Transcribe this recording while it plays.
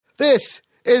This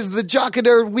is the Jock and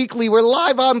Nerd Weekly. We're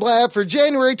live on Blab for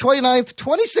January 29th,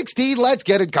 2016. Let's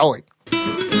get it going.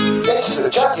 It's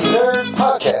the Jock and Nerd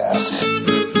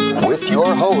Podcast with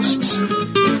your hosts,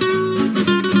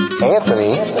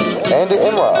 Anthony and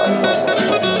Imran.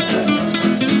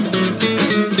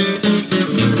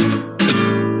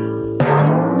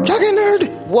 Jock and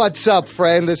Nerd, what's up,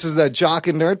 friend? This is the Jock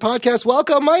and Nerd Podcast.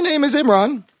 Welcome. My name is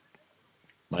Imran.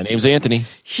 My name's Anthony.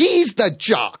 He's the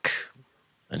Jock.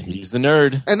 And he's the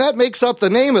nerd. And that makes up the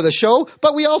name of the show,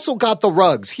 but we also got the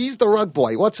Rugs. He's the Rug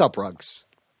Boy. What's up, Rugs?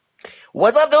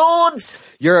 What's up, dudes?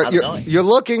 You're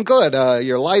looking good.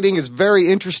 Your lighting is very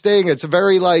interesting. It's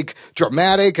very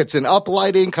dramatic. It's an up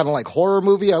lighting, kind of like horror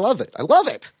movie. I love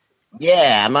it.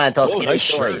 Yeah, I'm gonna tell scary nice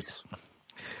stories. shirt.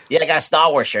 Yeah, I got a Star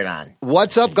Wars shirt on.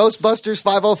 What's up, Ghostbusters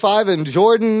 505 and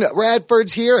Jordan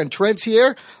Radford's here and Trent's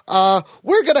here.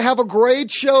 We're going to have a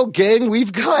great show, gang.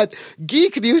 We've got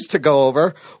geek news to go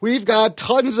over. We've got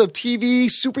tons of TV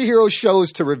superhero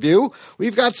shows to review.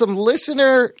 We've got some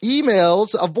listener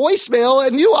emails, a voicemail,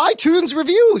 and new iTunes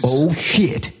reviews. Oh,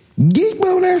 shit. Geek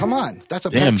boner. Come on. That's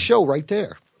a packed show right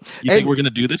there. You think we're going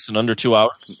to do this in under 2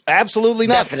 hours? Absolutely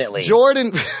not. Definitely.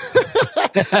 Jordan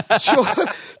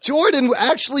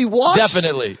actually watched.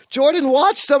 Definitely. Jordan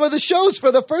watched some of the shows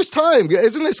for the first time.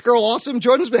 Isn't this girl awesome?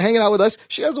 Jordan's been hanging out with us.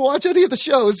 She hasn't watched any of the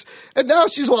shows, and now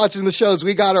she's watching the shows.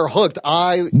 We got her hooked.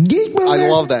 I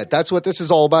love that. That's what this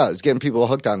is all about, is getting people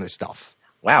hooked on this stuff.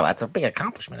 Wow, that's a big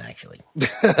accomplishment, actually.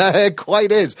 It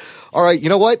quite is. All right, you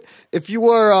know what? If you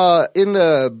were in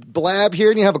the Blab here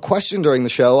and you have a question during the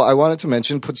show, I wanted to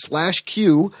mention, put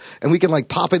 /Q, and we can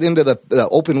pop it into the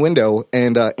open window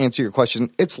and answer your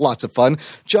question. It's lots of fun,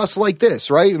 just like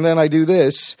this, right? And then I do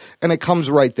this, and it comes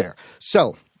right there.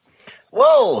 So,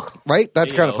 whoa, right?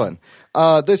 That's kind of fun.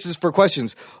 This is for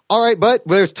questions. All right, but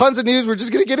there's tons of news. We're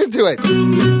just going to get into it.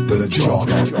 The Jock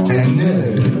and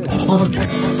Nerd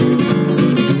Podcast.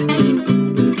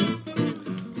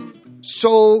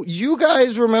 So you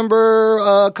guys remember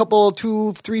a couple,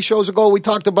 2-3 shows ago, we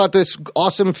talked about this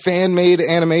awesome fan-made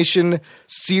animation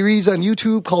series on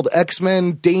YouTube called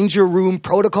X-Men Danger Room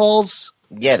Protocols?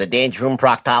 Yeah, the Danger Room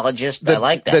Proctologist. I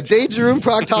like that. The Danger Room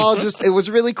Proctologist. It was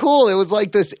really cool. It was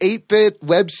like this 8-bit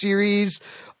web series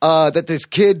that this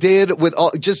kid did with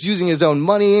just using his own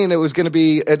money, and it was going to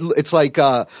be. It's like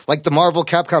the Marvel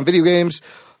Capcom video games,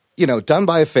 done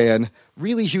by a fan.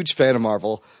 Really huge fan of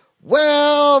Marvel.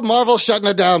 Well, Marvel's shutting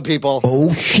it down, people.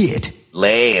 Oh, shit.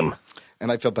 Lame.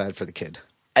 And I feel bad for the kid.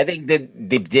 I think that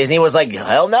Disney was like,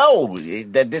 hell no.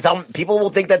 People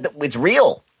will think that it's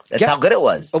real. That's how good it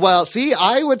was. Well, see,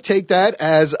 I would take that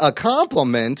as a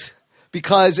compliment,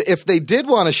 because if they did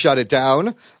want to shut it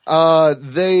down, that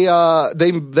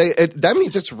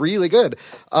means it's really good.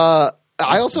 I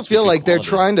also feel like they're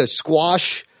trying to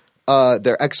squash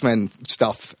their X-Men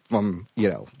stuff from,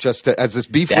 just as this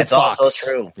beef with Fox. That's also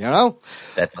true.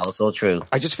 That's also true.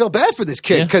 I just feel bad for this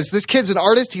kid, because this kid's an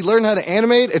artist. He learned how to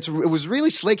animate. It was really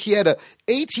slick. He had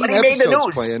 18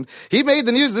 episodes planned. He made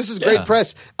the news. This is great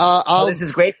press. This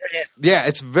is great for him. Yeah,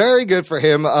 it's very good for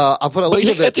him. I'll put a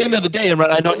link to at the end of the day,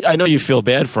 I know you feel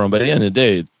bad for him, but at the end of the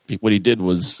day, what he did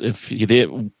was,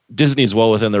 Disney's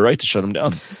well within their right to shut him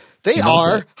down. They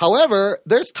are. However,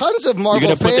 there's tons of Marvel. You're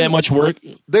going to put that much work.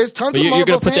 There's tons of Marvel. You're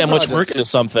going to put that much projects. work into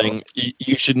something.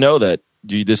 You should know that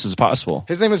this is possible.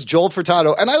 His name is Joel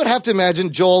Furtado, and I would have to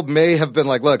imagine Joel may have been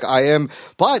like, "Look, I am,"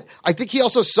 but I think he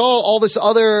also saw all this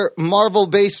other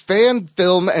Marvel-based fan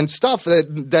film and stuff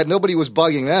that nobody was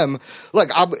bugging them. Look,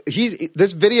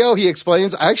 this video he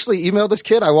explains. I actually emailed this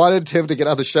kid. I wanted him to get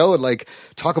on the show and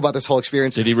talk about this whole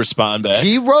experience. Did he respond back?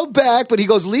 He wrote back, but he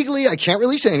goes, legally, I can't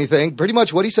really say anything. Pretty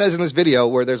much what he says in this video,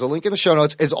 where there's a link in the show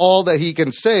notes, is all that he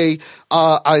can say.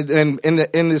 And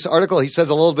in this article, he says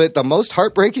a little bit. The most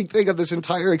heartbreaking thing of this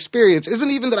entire experience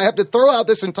isn't even that I have to throw out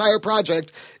this entire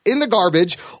project in the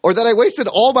garbage, or that I wasted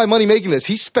all my money making this.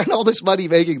 He spent all this money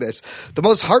making this. The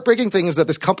most heartbreaking thing is that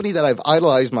this company that I've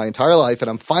idolized my entire life,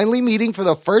 and I'm finally meeting for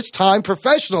the first time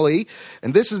professionally,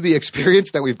 and this is the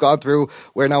experience that we've gone through,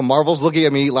 where now Marvel's looking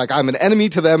at me like I'm an enemy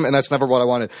to them, and that's never what I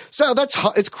wanted. So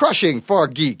it's crushing for a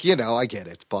geek, I get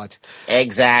it, but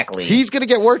exactly. He's going to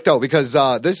get work though, because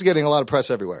this is getting a lot of press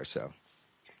everywhere. So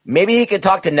maybe he could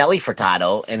talk to Nelly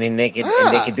Furtado, and then they could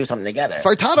do something together.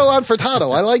 Furtado on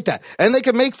Furtado. I like that. And they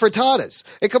could make frittatas.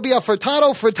 It could be a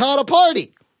frittata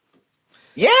party.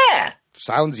 Yeah.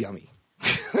 Sounds yummy.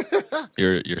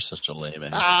 You're such a lame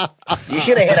ass. You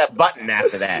should have hit a button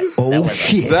after that. Oh,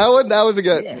 shit. That was a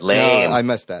good. Lame. No, I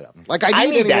messed that up. I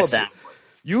need that sound.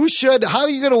 You should. How are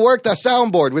you going to work the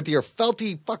soundboard with your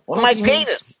felty fuck? With my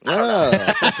penis. I don't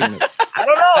know. I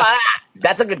don't know.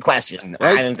 That's a good question.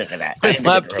 Right? I didn't think of that. I didn't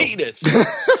My think it through. penis.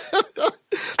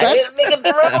 I didn't think it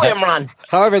through, Imran.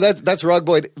 However, that's Rug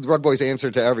Boy's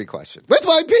answer to every question. With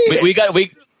my penis.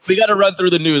 We got to run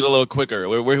through the news a little quicker.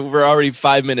 We're already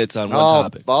 5 minutes on one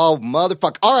topic. Oh,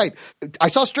 motherfucker. All right. I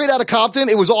saw Straight Outta Compton.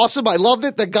 It was awesome. I loved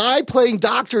it. The guy playing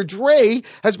Dr. Dre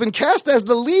has been cast as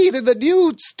the lead in the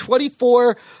new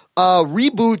 24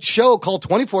 reboot show called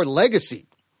 24 Legacy.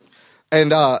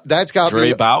 And that's got Dre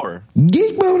me. Bauer.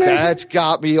 Geek boner. That's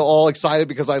got me all excited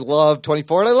because I love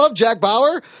 24 and I love Jack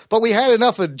Bauer, but we had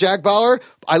enough of Jack Bauer.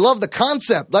 I love the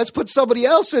concept. Let's put somebody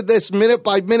else in this minute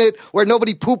by minute where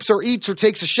nobody poops or eats or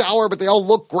takes a shower, but they all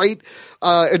look great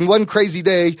in one crazy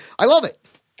day. I love it.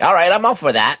 All right, I'm up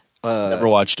for that. Never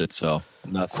watched it, so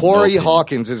nothing. Corey No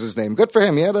Hawkins is his name. Good for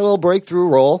him. He had a little breakthrough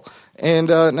role. And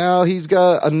now he's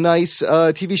got a nice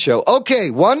TV show. Okay,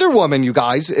 Wonder Woman, you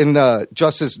guys, in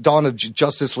Dawn of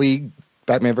Justice League,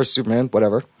 Batman vs. Superman,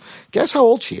 whatever. Guess how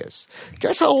old she is.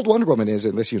 Guess how old Wonder Woman is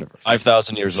in this universe.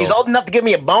 5,000 years She's old enough to give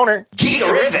me a boner.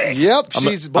 Geekerific. Yep, I'm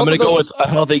she's going to both of go those. with a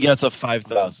healthy guess of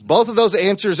 5,000. Both of those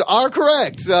answers are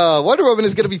correct. Wonder Woman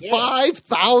is going to be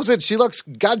 5,000. She looks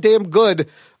goddamn good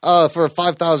for a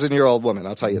 5,000-year-old woman,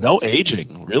 I'll tell you that. No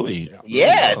aging, really.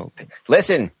 Yeah. Wow.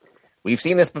 Listen, we've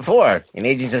seen this before in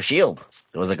Agents of S.H.I.E.L.D.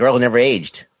 There was a girl who never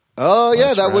aged. Oh,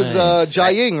 yeah, That's that was right. Jai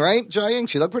Ying, right? Jai Ying,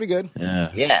 she looked pretty good.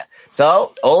 Yeah. Yeah.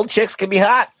 So old chicks can be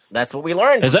hot. That's what we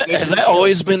learned. Has that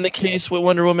always been the case with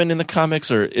Wonder Woman in the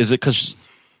comics, or is it because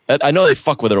I know they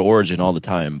fuck with her origin all the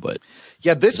time, but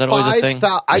Yeah, this is that always a thing?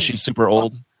 5,000. Is she super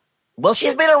old? Well,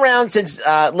 she's been around since,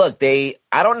 I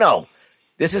don't know.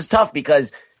 This is tough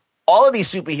because all of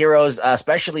these superheroes,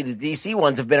 especially the DC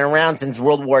ones, have been around since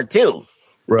World War II.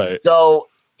 Right. So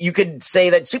you could say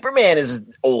that Superman is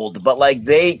old, but like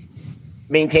they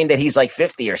maintain that he's like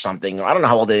 50 or something. I don't know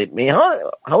how old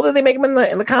how old did they make him in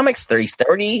the comics?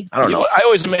 30? I don't know. I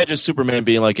always imagine Superman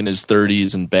being like in his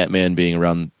 30s and Batman being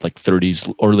around like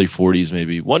 30s, early 40s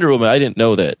maybe. Wonder Woman, I didn't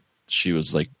know that she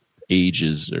was like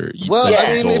ages or Well, Yeah.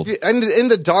 I mean, if you, and in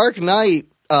the Dark Knight,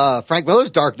 Frank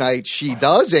Miller's Dark Knight, she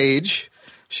does age.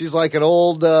 She's like an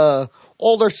older,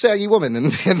 saggy woman in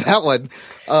that one.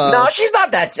 No, she's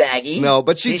not that saggy. No,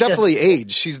 but she's definitely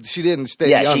just, aged. She didn't stay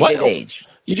Yeah, young. she did age.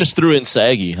 You just threw in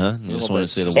saggy, huh? You just little want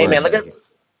to bit. say the Hey, word.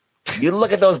 man,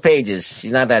 look at those pages.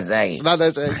 She's not that saggy. It's not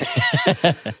that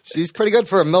saggy. She's pretty good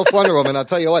for a MILF Wonder Woman, I'll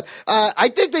tell you what. I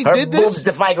think they Her did boobs this.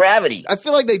 defy gravity. I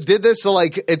feel like they did this so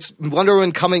like it's Wonder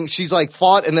Woman coming. She's like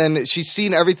fought and then she's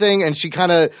seen everything and she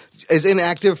kind of is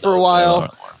inactive for a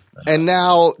while. And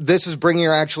now this is bringing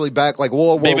her actually back like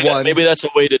World War One. Maybe that's a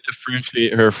way to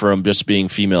differentiate her from just being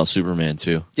female Superman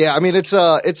too. Yeah, I mean it's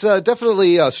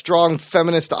definitely a strong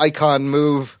feminist icon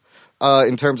move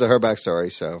in terms of her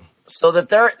backstory. So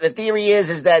The theory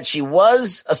is that she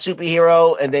was a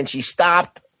superhero and then she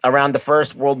stopped around the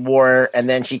First World War and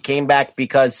then she came back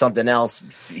because something else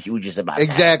huge is about.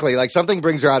 exactly, like something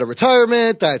brings her out of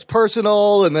retirement that's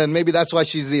personal, and then maybe that's why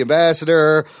she's the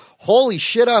ambassador. Holy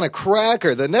shit on a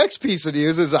cracker! The next piece of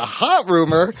news is a hot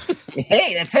rumor That.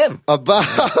 Hey, that's him. about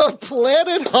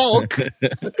Planet Hulk.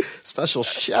 Special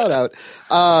shout out.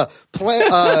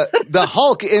 The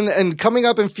Hulk in coming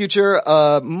up in future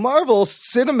Marvel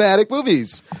cinematic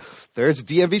movies. There's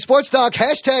DMV Sports Doc.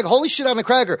 # holy shit on a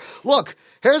cracker. Look,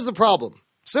 here's the problem.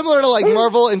 Similar to like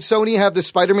Marvel and Sony have this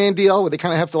Spider-Man deal where they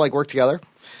kind of have to like work together.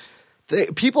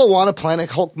 People want a Planet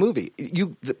Hulk movie.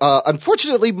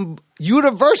 Unfortunately,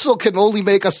 Universal can only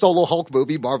make a solo Hulk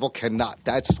movie. Marvel cannot.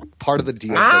 That's part of the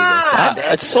deal.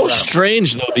 It's so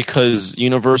strange though because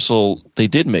Universal they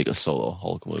did make a solo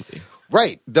Hulk movie.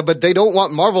 Right, but they don't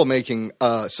want Marvel making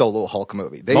a solo Hulk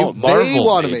movie. They want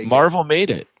to make Marvel made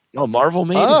it. No, Marvel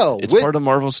made it. It's part of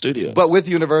Marvel Studios. but with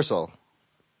Universal.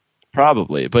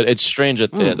 Probably, but it's strange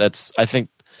that that's. I think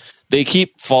they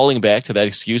keep falling back to that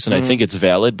excuse, and I think it's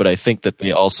valid. But I think that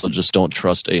they also just don't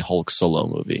trust a Hulk solo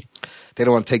movie, They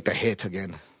don't want to take the hit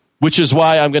again. which is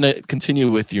why I'm going to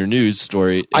continue with your news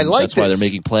story. I like that's why this. they're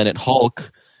making Planet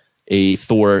Hulk a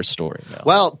Thor story now.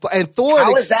 Well, and Thor.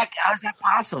 How is that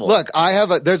possible? Look,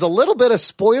 there's a little bit of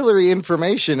spoilery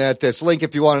information at this link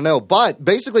if you want to know. But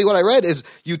basically what I read is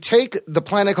you take the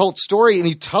Planet Hulk story and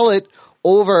you tell it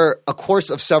over a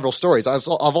course of several stories. I've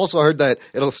also heard that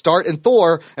it'll start in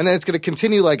Thor and then it's going to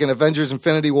continue like in Avengers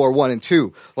Infinity War 1 and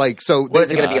 2. Like, so what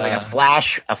is it going to be like a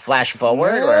flash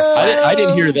forward or a flash? I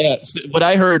didn't hear that. So what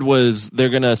I heard was they're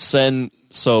going to send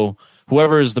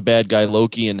whoever is the bad guy,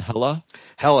 Loki and Hela.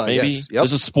 Hela, Maybe yes. Yep.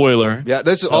 there's a spoiler. Yeah,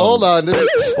 hold on.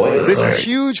 This is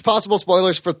huge possible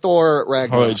spoilers for Thor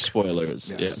Ragnarok. Huge spoilers.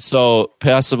 Yes. Yeah. So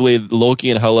possibly Loki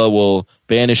and Hela will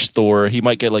banish Thor. He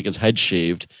might get like his head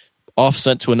shaved, off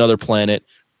sent to another planet.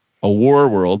 a war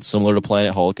world similar to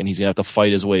Planet Hulk, and he's going to have to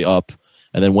fight his way up.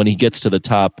 And then when he gets to the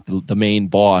top, the main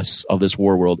boss of this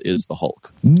war world is the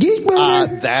Hulk.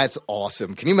 That's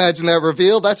awesome. Can you imagine that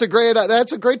reveal? That's a great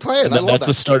plan. And that's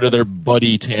the start of their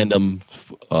buddy tandem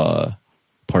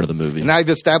part of the movie. And I've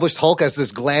established Hulk as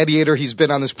this gladiator. He's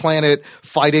been on this planet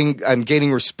fighting and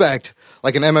gaining respect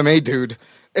like an MMA dude.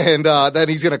 And then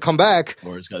he's going to come back.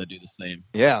 Or he's got to do the same.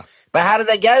 Yeah. But how did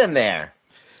they get him there?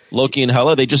 Loki and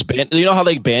Hela, they just you know how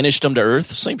they banished him to Earth?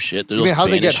 Same shit. They You mean how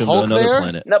they get Hulk there?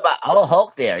 Planet. No, but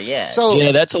Hulk there, yeah. So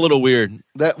Yeah, that's a little weird.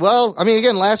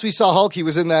 Again, last we saw Hulk, he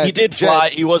was in that. He did jet. fly.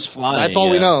 He was flying. That's all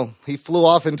we know. He flew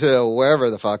off into wherever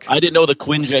the fuck. I didn't know the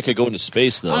Quinjet could go into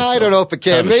space, though. I don't know if it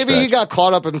can. Kind of Maybe he stretch. got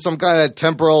caught up in some kind of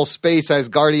temporal space as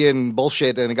Guardian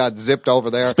bullshit and it got zipped over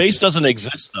there. Space doesn't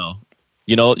exist, though.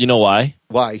 You know why?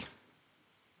 Why?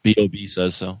 B.O.B.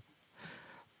 says so.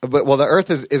 But the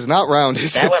Earth is not round.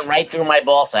 Is That it? went right through my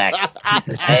ball sack. I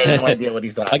have no idea what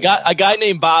he's talking A guy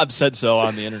named Bob said so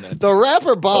on the internet. The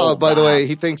rapper Bob, by the Bob. way,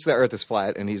 he thinks the Earth is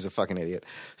flat and he's a fucking idiot.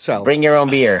 So Bring your own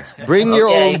beer. bring your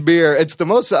Okay. own beer. It's the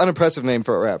most unimpressive name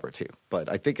for a rapper too, but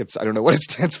I think I don't know what it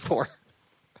stands for.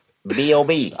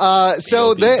 B.O.B.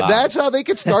 So B.O.B. Bob. that's how they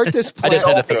could start this I plan. just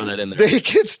had to throw that in there. They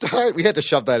could start. We had to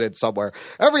shove that in somewhere.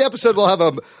 Every episode will have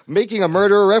a making a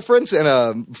murderer reference and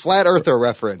a flat earther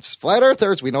reference. Flat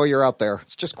earthers, we know you're out there.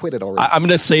 Just quit it already. I'm going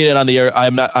to say it on the air.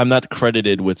 I'm not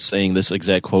credited with saying this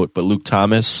exact quote, but Luke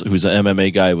Thomas, who's an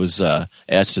MMA guy, was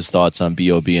asked his thoughts on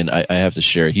B.O.B. and I have to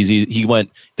share. He went,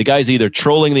 the guy's either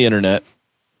trolling the internet,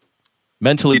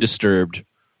 mentally disturbed,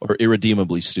 or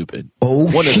irredeemably stupid. Oh,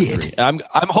 One of the shit. three. I'm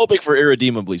hoping for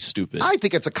irredeemably stupid. I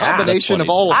think it's a combination that's of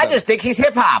all of I them. just think he's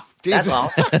hip hop. That's Jesus.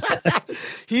 all.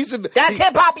 That's That's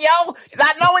hip hop, yo.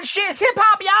 Not knowing shit is hip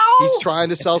hop, yo. He's trying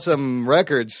to sell some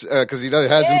records because he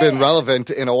hasn't been relevant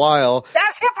in a while.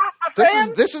 That's hip hop, my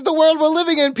friend. This is the world we're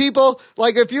living in, people.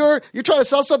 Like if you're trying to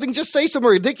sell something, just say some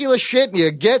ridiculous shit and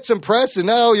you get some press, and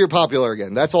now you're popular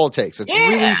again. That's all it takes.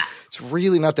 It's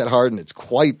really not that hard, and it's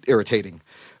quite irritating.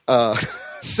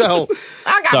 So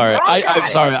I got sorry. I'm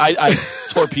bronchitis. sorry. I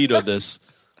torpedoed this,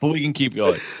 but we can keep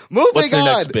going. moving What's their on.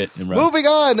 next bit, Imran? Moving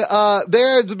on.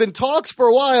 There's been talks for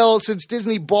a while since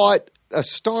Disney bought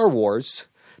Star Wars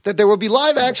that there will be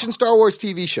live action Star Wars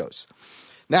TV shows.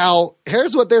 Now,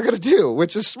 here's what they're going to do,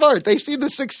 which is smart. They've seen the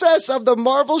success of the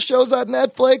Marvel shows on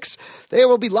Netflix. There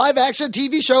will be live action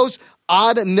TV shows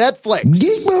on Netflix.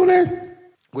 Geek boner.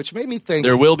 Which made me think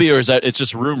There will be, or is that it's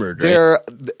just rumored, right? their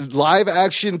live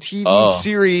action TV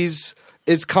series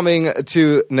is coming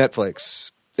to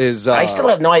Netflix. I still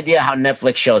have no idea how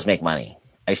Netflix shows make money.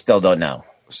 I still don't know.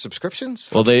 subscriptions?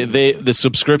 Well, the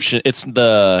subscription,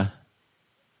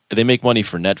 they make money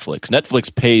for Netflix.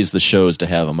 Netflix pays the shows to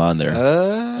have them on there,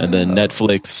 and then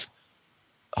Netflix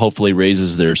hopefully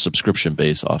raises their subscription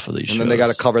base off of these shows. And then they got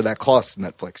to cover that cost,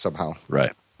 Netflix, somehow. right.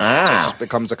 So it Ah, just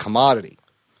becomes a commodity.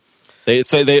 They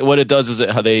say what it does is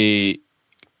how they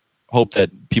hope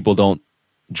that people don't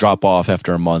drop off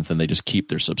after a month and they just keep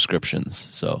their subscriptions.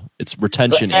 So it's so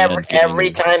retention. every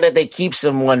time that they keep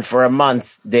someone for a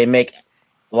month, they make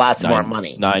lots more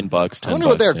money. $9, $10. I wonder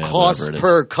what their yeah, cost whatever it is.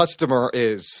 per customer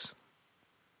is.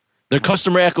 Their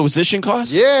customer acquisition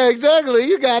cost. Yeah, exactly.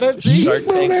 You got it. See? Shark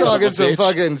Tank, son of Talking a some bitch.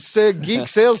 fucking sick geek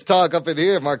sales talk up in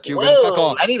here, Mark Cuban. Fuck Whoa,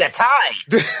 off. I need a tie.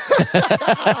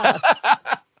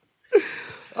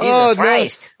 Oh,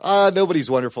 Christ. no. Nobody's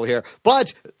wonderful here.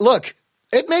 But look,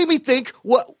 it made me think,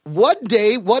 what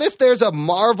if there's a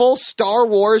Marvel Star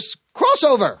Wars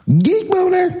crossover? Geek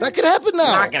boner. That could happen now.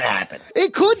 Not gonna happen.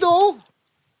 It could, though.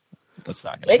 That's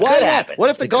not going It to Why could not? happen. What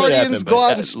if the It could Guardians happen, go but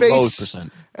out in at low space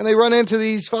percent. and they run into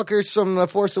these fuckers from the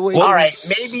Force Awakens? All right,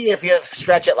 maybe if you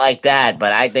stretch it like that,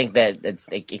 but I think that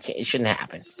it shouldn't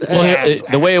happen. Well,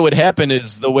 the way it would happen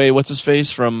is the way what's his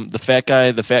face from the fat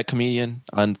guy, the fat comedian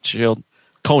on Shield,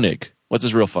 Koenig. What's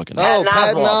his real fucking name? Oh,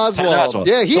 Patton Patton Oswalt.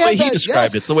 Yeah, he the way had he that.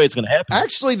 described Yes. it's the way it's going to happen.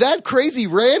 Actually, that crazy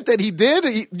rant that he did,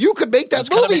 you could make that That's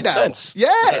gotta movie make now. sense.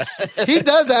 Yes, he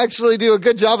does actually do a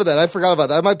good job of that. I forgot about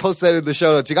that. I might post that in the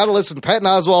show notes. You got to listen. Patton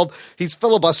Oswalt, he's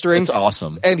filibustering. It's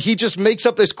awesome. And he just makes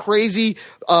up this crazy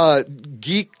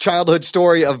geek childhood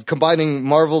story of combining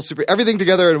Marvel everything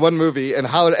together in one movie, and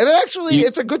how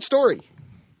it's a good story.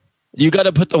 You got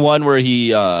to put the one where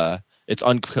he it's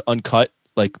uncut,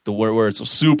 like the where it's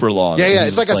super long. Yeah, And yeah. he's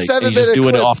It's like just a 7 he's minute just doing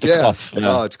clip. it off the Yeah. cuff.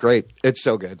 Yeah. Oh, it's great. It's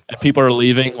so good. And people are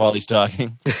leaving while he's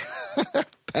talking.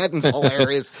 Patton's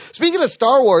hilarious. Speaking of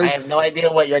Star I Wars, have no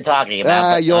idea what you're talking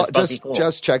about. but you'll it's supposed to be cool.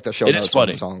 just check the show It notes is when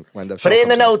funny. the song when the show Put it in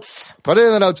the comes out. notes. Put it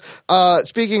in the notes.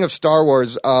 Speaking of Star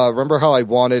Wars, remember how I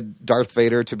wanted Darth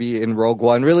Vader to be in Rogue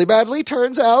One really badly?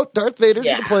 Turns out Darth Vader's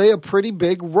going to play a pretty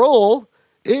big role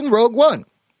in Rogue One.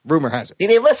 Rumor has it. See,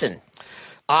 they listen.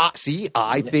 See,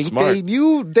 I think smart.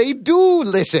 they do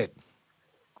listen.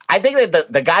 I think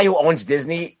that the guy who owns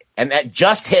Disney and that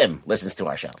just him listens to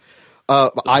our show.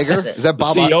 Iger? Is that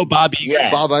Bob? CEO Bob Iger.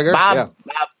 Yeah, Bob Iger? Yeah. Bob,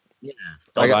 yeah.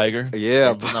 Bob Iger.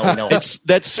 Yeah. No.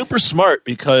 That's super smart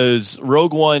because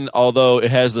Rogue One, although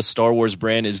it has the Star Wars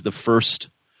brand, is the first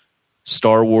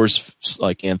Star Wars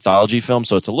like anthology film,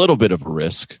 so it's a little bit of a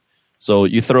risk. So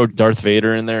you throw Darth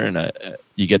Vader in there, and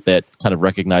you get that kind of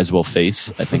recognizable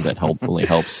face. I think that only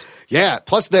helps. Yeah.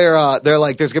 Plus, they're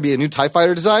like, there's going to be a new TIE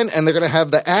fighter design, and they're going to have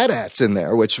the AT-ATs in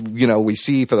there, which we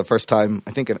see for the first time,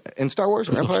 I think, in Star Wars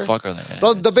or Who Empire. the fuck are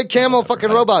they? The big camel fucking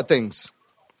robot things.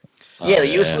 Yeah, the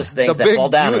useless things The that fall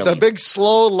down. the big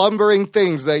slow lumbering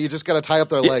things that you just got to tie up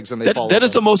their legs and they fall. That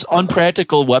is the most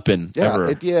unpractical weapon yeah.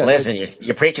 ever. Listen,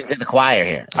 you're preaching to the choir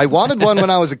here. I wanted one when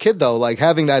I was a kid, though. Like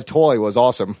having that toy was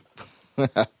awesome.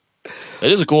 It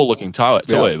is a cool looking toy,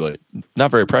 but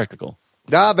not very practical.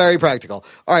 Not very practical.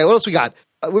 All right, what else we got?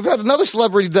 We've had another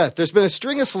celebrity death. There's been a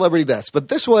string of celebrity deaths, but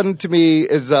this one to me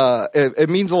is it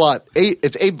means a lot.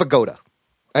 It's Abe Vigoda.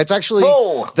 It's actually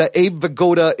the Abe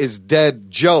Vigoda is dead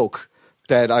joke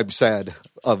that I'm sad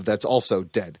of. That's also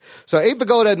dead. So Abe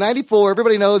Vigoda, 94.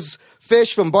 Everybody knows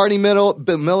Fish from Barney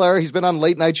Miller. He's been on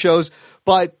late night shows.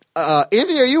 But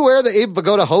Anthony, are you aware of the Abe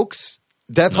Vigoda hoax?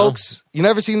 Death hoax? You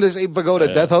never seen this Abe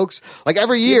Vigoda death hoax? Like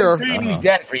every year. He's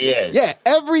dead for years. Yeah,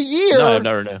 every year. No, I've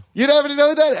never known. You never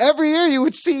know that? Every year you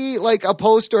would see like a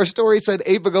post or a story said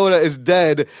Abe Vigoda is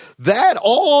dead. That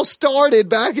all started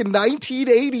back in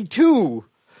 1982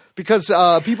 because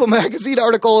People Magazine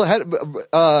article had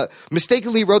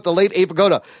mistakenly wrote the late Abe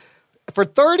Vigoda. For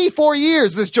 34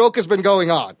 years, this joke has been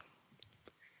going on.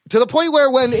 To the point where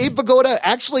when Abe Vigoda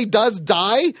actually does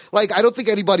die, like I don't think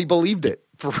anybody believed it.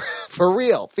 For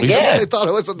real. Because they thought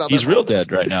it was another He's real hoax.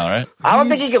 dead right now, right? I don't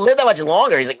think he can live that much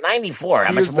longer. He's like 94.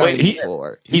 How much He's more?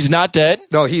 94. He's not dead?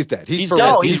 No, he's dead. He's for dead.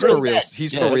 real. No, He's he's for really real. dead.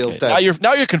 He's for real okay. dead.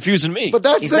 Now you're confusing me. But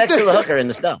that's He's the next to thing. the hooker in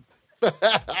the snow.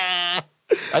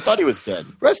 I thought he was dead.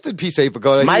 Rest in peace, Abe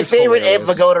Vigoda. My He's favorite Abe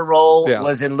hilarious. Vigoda role Yeah.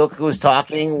 was in Look Who's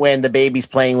Talking when the baby's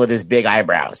playing with his big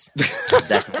eyebrows.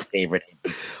 That's my favorite.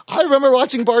 I remember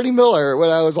watching Barney Miller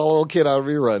when I was a little kid on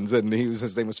reruns, and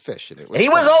his name was Fish. And He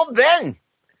was old then.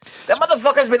 That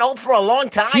motherfucker's been old for a long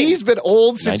time. He's been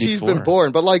old since he's 94. been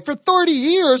born, but like for 30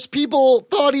 years, people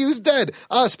thought he was dead.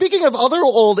 Speaking of other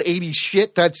old 80s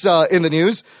shit that's in the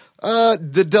news,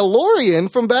 the DeLorean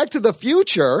from Back to the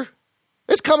Future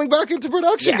is coming back into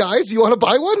production, guys. You want to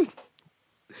buy one?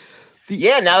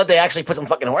 Yeah, now that they actually put some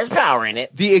fucking horsepower in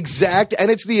it. It's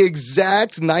the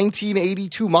exact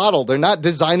 1982 model. They're not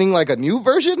designing like a new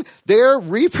version. They're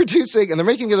reproducing, and they're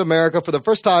making it in America for the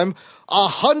first time.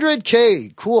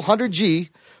 100K, cool 100G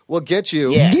will get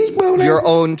you your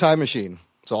own time machine.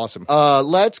 It's awesome.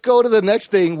 Let's go to the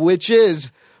next thing, which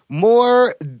is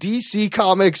more DC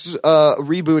Comics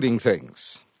rebooting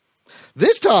things.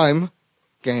 This time,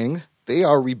 gang, they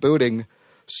are rebooting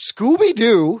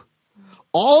Scooby-Doo,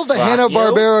 all the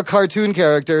Hanna-Barbera cartoon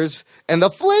characters, and the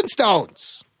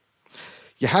Flintstones.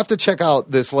 You have to check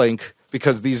out this link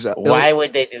because these... Why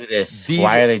would they do this?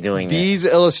 Why are they doing this? These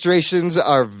illustrations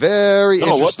are very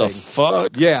interesting. What the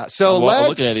fuck? Yeah, so I'm let's...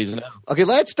 looking at these now. Okay,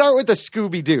 let's start with the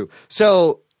Scooby-Doo.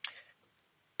 So,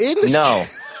 in the... No.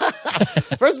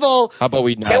 First of all... How about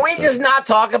we not? Can we just not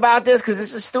talk about this? Because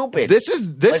this is stupid. This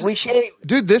like we should.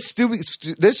 Dude, this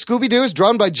Scooby-Doo is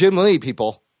drawn by Jim Lee,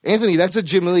 people. Anthony, that's a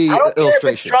Jim Lee I don't care if it's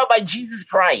illustration. drawn by Jesus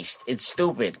Christ. It's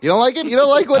stupid. You don't like it? You don't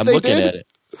like what I'm they looking did? at it.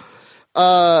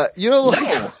 You don't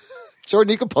like...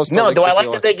 Jordan, you can post No, the do links I if like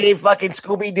you that want. they gave fucking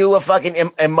Scooby-Doo a fucking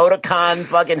emoticon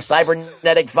fucking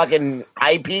cybernetic fucking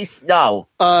eyepiece? No.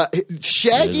 Shaggy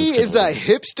Yeah, this is a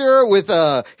hipster with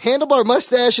a handlebar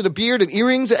mustache and a beard and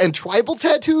earrings and tribal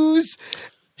tattoos.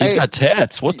 He's got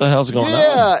tats. What the hell's going on?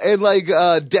 Yeah, and like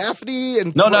Daphne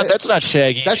and No, that's not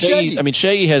Shaggy. That's Shaggy. I mean,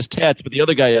 Shaggy has tats, but the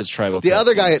other guy has tribal. The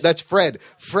other guy, that's Fred.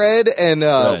 Fred and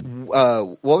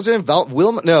what was her name?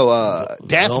 Wilma? No,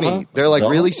 Daphne. Velma? They're like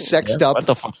Velma? really sexed Yeah. up. What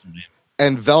the fuck's her name?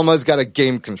 And Velma's got a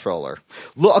game controller.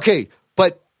 Look, okay,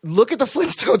 but look at the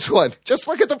Flintstones one. Just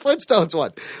look at the Flintstones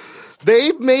one.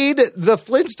 They've made the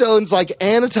Flintstones like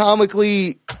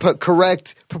anatomically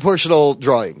correct proportional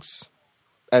drawings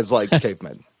as like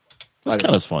cavemen. That's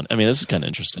kind of fun. I mean, this is kind of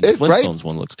interesting. It's The right. Flintstones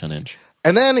one looks kind of interesting.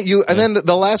 And then then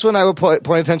the last one I would point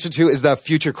attention to is the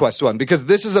Future Quest one, because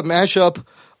this is a mashup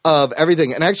of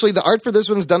everything. And actually, the art for this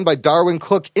one is done by Darwin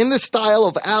Cook in the style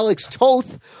of Alex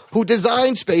Toth, who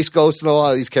designed Space Ghost and a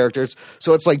lot of these characters.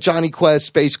 So it's like Johnny Quest,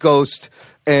 Space Ghost,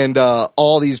 and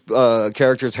all these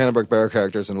characters, Hanna-Barbera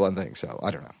characters, in one thing. So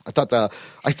I don't know. I thought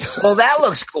Well, that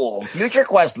looks cool. Future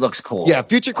Quest looks cool. yeah,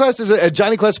 Future Quest is a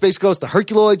Johnny Quest, Space Ghost, the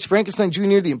Herculoids, Frankenstein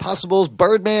Jr., the Impossibles,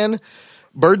 Birdman,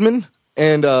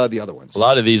 and the other ones. A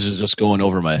lot of these are just going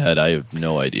over my head. I have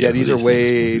no idea. Yeah, who these are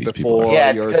way these before people are. Yeah,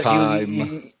 it's your 'cause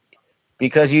time.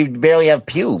 because you barely have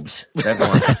pubes. That's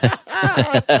why.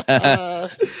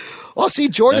 Well, see,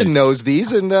 Jordan Nice. knows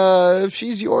these, and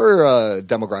she's your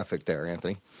demographic there,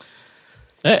 Anthony.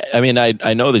 I mean,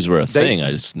 I know these were a They- thing.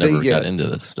 I just never they, got into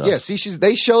this stuff. Yeah, see,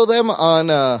 they show them on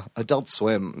Adult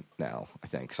Swim now, I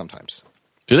think, sometimes.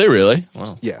 Do they really?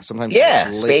 Wow. Yeah, sometimes. Yeah,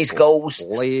 late- Space Ghost.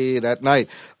 Late at night.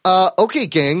 Okay,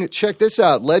 gang, check this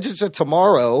out. Legends of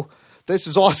Tomorrow. This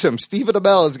is awesome. Stephen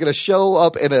Amell is going to show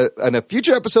up in a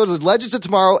future episode of Legends of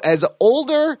Tomorrow as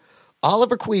older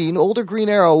Oliver Queen, older Green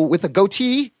Arrow with a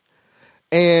goatee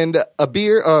and a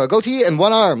goatee and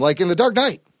one arm, like in The Dark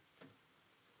Knight.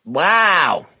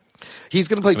 Wow. He's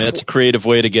going to play. I mean, that's a creative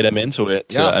way to get him into it,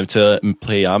 Yeah. to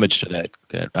pay homage to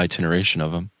that itineration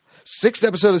of him. 6th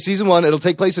episode of season 1. It'll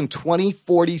take place in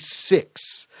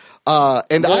 2046.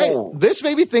 And Whoa. this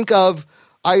made me think of,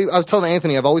 I was telling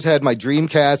Anthony, I've always had my dream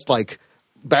cast, like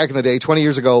back in the day, 20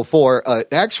 years ago, for an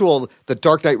actual The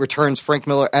Dark Knight Returns Frank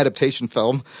Miller adaptation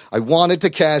film. I wanted to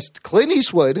cast Clint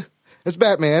Eastwood as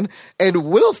Batman and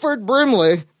Wilford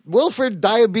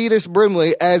Diabetes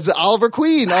Brimley as Oliver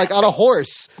Queen, like on a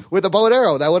horse with a bow and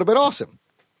arrow. That would have been awesome.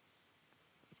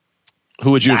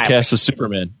 Who would you have I- cast as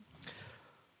Superman?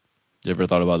 You ever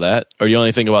thought about that? Or you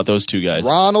only think about those two guys?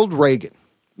 Ronald Reagan.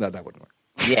 No, that wouldn't work.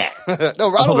 Yeah.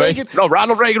 No, Ronald Reagan. No,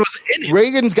 Ronald Reagan was in it.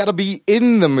 Reagan's got to be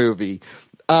in the movie.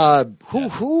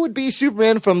 Who would be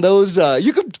Superman from those?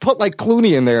 You could put like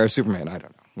Clooney in there as Superman. I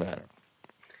don't know.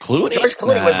 Clooney? George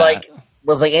Clooney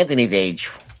was like Anthony's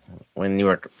age when you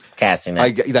were casting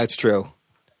that. That's true.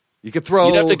 You could throw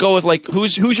You'd have to go with like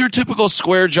who's your typical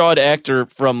square jawed actor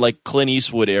from like Clint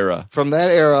Eastwood era, from that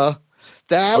era.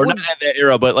 That or would, not that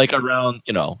era, but like around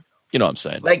you know what I'm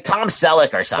saying. like Tom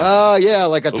Selleck or something. yeah,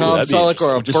 like a Ooh, Tom that'd be Selleck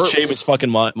or a interesting. just Burt shave his fucking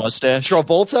mustache.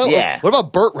 Travolta. Yeah. What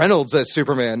about Burt Reynolds as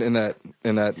Superman in that?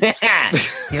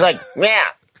 He's like, yeah.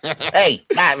 Hey,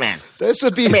 Batman. This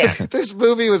would be. Come here. This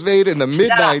movie was made in the mid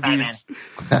up,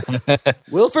 '90s.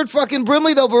 Wilford fucking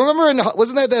Brimley, though. Remember,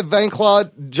 wasn't that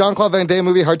Jean-Claude Van Damme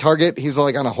movie, Hard Target? He was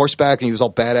like on a horseback and he was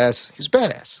all badass. He was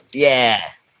badass. Yeah.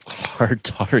 Hard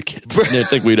Target. I didn't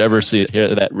think we'd ever hear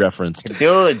that reference.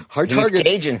 Dude. Hard he was Target.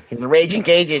 Cajun. He was a raging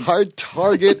Cajun. Hard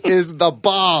Target is the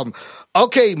bomb.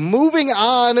 Okay, moving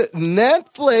on.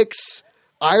 Netflix,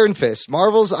 Iron Fist,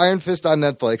 Marvel's Iron Fist on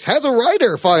Netflix has a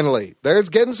writer finally. There's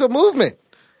getting some movement,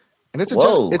 and it's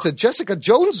Whoa. it's a Jessica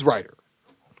Jones writer,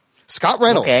 Scott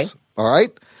Reynolds. Okay. All right,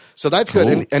 so that's good,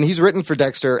 Cool. and he's written for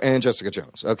Dexter and Jessica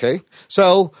Jones. Okay,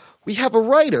 so we have a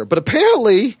writer, but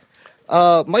apparently,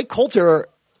 Mike Coulter,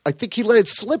 I think he let it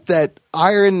slip that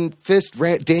Iron Fist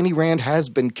Danny Rand has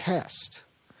been cast.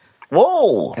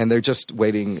 Whoa. And they're just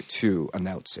waiting to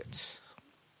announce it.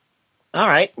 All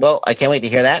right. Well, I can't wait to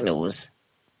hear that news.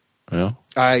 Yeah.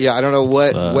 Yeah, I don't know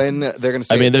when they're going to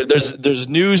say. I mean, there's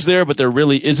news there, but there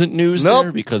really isn't news Nope.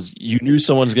 there because you knew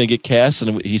someone's going to get cast,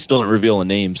 and he still didn't reveal a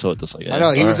name. So it's just like, I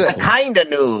know, he was all a- right. Kind of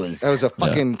news. that was a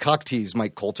fucking cock tease,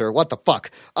 Mike Coulter. What the fuck?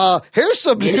 Here's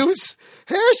some news.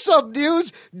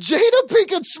 Jada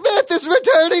Pinkett Smith is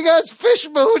returning as Fish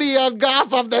Mooney on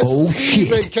Gotham this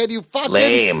season. Can you fucking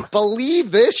Lame.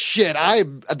 believe this shit?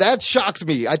 That shocked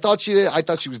me. I thought she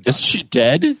was done. Is she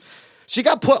dead? She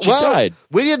got put. She Well, died.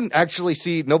 we didn't actually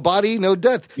see no body, no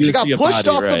death. You She didn't got see a pushed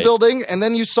body, off the right. building, and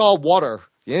then you saw water.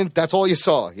 That's all you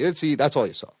saw. You didn't see. That's all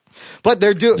you saw. But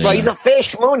they're doing. She's a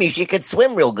fish, Mooney. She could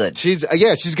swim real good. She's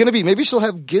gonna be. Maybe she'll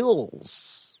have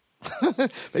gills.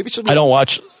 Maybe she'll. Be, I don't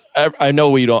watch. I know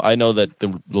we don't. I know that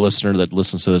the listener that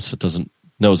listens to this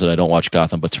knows that I don't watch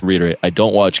Gotham. But to reiterate, I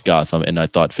don't watch Gotham, and I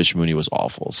thought Fish Mooney was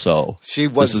awful. So She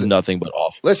was- This is nothing but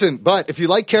awful. Listen, but if you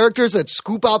like characters that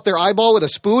scoop out their eyeball with a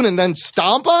spoon and then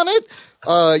stomp on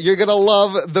it, you're gonna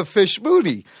love the Fish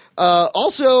Mooney.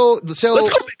 Also, the show. Let's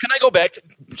go. Can I go back to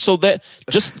so that?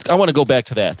 Just I want to go back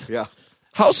to that. Yeah,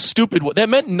 How stupid that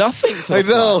meant nothing to. I the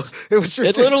know plot. it was.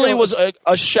 It literally ridiculous. was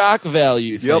a shock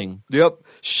value thing. Yep.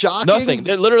 Shocking. Nothing.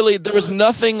 There was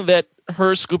nothing that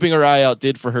her scooping her eye out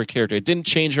did for her character. It didn't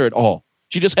change her at all.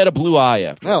 She just had a blue eye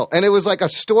after. No, and it was like a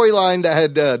storyline that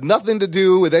had nothing to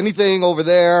do with anything over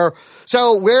there.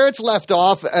 So where it's left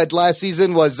off at last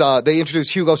season was they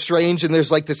introduced Hugo Strange, and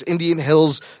there's like this Indian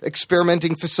Hills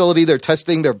experimenting facility. They're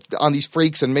on these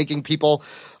freaks and making people.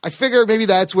 I figure maybe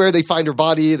that's where they find her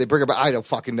body. They bring her back. I don't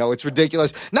fucking know. It's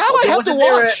ridiculous. Now I have to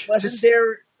watch.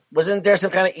 Wasn't there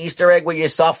some kind of Easter egg where you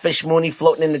saw Fish Mooney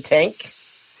floating in the tank?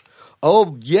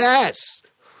 Oh, yes.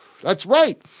 That's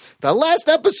right. The last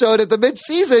episode at the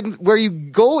mid-season where you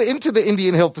go into the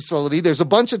Indian Hill facility, there's a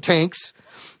bunch of tanks,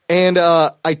 and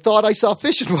I thought I saw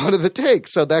fish in one of the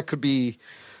tanks, so that could be...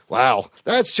 Wow,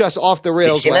 that's just off the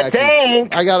rails. Fish in a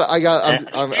tank. I'm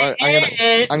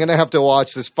gonna have to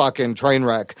watch this fucking train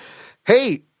wreck.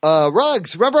 Hey,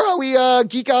 Ruggs, remember how we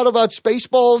geek out about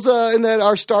Spaceballs in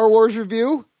our Star Wars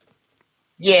review?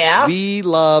 Yeah. We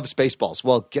love Spaceballs.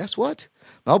 Well, guess what?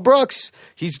 Mel Brooks,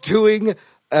 he's doing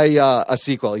a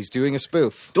sequel. He's doing a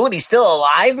spoof. Dude, he's still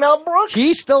alive, Mel Brooks?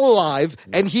 He's still alive,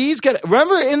 and he's gonna.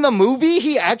 Remember in the movie,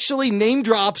 he actually name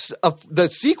drops the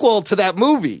sequel to that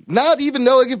movie, not even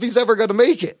knowing if he's ever going to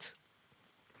make it.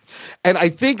 And I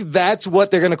think that's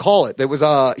what they're going to call it. There was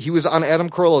he was on Adam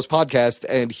Carolla's podcast,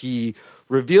 and he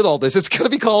revealed all this. It's going to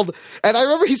be called, and I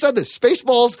remember he said this: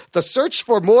 Spaceballs: The Search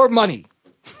for More Money.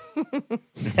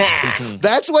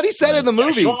 That's what he said in the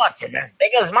movie. Schwartz is as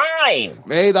big as mine.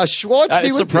 May the Schwartz be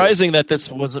It's with surprising that this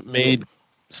wasn't made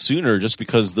sooner, just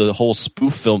because the whole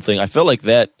spoof film thing. I felt like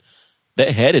that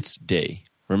had its day.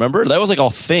 Remember, that was like a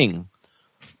thing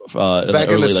back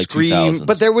in the Scream, 2000s.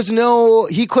 but there was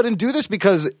he couldn't do this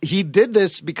because he did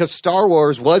this because Star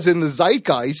Wars was in the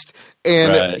zeitgeist,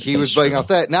 and he was playing off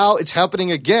that. Now it's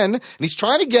happening again, and he's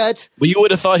trying to get. Well, you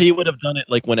would have thought he would have done it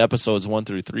like when episodes 1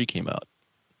 through 3 came out.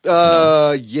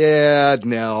 Yeah,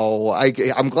 no.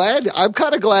 I'm glad. I'm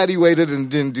kind of glad he waited and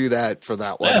didn't do that for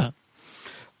that one.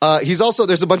 Yeah. He's also,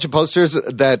 there's a bunch of posters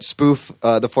that spoof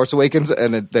The Force Awakens,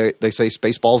 and they say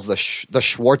Spaceballs, the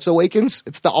Schwartz Awakens.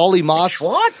 It's the Ollie Moss.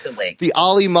 Schwartz Awakens. The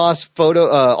Ollie Moss photo,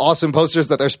 awesome posters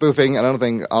that they're spoofing. And I don't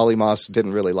think Ollie Moss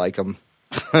didn't really like them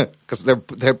because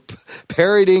they're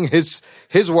parodying his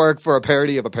work for a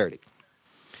parody of a parody.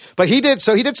 But he did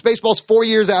Spaceballs 4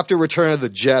 years after Return of the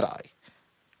Jedi.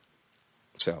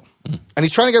 So, and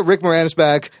he's trying to get Rick Moranis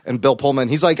back and Bill Pullman.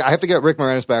 He's like, I have to get Rick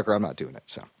Moranis back or I'm not doing it.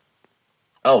 So,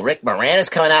 oh, Rick Moranis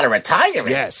coming out of retirement.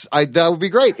 yes, that would be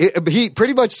great. He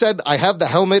pretty much said, I have the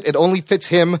helmet. It only fits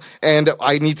him, and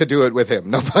I need to do it with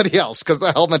him. Nobody else, because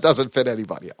the helmet doesn't fit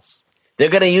anybody else. They're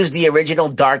going to use the original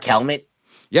dark helmet.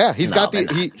 Yeah, he's got they're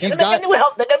the. They're going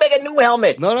to make a new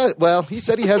helmet. No. Well, he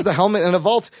said he has the helmet in a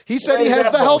vault. He said he Yeah, has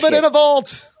that the helmet bullshit. in a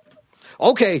vault.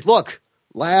 Okay, look.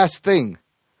 Last thing.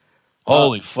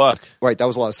 Holy fuck. Right, that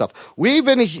was a lot of stuff. We've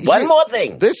been One more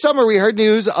thing. This summer we heard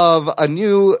news of a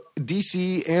new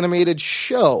DC animated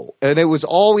show, and it was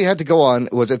all we had to go on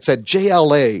was it said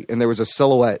JLA, and there was a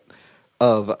silhouette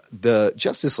of the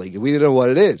Justice League. We didn't know what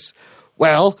it is.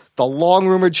 Well, the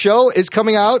long-rumored show is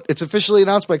coming out. It's officially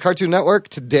announced by Cartoon Network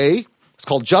today. It's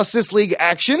called Justice League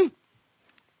Action.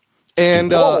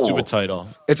 And Stupid title.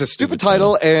 it's a stupid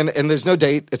title, and there's no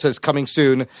date. It says coming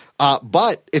soon,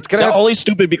 but it's gonna have. Only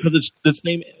stupid because it's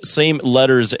the same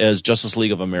letters as Justice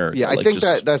League of America. Yeah, I Like, think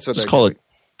just- that's what just they're call doing.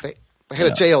 it. They had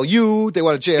a JLU. They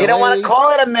want a JLA. They don't want to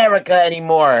call it America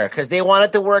anymore because they want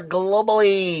it to work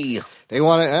globally. They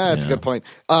want it. That's a good point.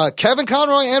 Kevin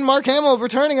Conroy and Mark Hamill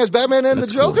returning as Batman and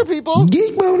That's the Joker. cool. People,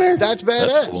 geek boner. That's badass.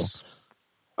 That's cool.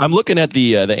 I'm looking at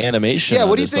the animation. Yeah, on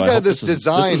what do you this, think though. I of hope this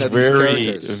design is of these very,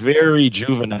 characters? very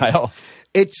juvenile.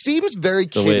 It seems very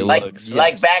The way kiddie. it Like, looks.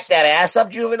 like back that ass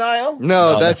up, juvenile.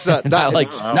 No, that's not Not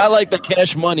like the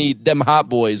Cash Money, them hot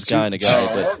boys kind of guy.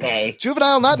 But Okay.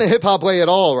 juvenile. Not in a hip hop way at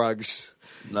all, Ruggs.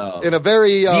 no, In a very.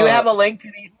 Do you have a link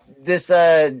to this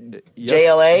yes,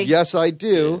 JLA? Yes, I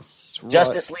do.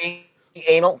 Justice League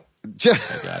Anal?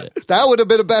 got it. That would have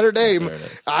been a better name. There it is.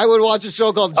 I would watch a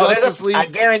show called Oh, there's Justice a- League. I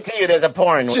guarantee you there's a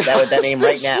porn with that name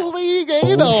right now. Justice League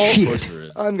Anal. Of course there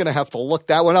is. I'm gonna have to look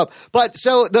that one up. But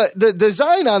so the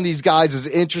design on these guys is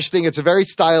interesting. It's a very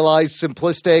stylized,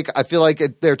 simplistic. I feel like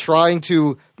they're trying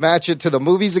to match it to the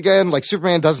movies again. Like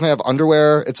Superman doesn't have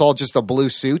underwear; it's all just a blue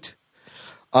suit.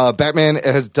 Batman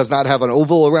does not have an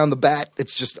oval around the bat;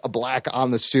 it's just a black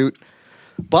on the suit.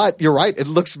 But you're right; it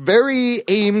looks very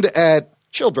aimed at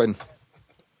children.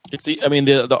 I mean,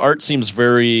 the art seems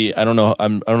very. I don't know how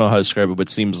to describe it, but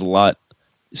it seems a lot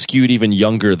skewed even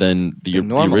younger than the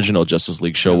normal. original Justice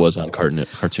League show was on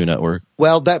Cartoon Network.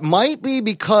 Well, that might be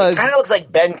because Kind of looks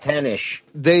like Ben 10-ish.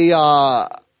 they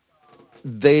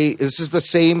this is the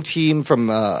same team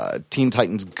from Teen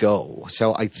Titans Go,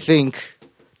 so I think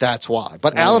that's why.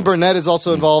 But Alan Burnett is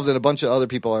also involved, and a bunch of other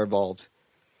people are involved.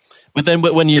 But then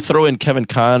when you throw in Kevin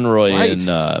Conroy Right.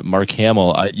 and Mark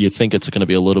Hamill, you think it's going to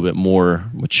be a little bit more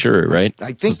mature, right? I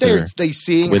think 'Cause they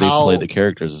seeing the way they how play the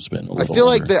characters has been. A I little feel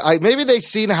like older. maybe they've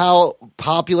seen how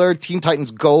popular Teen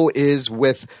Titans Go is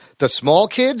with the small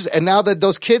kids, and now that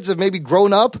those kids have maybe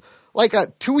grown up, like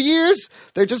 2 years.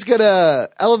 They're just gonna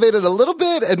elevate it a little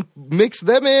bit and mix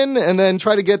them in, and then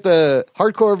try to get the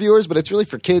hardcore viewers. But it's really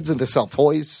for kids and to sell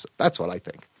toys. That's what I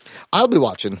think. I'll be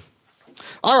watching.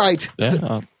 All right,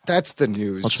 Yeah, that's the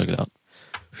news. I'll check it out.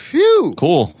 Phew.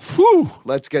 Cool. Whew.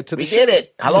 Let's get to the We did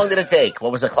it. How long did it take?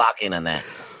 What was the clock in on that?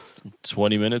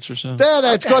 20 minutes or so. There,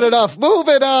 that's good enough.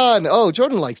 Moving on. Oh,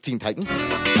 Jordan likes Teen Titans.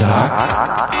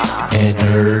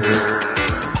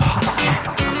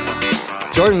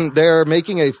 Jordan, they're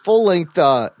making a full-length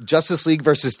Justice League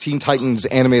versus Teen Titans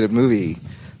animated movie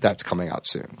that's coming out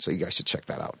soon. So you guys should check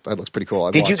that out. That looks pretty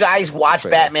cool. Did you guys watch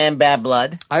Batman Bad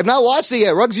Blood? I have not watched it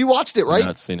yet. Ruggs, you watched it, right? I've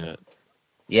not seen it.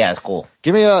 Yeah, it's cool.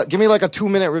 Give me like a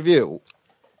 2-minute review.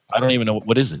 I don't even know.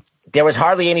 What is it? There was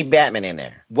hardly any Batman in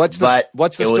there. What's the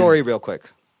story, real quick?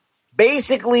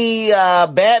 Basically,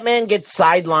 Batman gets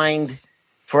sidelined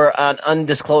for an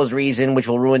undisclosed reason, which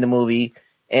will ruin the movie.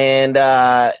 And,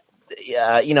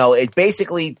 it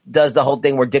basically does the whole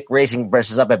thing where Dick Grayson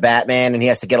dresses up at Batman and he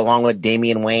has to get along with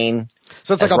Damian Wayne.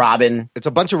 So it's as like Robin. It's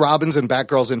a bunch of Robins and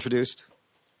Batgirls introduced.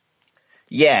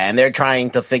 Yeah, and they're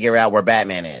trying to figure out where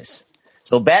Batman is.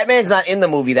 So Batman's not in the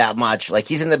movie that much. Like,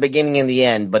 he's in the beginning and the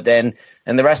end, but then,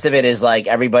 and the rest of it is like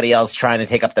everybody else trying to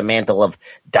take up the mantle of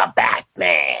the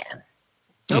Batman.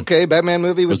 Okay, Batman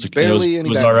movie was barely any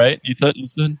was Batman. all right. You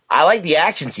said? I like the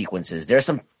action sequences. There's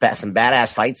some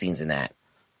badass fight scenes in that.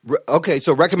 Okay,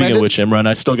 so recommended. Speaking of which, Imran,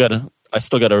 I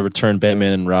still got to return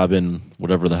Batman and Robin,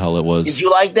 whatever the hell it was. Did you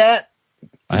like that?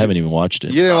 I haven't even watched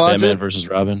it. You didn't watch Batman it? versus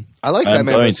Robin. I like I'm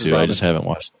Batman going versus to. Robin. I just haven't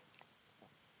watched it.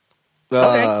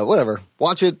 Okay. Whatever.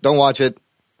 Watch it. Don't watch it.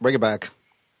 Bring it back.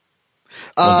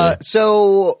 Okay.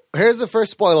 So here's the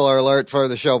first spoiler alert for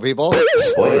the show, people.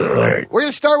 Spoiler alert. We're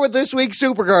going to start with this week's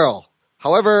Supergirl.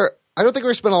 However, I don't think we're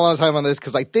going to spend a lot of time on this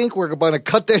because I think we're going to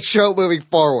cut this show moving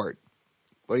forward.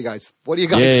 What do you guys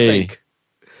Yay. think?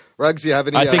 Ruggs, you have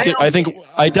any?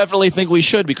 I definitely think we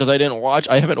should because I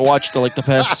haven't watched the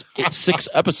past 6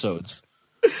 episodes.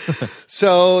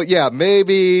 So yeah,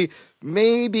 maybe,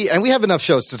 and we have enough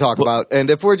shows to talk about. And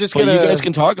if we're just Well, gonna, you guys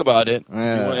can talk about it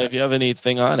Yeah. if you have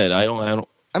anything on it. I don't.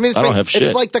 I mean, I don't have shit.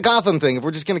 It's like the Gotham thing. If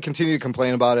we're just going to continue to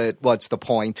complain about it, what's the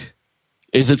point?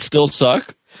 Is it still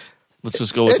suck? Let's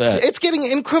just go with that. It's getting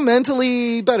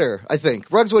incrementally better, I think.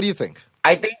 Ruggs, what do you think?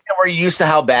 I think that we're used to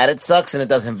how bad it sucks and it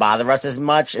doesn't bother us as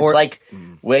much. It's like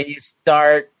when you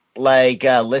start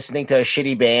listening to a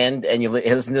shitty band and you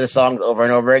listen to the songs over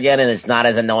and over again and it's not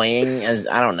as annoying as,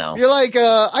 I don't know. You're like,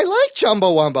 I like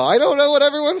Chumbawamba. I don't know what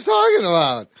everyone's talking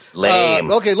about. Lame.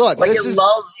 Okay, look. Like this it is,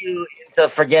 lulls you into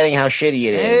forgetting how shitty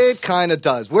it is. It kind of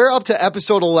does. We're up to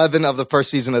episode 11 of the first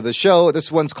season of the show.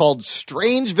 This one's called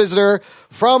Strange Visitor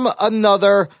from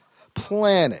Another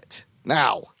Planet.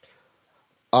 Now,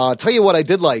 tell you what I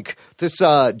did like. This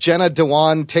Jenna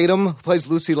Dewan Tatum who plays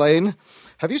Lucy Lane.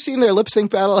 Have you seen their lip sync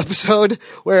battle episode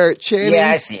where Channing? Yeah,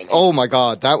 I've seen it. Oh my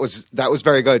god, that was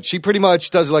very good. She pretty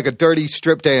much does like a dirty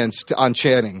strip dance on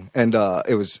Channing, and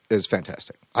it was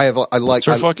fantastic. What's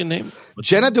her fucking name?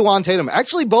 Jenna Dewan Tatum.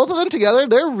 Actually, both of them together,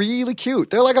 they're really cute.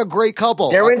 They're like a great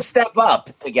couple. They're in Step Up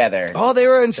together. Oh, they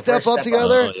were in Step first Up Step Up.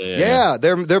 together. Oh, yeah.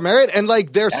 They're married, and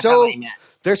like That's how they met.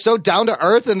 they're so down to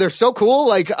earth, and they're so cool.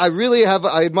 Like I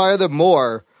admire them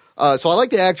more. So I like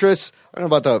the actress. I don't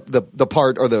know about the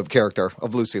part or the character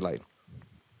of Lucy Lane.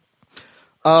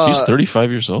 She's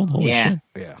 35 years old. Holy Yeah. shit.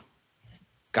 Yeah.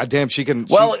 God damn, she can.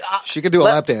 Well, she can do a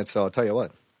lap dance, though. I'll tell you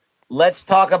what. Let's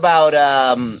talk about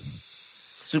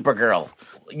Supergirl.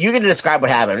 You can describe what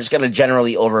happened. I'm just going to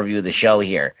generally overview the show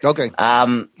here. Okay.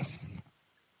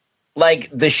 Like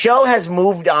the show has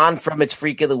moved on from its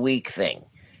Freak of the Week thing,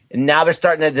 and now they're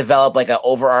starting to develop like an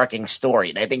overarching story.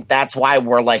 And I think that's why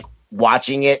we're like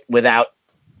watching it without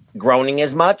groaning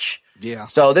as much. Yeah.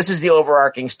 So this is the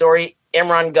overarching story.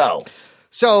 Imran, go.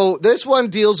 So this one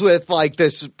deals with like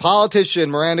this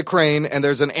politician, Miranda Crane, and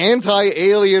there's an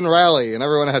anti-alien rally, and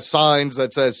everyone has signs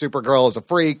that says Supergirl is a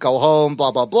freak, go home,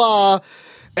 blah, blah, blah.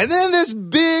 And then this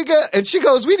big, and she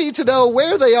goes, we need to know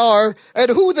where they are and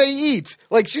who they eat.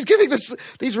 Like she's giving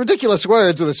these ridiculous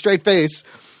words with a straight face.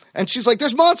 And she's like,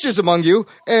 there's monsters among you,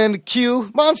 and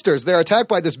cue monsters. They're attacked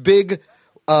by this big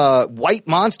white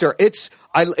monster. It's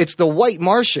the White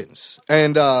Martians,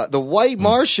 and the White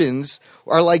Martians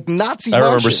are like Nazi Martians. I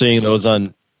remember seeing those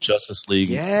on Justice League,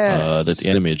 Yes. the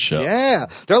animated show. Yeah,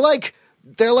 they're like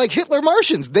Hitler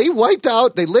Martians. They wiped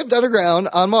out. They lived underground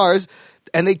on Mars,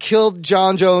 and they killed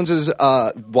John Jones's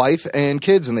wife and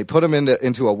kids, and they put them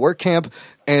into a work camp,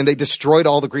 and they destroyed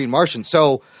all the Green Martians.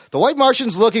 So the White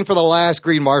Martian's looking for the last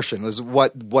Green Martian is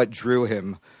what drew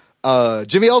him.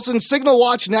 Jimmy Olsen's Signal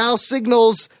Watch now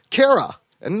signals Kara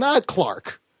and not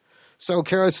Clark. So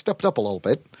Kara stepped up a little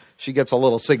bit. she gets a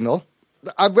little signal.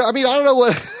 I mean, I don't know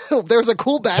what. There's a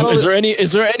cool battle. Is there any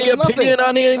There's opinion nothing.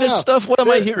 on any of this No. stuff? What am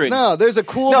I hearing? No, there's a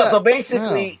cool. No, so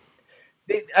basically,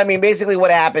 I mean, basically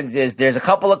what happens is there's a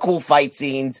couple of cool fight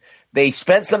scenes. They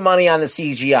spent some money on the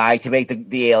CGI to make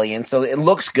the alien, so it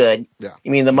looks good. Yeah. I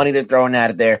mean, the money they're throwing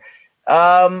at it there.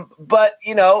 But,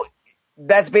 you know,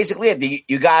 that's basically it.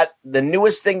 You got the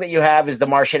newest thing that you have is the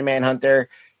Martian Manhunter.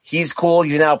 He's cool.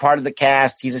 He's now part of the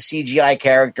cast. He's a CGI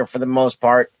character for the most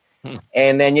part.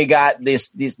 And then you got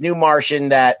this new Martian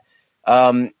that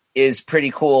is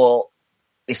pretty cool.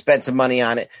 They spent some money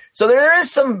on it. So there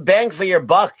is some bang for your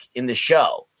buck in the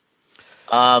show.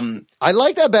 I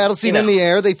like that battle scene in the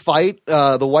air. They fight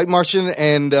the White Martian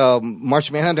and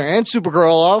Martian Manhunter and Supergirl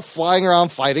all flying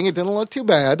around fighting. It didn't look too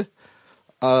bad.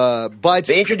 But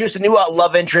they introduced a new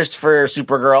love interest for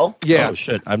Supergirl. Yeah. Oh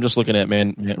shit! I'm just looking at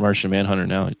Martian Manhunter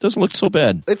now. It doesn't look so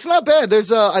bad. It's not bad.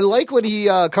 There's I like when he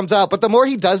comes out, but the more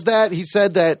he does that, he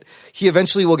said that he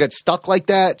eventually will get stuck like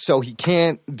that, so he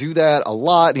can't do that a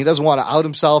lot. And he doesn't want to out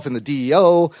himself in the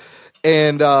DEO.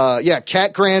 And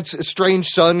Cat Grant's estranged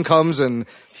son comes and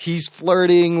he's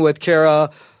flirting with Kara.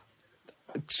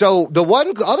 So the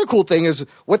one other cool thing is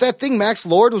what that thing Max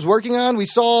Lord was working on. We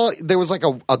saw there was like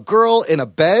a girl in a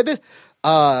bed.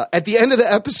 At the end of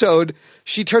the episode,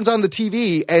 she turns on the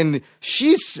TV and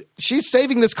she's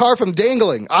saving this car from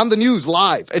dangling on the news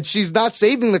live. And she's not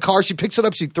saving the car. She picks it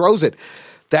up. She throws it.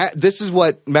 This is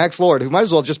what Max Lord, who might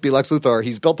as well just be Lex Luthor,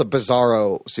 he's built a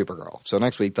Bizarro Supergirl. So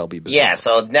next week they'll be Bizarro. Yeah,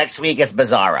 so next week it's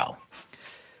Bizarro.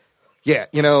 Yeah,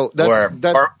 you know, that's or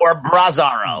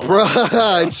Brazzaro.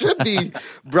 It should be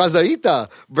Brazarita,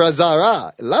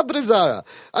 Brazara, La Brazara.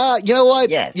 You know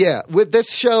what? Yes. Yeah, with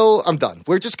this show, I'm done.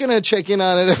 We're just going to check in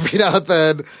on it every now and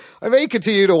then. I may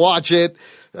continue to watch it.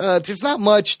 There's not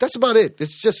much. That's about it.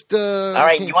 It's just. All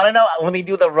right, you want to know? Let me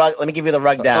do the rug. Let me give you the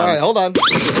rug down. All right, hold on.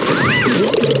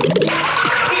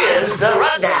 Here's the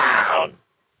rundown.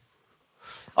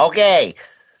 Okay.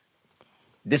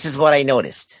 This is what I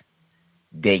noticed.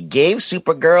 They gave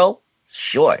Supergirl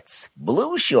shorts,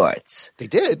 blue shorts. They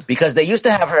did. Because they used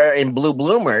to have her in blue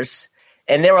bloomers,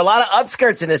 and there were a lot of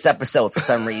upskirts in this episode for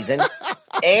some reason.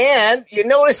 And you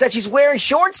notice that she's wearing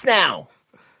shorts now.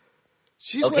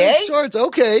 She's wearing shorts.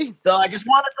 Okay. So I just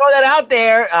want to throw that out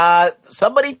there.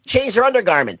 Somebody changed her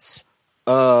undergarments.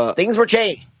 Things were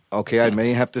changed. Okay, I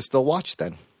may have to still watch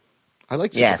then. I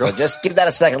like Supergirl. Yeah, so just give that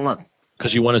a second look.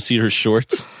 Because you want to see her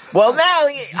shorts? Well, now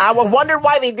I wondered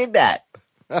why they did that.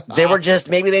 They were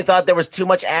maybe they thought there was too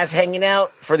much ass hanging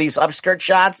out for these upskirt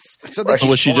shots. So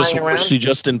was she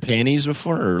just in panties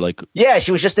before, or like? Yeah,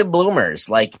 she was just in bloomers,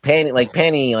 like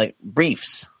panty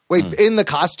briefs. Wait, in the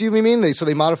costume, you mean? So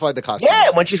they modified the costume?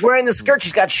 Yeah, when she's wearing the skirt,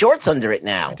 she's got shorts under it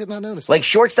now. I did not notice. Like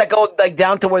shorts that go like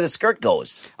down to where the skirt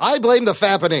goes. I blame the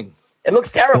fappening. It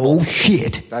looks terrible. Oh,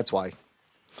 shit. That's why.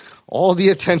 All the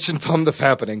attention from the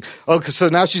fappening. Oh, so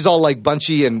now she's all like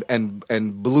bunchy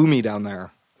and bloomy down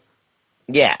there.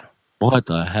 Yeah. What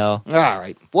the hell? All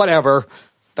right, whatever.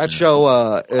 That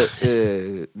show.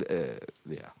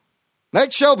 Yeah.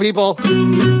 Next show, people.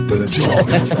 The Jock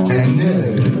and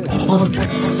Nerd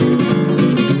Podcast.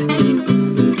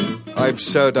 I'm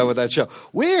so done with that show.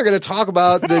 We are going to talk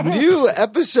about the new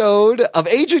episode of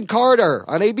Agent Carter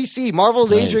on ABC.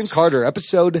 Marvel's Nice. Agent Carter,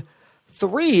 episode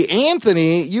 3.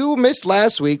 Anthony, you missed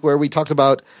last week where we talked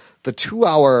about the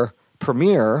 2-hour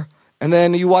premiere, and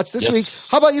then you watched this week.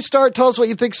 How about you start? Tell us what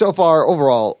you think so far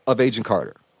overall of Agent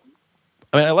Carter.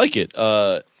 I mean, I like it.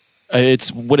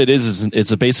 It's what it is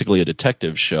it's basically a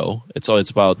detective show. It's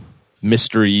about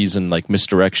mysteries and like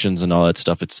misdirections and all that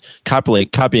stuff. It's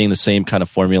copying the same kind of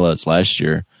formula as last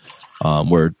year,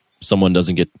 where someone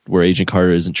doesn't get, where Agent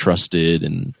Carter isn't trusted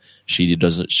and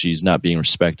she's not being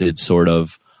respected, sort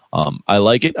of. I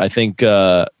like it. I think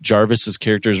Jarvis's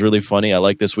character is really funny. I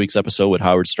like this week's episode with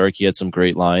Howard Stark. He had some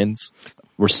great lines.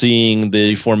 We're seeing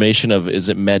the formation of, is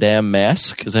it Madame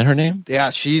Mask? Is that her name?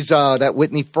 Yeah, she's that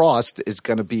Whitney Frost is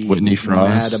going to be Whitney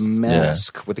Frost, Madame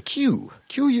Mask with a Q.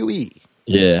 Q-U-E.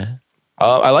 Yeah.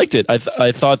 I liked it. I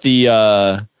thought the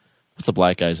what's the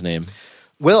black guy's name?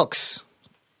 Wilkes.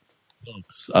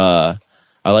 I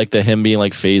like him being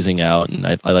like phasing out, and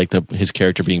I like his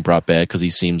character being brought back because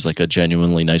he seems like a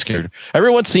genuinely nice character.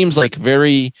 Everyone seems like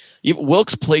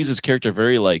Wilkes plays his character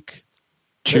very like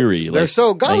cheery. They're like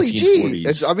so golly gee.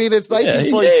 It's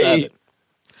 1947. Yeah,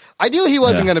 I knew he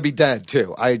wasn't going to be dead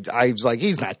too. I was like,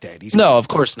 he's not dead. No, of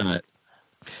course not.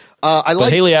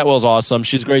 But Haley Atwell's awesome.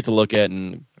 She's great to look at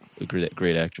and a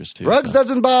great actress too. Ruggs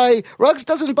doesn't buy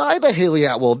the Haley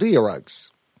Atwell, do you, Ruggs?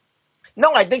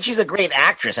 No, I think she's a great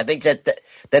actress. I think that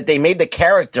they made the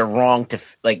character wrong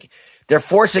they're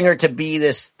forcing her to be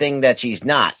this thing that she's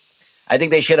not. I think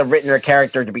they should have written her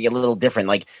character to be a little different.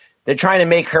 Like they're trying to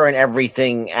make her an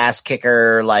everything ass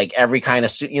kicker, like every kind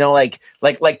of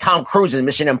like Tom Cruise in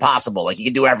Mission Impossible. Like he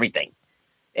can do everything.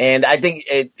 And I think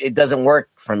it doesn't work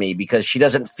for me because she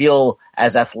doesn't feel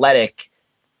as athletic.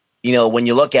 When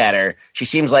you look at her, she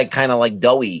seems like kind of like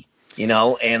doughy, and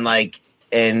she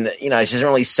doesn't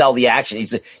really sell the action.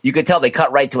 You could tell they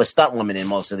cut right to a stunt woman in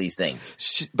most of these things.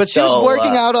 She was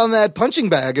working out on that punching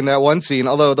bag in that one scene,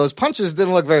 although those punches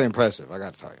didn't look very impressive, I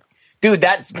got to tell you. Dude,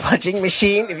 that punching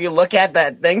machine, if you look at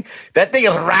that thing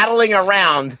is rattling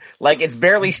around like it's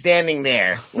barely standing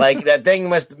there. Like that thing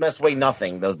must weigh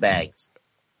nothing, those bags.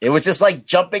 It was just like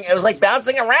jumping. It was like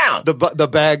bouncing around. The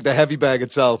bag, the heavy bag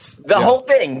itself. The whole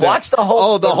thing. Watch the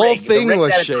whole. Oh, the whole rig, thing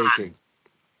was shaking.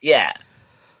 Yeah.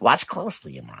 Watch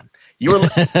closely, Imran. You were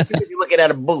looking at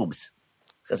her boobs.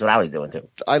 That's what I was doing too.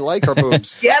 I like her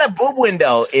boobs. She had a boob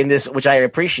window in this, which I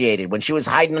appreciated when she was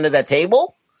hiding under that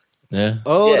table. Yeah.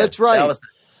 Oh, yeah, that's right. There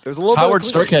was a little. Howard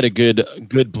Stark had a good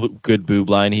boob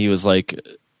line. He was like,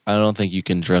 I don't think you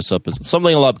can dress up as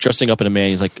something about dressing up in a man.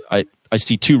 He's like, I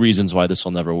see two reasons why this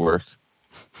will never work.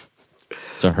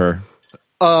 To her.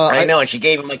 I know, and she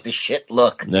gave him like the shit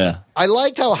look. Yeah. I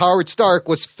liked how Howard Stark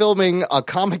was filming a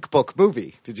comic book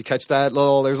movie. Did you catch that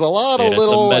there's a lot of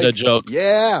little it's a meta joke.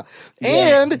 Yeah.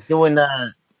 And doing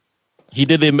he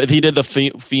did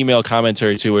the female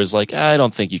commentary too, where it's like, I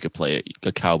don't think you could play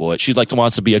a cowboy. She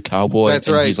wants to be a cowboy. That's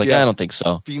and right. He's like, I don't think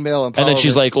so. Female empowerment. And then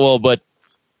she's like, well, but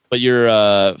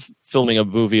you're filming a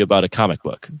movie about a comic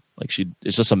book. Like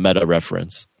it's just a meta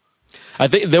reference. I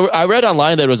think I read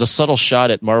online that it was a subtle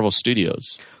shot at Marvel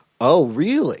Studios. Oh,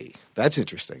 really? That's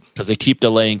interesting. Because they keep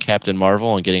delaying Captain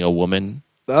Marvel and getting a woman.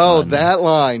 Oh, that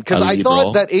line. Because I thought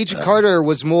role. that Agent Carter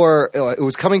was more, it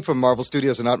was coming from Marvel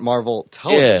Studios and not Marvel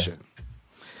Television. Yeah.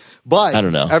 But I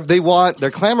don't know.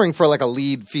 They're clamoring for like a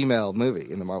lead female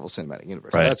movie in the Marvel Cinematic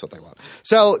Universe. Right. That's what they want.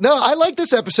 So, no, I like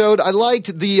this episode. I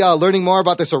liked the learning more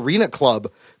about this arena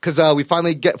club because we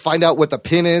finally find out what the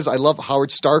pin is. I love Howard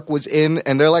Stark was in,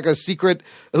 and they're like a secret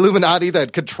Illuminati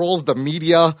that controls the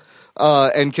media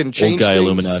and can change Old guy things.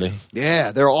 Illuminati.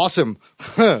 Yeah, they're awesome.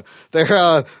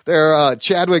 They're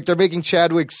Chadwick. They're making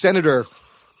Chadwick senator.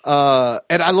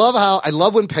 And I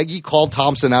love when Peggy called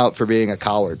Thompson out for being a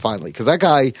coward finally, because that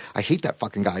guy, I hate that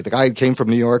fucking guy. The guy who came from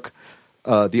New York,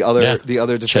 the other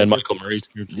detective. Chad Michael Murray's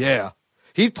character. Yeah,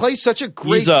 he plays such a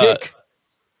great dick.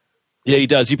 Yeah, he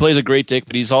does. He plays a great dick,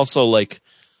 but he's also like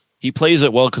he plays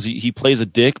it well because he plays a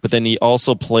dick, but then he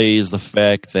also plays the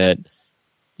fact that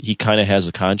he kind of has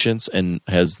a conscience and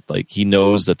has like he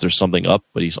knows that there's something up,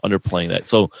 but he's underplaying that.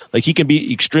 So like he can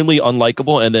be extremely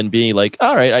unlikable and then being like,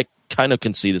 all right, I kind of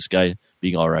can see this guy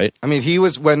being all right. I mean, he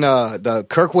was when the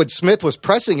Kirkwood Smith was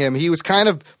pressing him, he was kind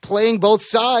of playing both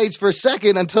sides for a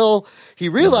second until he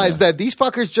realized that these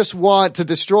fuckers just want to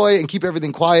destroy and keep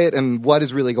everything quiet and what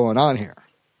is really going on here.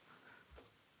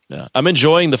 Yeah, I'm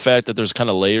enjoying the fact that there's kind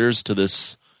of layers to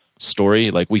this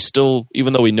story. Like we still,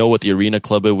 even though we know what the Arena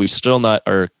Club is, we still not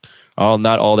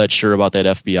all that sure about that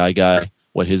FBI guy,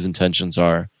 what his intentions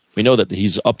are. We know that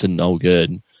he's up to no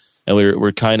good. And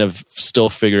we're kind of still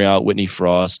figuring out Whitney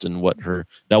Frost and what her.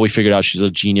 Now we figured out she's a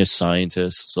genius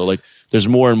scientist. So like, there's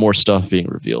more and more stuff being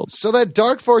revealed. So that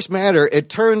Dark Force matter, it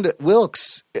turned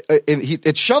Wilkes,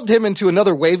 it shoved him into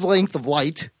another wavelength of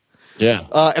light. Yeah,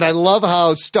 and I love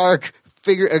how Stark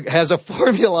has a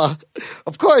formula.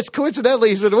 Of course, coincidentally,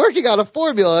 he's been working on a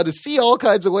formula to see all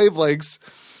kinds of wavelengths.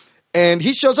 And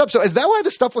he shows up. So is that why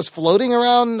the stuff was floating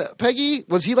around Peggy?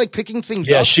 Was he like picking things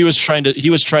up? Yeah, he was trying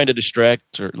to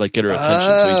distract her, like get her attention.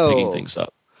 So he's picking things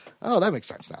up. Oh, that makes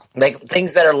sense now. Like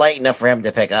things that are light enough for him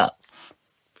to pick up.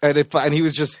 And he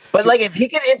was just. But like, if he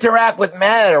can interact with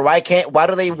matter, why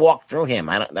do they walk through him?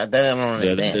 I don't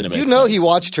understand. He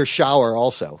watched her shower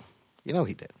also. You know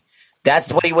he did.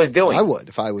 That's what he was doing. I would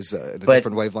if I was in a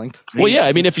different wavelength. Well, yeah.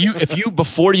 I mean, if you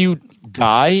before you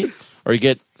die or you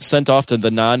get sent off to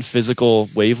the non-physical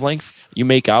wavelength, you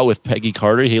make out with Peggy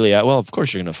Carter, Haley Atwell, of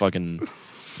course you're going to fucking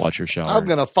watch her shower. I'm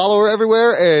going to follow her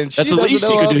everherever're, and she that's the least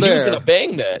you could do. He was going to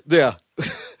bang that. Yeah.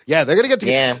 Yeah, they're going to get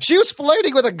together. Yeah. She was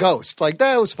flirting with a ghost. Like,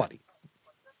 that was funny.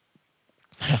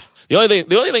 The only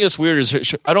thing that's weird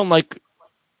is I don't like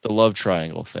the love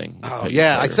triangle thing. Oh,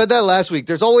 yeah. Carter. I said that last week.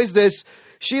 There's always this,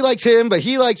 she likes him, but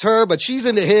he likes her, but she's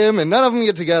into him, and none of them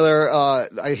get together.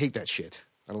 I hate that shit.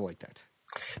 I don't like that.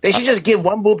 They should just give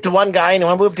one boob to one guy and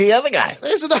one boob to the other guy.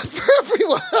 There's enough for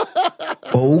everyone.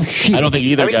 Oh shit! I don't think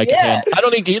either guy can. I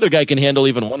don't think either guy can handle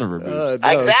even one of her boobs. No.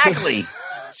 Exactly.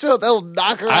 So they'll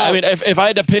knock her out. I mean, if I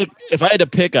had to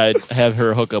pick, I'd have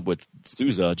her hook up with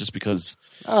Sousa just because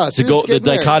the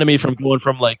dichotomy from going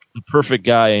from like the perfect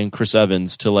guy in Chris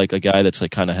Evans to like a guy that's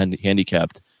like kind of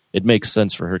handicapped. It makes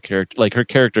sense for her character. Like her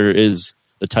character is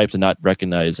the type to not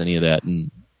recognize any of that,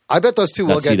 and I bet those two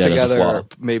will get together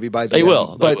maybe by the end.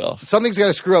 They will. Something's got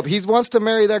to screw up. He wants to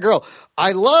marry that girl.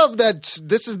 I love that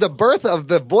this is the birth of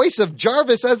the voice of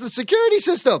Jarvis as the security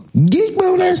system. Geek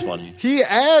boner. That's funny. He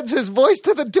adds his voice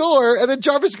to the door, and then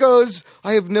Jarvis goes,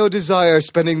 I have no desire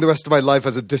spending the rest of my life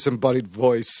as a disembodied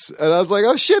voice. And I was like,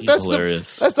 oh shit, that's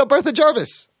the birth of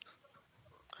Jarvis.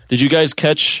 Did you guys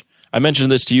catch, I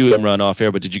mentioned this to you, Imran, off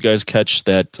air, but did you guys catch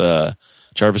that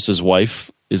Jarvis's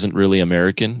wife isn't really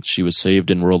American? She was saved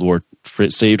in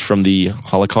saved from the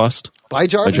Holocaust by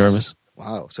Jarvis. By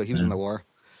Wow, so he was in the war.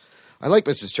 I like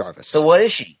Mrs. Jarvis. So what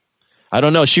is she? I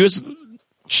don't know.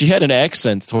 She had an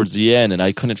accent towards the end, and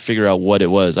I couldn't figure out what it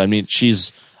was. I mean,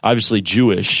 she's obviously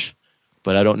Jewish,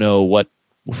 but I don't know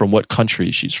from what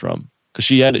country she's from, because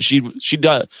she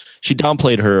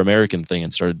downplayed her American thing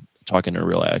and started talking in a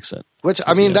real accent. Which,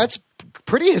 I mean, that's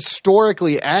pretty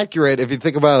historically accurate if you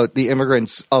think about the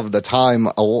immigrants of the time,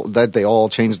 that they all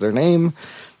changed their name.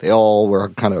 They all were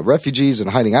kind of refugees and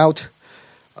hiding out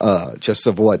just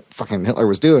of what fucking Hitler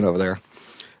was doing over there.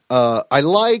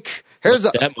 Here's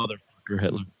that motherfucker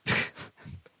Hitler.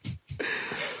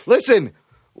 Listen,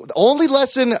 the only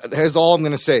lesson, here's all I'm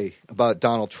going to say about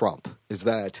Donald Trump is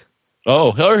that.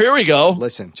 Oh, here we go.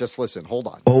 Just listen. Hold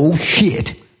on. Oh,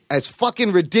 shit. As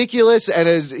fucking ridiculous and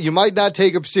as you might not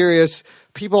take him serious,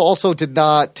 people also did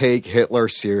not take Hitler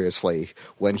seriously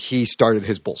when he started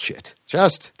his bullshit.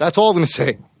 That's all I'm going to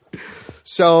say.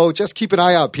 So just keep an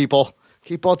eye out, people.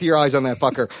 Keep both of your eyes on that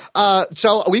fucker.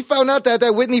 So we found out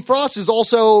that Whitney Frost is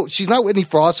also, she's not Whitney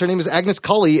Frost. Her name is Agnes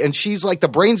Cully, and she's like the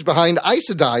brains behind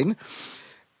Isodyne.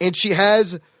 And she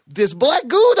has this black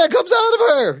goo that comes out of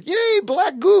her. Yay,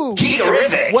 black goo.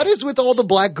 Terrific. What is with all the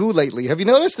black goo lately? Have you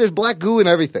noticed there's black goo in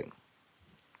everything?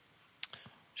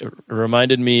 It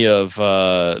reminded me of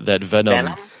that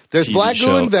Venom. There's TV black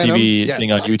goo and Venom. TV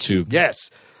thing on YouTube. Yes.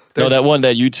 No, that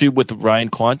YouTube with Ryan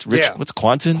Quanten. What's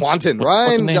Quanten? Quanten.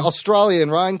 Ryan, the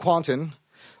Australian Ryan Quanten.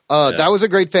 That was a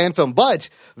great fan film. But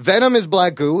Venom is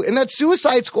black goo. In that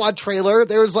Suicide Squad trailer,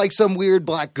 there's like some weird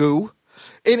black goo.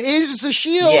 In Agents of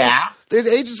S.H.I.E.L.D., there's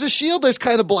Agents of S.H.I.E.L.D., there's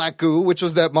kind of black goo, which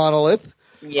was that monolith.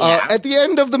 Yeah. At the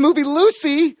end of the movie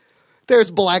Lucy,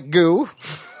 there's black goo.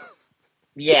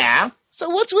 Yeah. So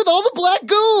what's with all the black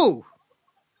goo?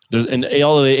 In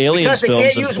all of the Aliens because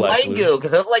films, they can't use white goo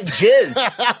because it look like jizz.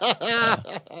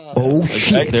 Oh,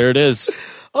 shit. There it is.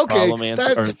 Okay,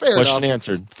 that's fair Question enough.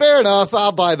 answered. Fair enough.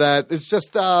 I'll buy that. It's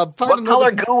just what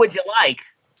color goo would you like?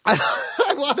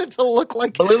 I want it to look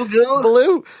like blue goo.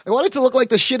 Blue. I want it to look like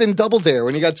the shit in Double Dare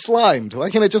when you got slimed. Why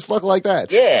can't it just look like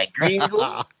that? Yeah, green goo.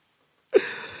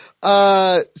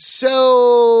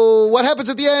 So what happens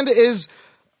at the end is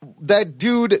that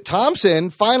dude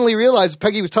Thompson finally realized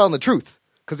Peggy was telling the truth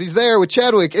because he's there with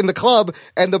Chadwick in the club,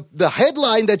 and the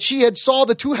headline that she had saw,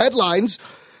 the two headlines,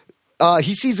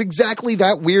 he sees exactly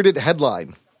that weirded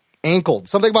headline, ankled,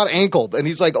 something about ankled, and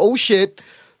he's like, oh shit.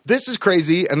 This is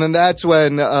crazy, and then that's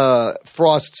when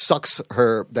Frost sucks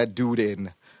that dude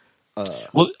in.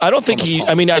 Well, I don't think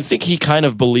I think he kind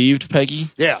of believed Peggy.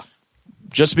 Yeah.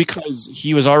 Just because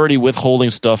he was already withholding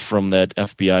stuff from that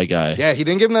FBI guy. Yeah, he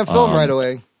didn't give him that film right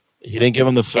away. He didn't give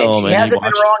him the film. And she hasn't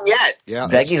been wrong yet. Yeah.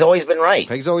 Peggy's always been right.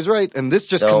 Peggy's always right, and this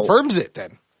just confirms it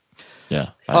then.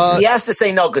 Yeah. He has to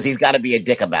say no because he's got to be a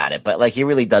dick about it, but like he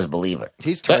really does believe her.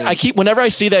 He's trying. Whenever I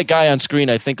see that guy on screen,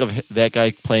 I think of that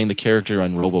guy playing the character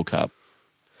on RoboCop.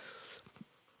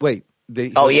 Wait.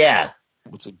 Yeah.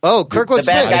 Kirkwood the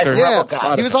bad Smith. guy from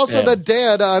RoboCop. He was also the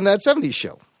dad on that 70s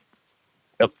show.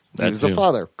 Yep. He was the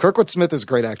father. Kirkwood Smith is a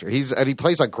great actor. He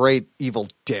plays a great evil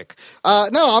dick.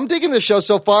 No, I'm digging this show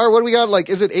so far. What do we got? Like,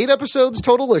 is it 8 episodes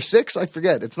total or 6? I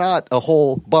forget. It's not a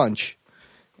whole bunch.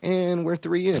 And we're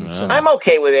 3 in. So. I'm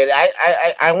okay with it.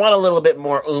 I want a little bit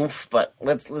more oomph, but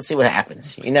let's see what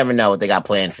happens. You never know what they got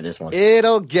planned for this one.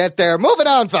 It'll get there. Moving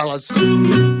on, fellas.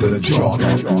 The Jock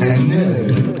and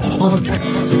Nerd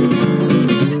Podcast.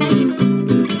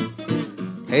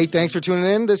 Hey, thanks for tuning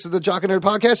in. This is the Jock and Nerd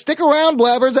Podcast. Stick around,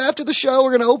 blabbers. After the show, we're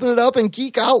going to open it up and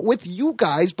geek out with you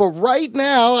guys. But right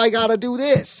now, I got to do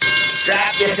this.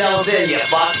 Strap yourselves in, you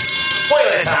fucks.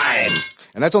 Spoiler time.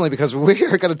 And that's only because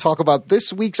we're going to talk about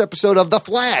this week's episode of The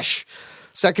Flash.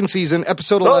 Second season,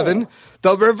 episode 11.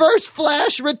 The Reverse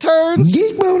Flash returns.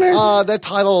 Geek boner. That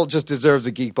title just deserves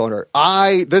a geek boner.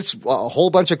 A whole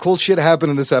bunch of cool shit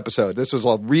happened in this episode. This was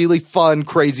a really fun,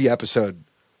 crazy episode.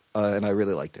 And I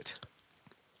really liked it.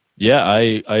 Yeah,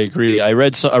 I agree. I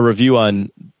read a review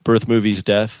on Birth Movies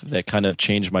Death that kind of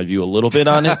changed my view a little bit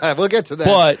on it. We'll get to that.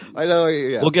 But I know.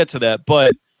 Yeah. we'll get to that.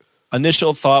 But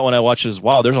initial thought when I watched is,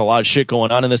 wow, there's a lot of shit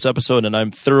going on in this episode, and I'm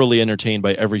thoroughly entertained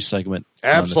by every segment.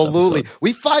 Absolutely.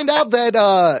 We find out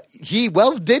that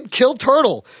Wells did kill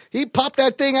Turtle. He popped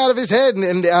that thing out of his head,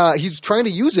 and he's trying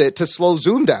to use it to slow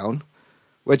Zoom down,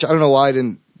 which I don't know why I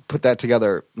didn't put that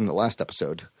together in the last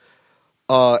episode.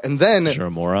 And then, Sure, a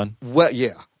moron. well,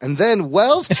 yeah, and then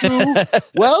Wells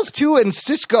 2 and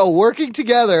Cisco working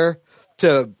together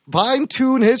to fine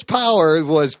tune his power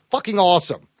was fucking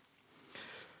awesome.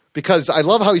 Because I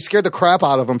love how he scared the crap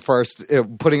out of him first,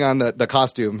 putting on the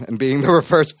costume and being the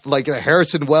reverse, like the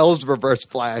Harrison Wells reverse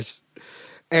Flash.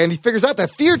 And he figures out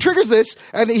that fear triggers this,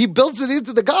 and he builds it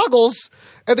into the goggles,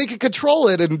 and they can control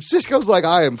it. And Cisco's like,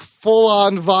 I am full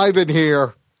on vibing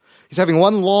here. He's having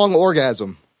one long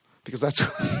orgasm. Because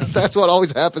that's what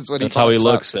always happens when That's he how he pops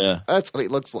looks, up. yeah. That's what he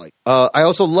looks like. I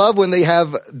also love when they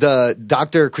have the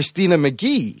Dr. Christina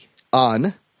McGee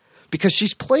on, because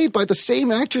she's played by the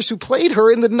same actress who played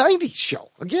her in the 90s show.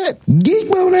 Again, Geek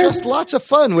boner. just lots of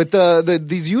fun with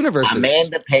these universes.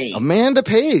 Amanda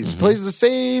Pays plays the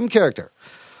same character.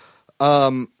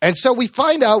 And so we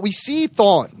find out, we see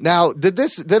Thawne. Now, did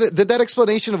that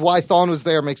explanation of why Thawne was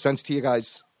there make sense to you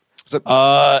guys?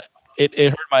 It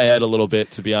hurt my head a little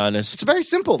bit, to be honest. It's very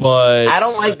simple. But I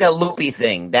don't like that loopy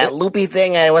thing. That loopy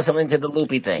thing, I wasn't into the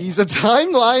loopy thing. He's a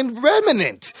timeline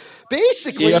remnant.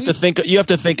 Basically, you have to think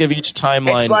of each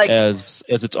timeline It's like- as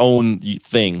its own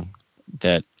thing.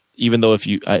 That even though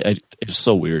it's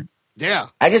so weird. yeah.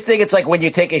 I just think it's like when you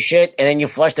take a shit and then you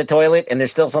flush the toilet and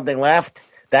there's still something left.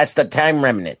 That's the time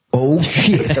remnant. Oh, It's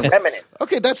shit. the remnant.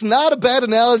 Okay, that's not a bad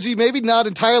analogy. Maybe not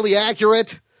entirely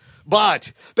accurate,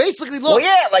 but basically, look. Well,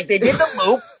 yeah, like they did the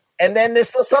loop and then there's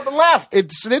still something left. It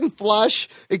didn't flush.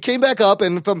 It came back up,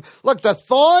 and the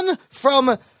Thawne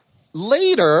from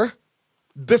later,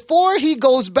 before he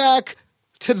goes back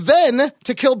to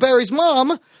kill Barry's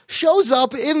mom, shows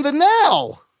up in the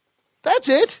now. That's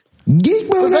it. Geek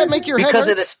boner. Does that make your head Because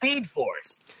hurt? of the Speed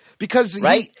Force, Because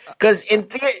right? Because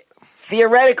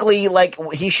theoretically, like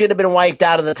he should have been wiped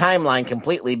out of the timeline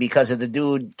completely because of the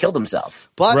dude killed himself.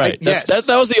 but Right. yes,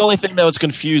 That was the only thing that was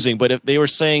confusing. But if they were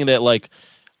saying that like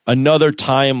another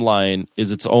timeline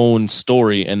is its own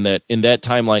story, and that in that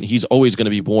timeline he's always going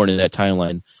to be born in that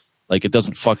timeline, like it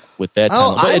doesn't fuck with that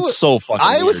timeline. But it's so fucking.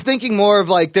 I was weird. thinking more of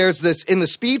like there's this in the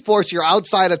Speed Force. You're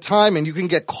outside of time, and you can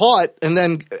get caught and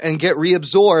get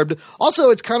reabsorbed. Also,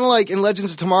 it's kind of like in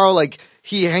Legends of Tomorrow, like.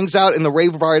 He hangs out in the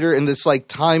Rave Rider in this like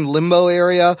time limbo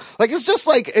area. Like it's just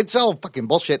like it's all fucking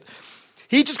bullshit.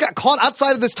 He just got caught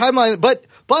outside of this timeline.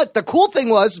 But the cool thing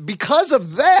was because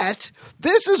of that,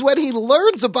 this is when he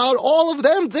learns about all of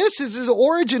them. This is his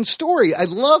origin story. I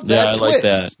love that I twist. like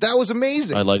that. That was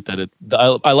amazing. I like that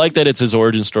I like that it's his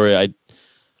origin story.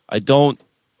 I don't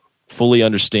fully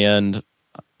understand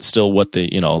still what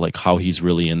like how he's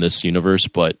really in this universe,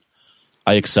 but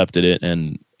I accepted it,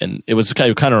 and it was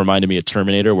kind of reminded me of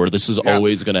Terminator, where this is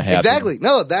always going to happen. Exactly.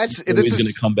 No, He's always going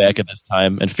to come back at this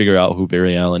time and figure out who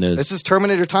Barry Allen is. This is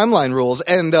Terminator timeline rules,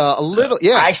 and a little,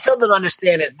 yeah. I still don't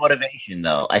understand his motivation,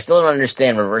 though. I still don't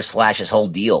understand Reverse Flash's whole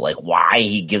deal, like why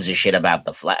he gives a shit about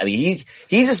the Flash. I mean,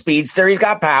 he's a speedster. He's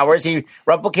got powers. He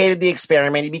replicated the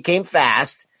experiment. He became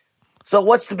fast. So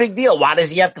what's the big deal? Why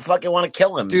does he have to fucking want to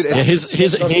kill him? Dude, his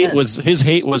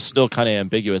hate was still kind of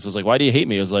ambiguous. It was like, why do you hate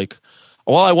me? It was like,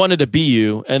 well, I wanted to be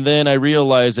you, and then I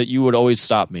realized that you would always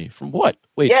stop me from what?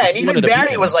 Wait, yeah, so and you even wanted to be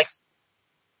Barry me. was like,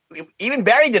 even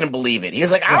Barry didn't believe it. He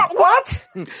was like, I don't what?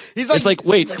 He's like, It's like,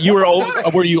 wait, you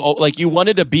were you like you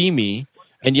wanted to be me,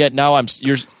 and yet now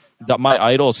my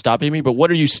idol is stopping me. But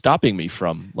what are you stopping me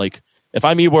from? Like, if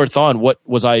I'm Eobard Thawne, what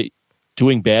was I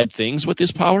doing bad things with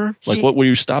his power? Like, what were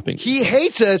you stopping? he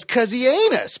hates us because he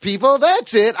ain't us, people.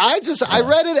 That's it. I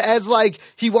read it as like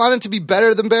he wanted to be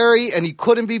better than Barry, and he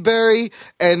couldn't be Barry,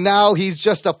 and now he's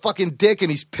just a fucking dick, and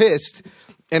he's pissed,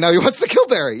 and now he wants to kill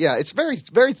Barry. Yeah, it's very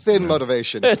thin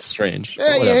motivation. It's strange.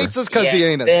 Yeah, he Whatever. hates us because he Yeah,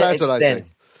 ain't us. That's what I then-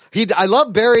 say. I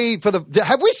love Barry for the.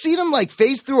 Have we seen him like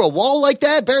phase through a wall like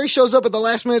that? Barry shows up at the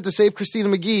last minute to save Christina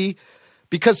McGee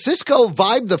because Cisco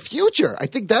vibed the future. I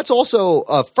think that's also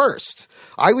first.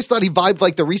 I always thought he vibed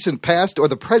like the recent past or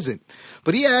the present,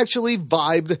 but he actually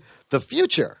vibed the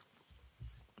future.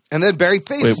 And then Barry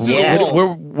phases through Yeah. a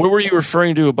wall. Where were you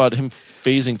referring to about him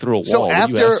phasing through a wall? So What are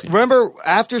you asking?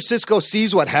 after Cisco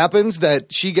sees what happens,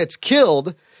 that she gets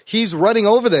killed, he's running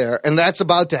over there, and that's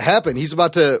about to happen. He's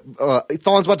about to,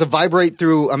 Thawne's about to vibrate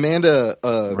through Amanda,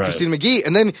 Right. Christina McGee,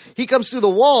 and then he comes through the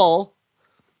wall,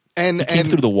 And He came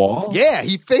through the wall? Yeah,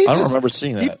 he phases. I don't remember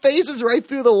seeing that. He phases right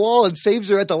through the wall and saves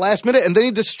her at the last minute, and then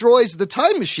he destroys the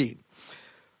time machine.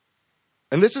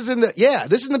 And this is in the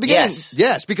beginning.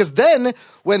 Yes, because then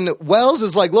when Wells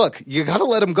is like, look, you got to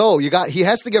let him go. He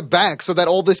has to get back so that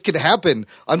all this can happen.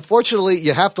 Unfortunately,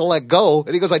 you have to let go.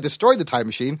 And he goes, I destroyed the time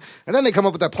machine. And then they come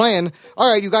up with that plan. All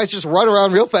right, you guys just run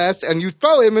around real fast and you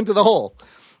throw him into the hole.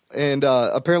 And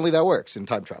apparently that works in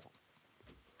time travel.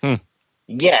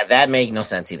 Yeah, that made no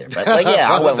sense either. But like,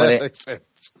 yeah, I went with it. Makes sense.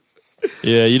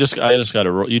 Yeah, you just had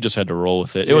to roll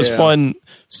with it. It was fun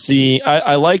seeing.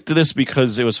 I liked this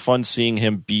because it was fun seeing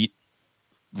him beat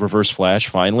Reverse Flash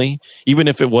finally, even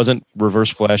if it wasn't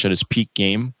Reverse Flash at his peak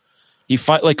game.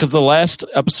 Because the last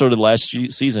episode of last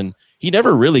season, he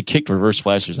never really kicked Reverse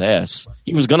Flash's ass.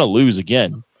 He was gonna lose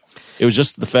again. It was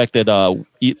just the fact that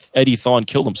Eddie Thawne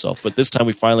killed himself, but this time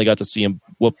we finally got to see him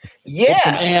whoop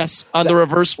some ass on the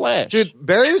Reverse Flash. Dude,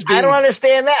 Barry was being... I don't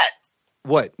understand that.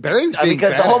 What? Barry was being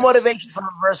because badass. the whole motivation for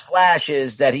Reverse Flash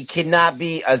is that he cannot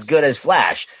be as good as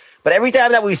Flash. But every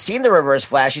time that we've seen the Reverse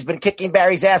Flash, he's been kicking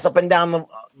Barry's ass up and down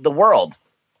the world.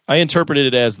 I interpreted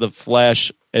it as the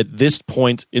Flash at this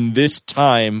point in this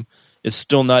time is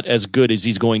still not as good as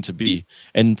he's going to be.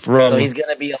 So he's going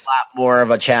to be a lot more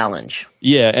of a challenge.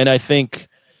 Yeah, and I think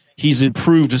he's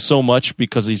improved so much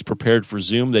because he's prepared for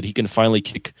Zoom that he can finally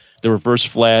kick the Reverse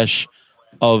Flash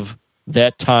of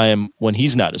that time when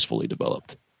he's not as fully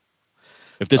developed.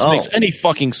 If this makes any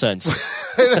fucking sense.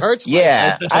 It hurts.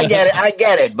 Yeah, I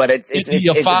get it, but it's a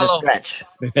stretch.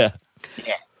 Yeah.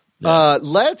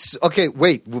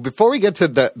 Wait. Before we get to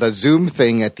the Zoom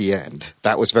thing at the end,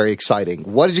 that was very exciting.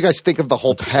 What did you guys think of the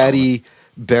whole Patty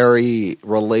Barry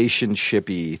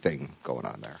relationship-y thing going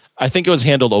on there? I think it was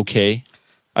handled okay.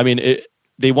 I mean,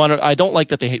 I don't like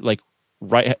that they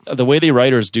the way the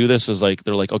writers do this is like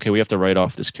they're like, okay, we have to write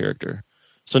off this character.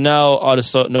 So now out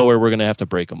of nowhere we're going to have to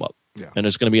break him up. Yeah. And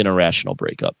it's going to be an irrational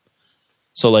breakup.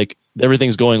 So like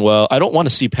everything's going well. I don't want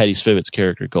to see Patty Spivet's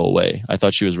character go away. I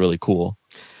thought she was really cool.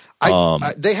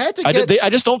 They had to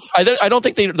I don't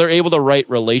think they're able to write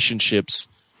relationships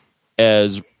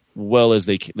as well as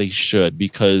they should,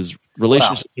 because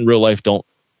relationships in real life don't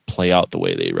play out the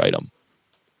way they write them.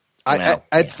 At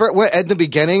the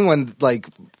beginning, when like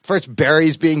first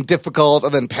Barry's being difficult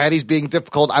and then Patty's being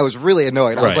difficult, I was really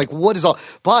annoyed. I was like, "What is all?"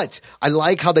 But I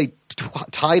like how they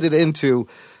tied it into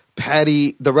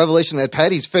Patty, the revelation that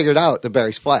Patty's figured out that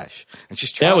Barry's Flash, and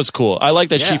she's trying. That was cool. I like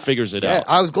that she figures it out.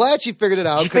 I was glad she figured it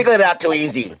out. She figured it out too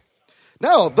easy.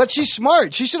 No, but she's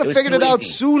smart. She should have figured it out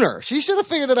sooner. She should have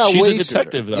figured it out way sooner. She's a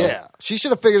detective, though. Yeah, she should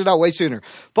have figured it out way sooner.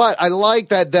 But I like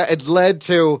that it led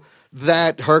to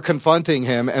her confronting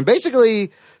him and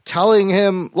basically telling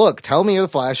him, look, tell me you're the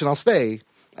Flash and I'll stay.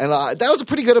 And that was a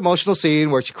pretty good emotional scene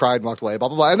where she cried and walked away, blah,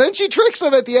 blah, blah. And then she tricks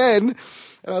him at the end.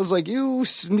 And I was like, you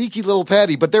sneaky little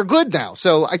Patty. But they're good now.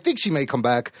 So I think she may come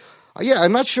back.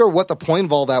 I'm not sure what the point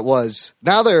of all that was.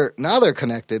 Now they're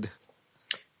connected.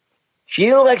 She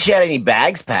didn't look like she had any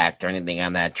bags packed or anything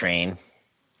on that train.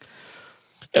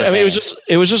 I mean,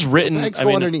 it was just written.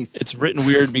 Underneath. It's written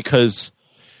weird because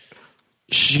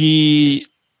she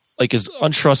like is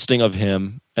untrusting of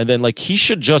him, and then like he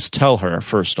should just tell her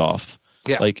first off.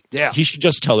 He should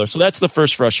just tell her. So that's the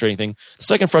first frustrating thing. The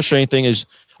second frustrating thing is,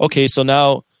 okay, so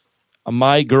now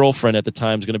my girlfriend at the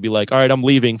time is going to be like, all right, I'm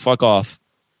leaving, fuck off.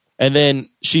 And then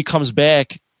she comes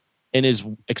back and is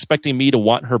expecting me to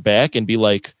want her back and be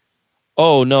like,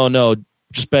 oh, no,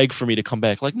 just beg for me to come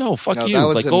back. Like, no, fuck you.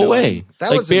 Like, go away.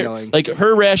 That was annoying. Like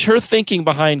her thinking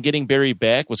behind getting Barry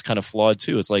back was kind of flawed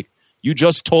too. It's like, you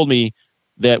just told me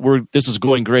that this is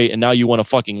going great, and now you want to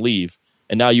fucking leave,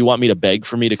 and now you want me to beg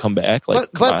for me to come back. Like,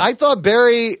 but I thought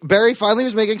Barry finally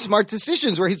was making smart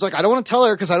decisions where he's like, I don't want to tell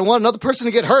her because I don't want another person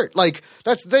to get hurt. Like,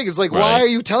 that's the thing. It's like, why are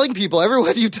you telling people?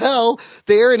 Everyone you tell,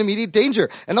 they're in immediate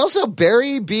danger. And also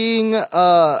Barry being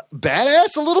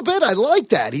badass a little bit. I like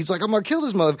that. He's like, I'm gonna kill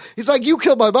this mother. He's like, you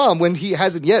killed my mom when he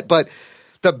hasn't yet. But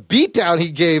the beatdown he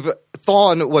gave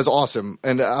Thawne was awesome.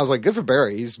 And I was like, good for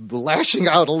Barry. He's lashing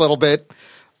out a little bit.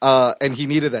 And he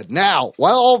needed that. Now,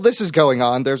 while all this is going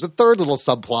on, there's a third little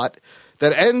subplot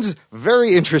that ends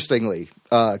very interestingly.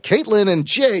 Caitlin and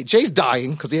Jay's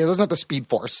dying because he doesn't have the Speed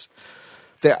Force.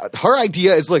 Her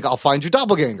idea is like, I'll find your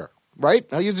doppelganger, right?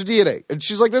 I'll use your DNA. And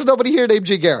she's like, there's nobody here named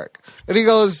Jay Garrick. And he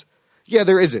goes, yeah,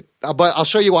 there isn't. But I'll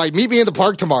show you why. Meet me in the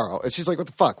park tomorrow. And she's like, what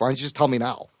the fuck? Why don't you just tell me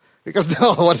now? Because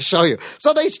no, I want to show you.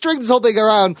 So they string this whole thing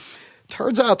around.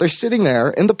 Turns out they're sitting there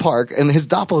in the park and his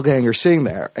doppelganger's sitting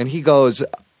there. And he goes,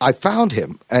 I found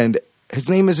him. And his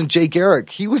name isn't Jay Garrick.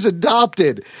 He was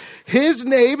adopted. His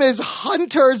name is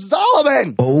Hunter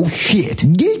Zolomon. Oh, shit.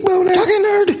 Geek boner. Talking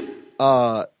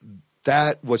nerd.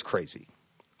 That was crazy.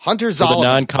 Hunter For the Zolomon.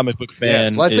 non-comic book fan,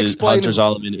 Yes, let's explain Hunter it.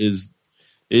 Zolomon is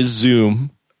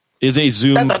Zoom. Is a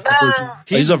Zoom.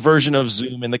 He's a version of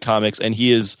Zoom in the comics, and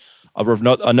he is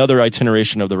another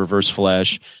iteration of the Reverse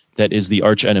Flash that is the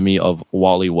arch enemy of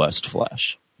Wally West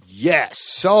Flash. Yes.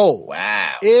 So,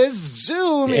 Wow. is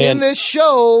Zoom in And- this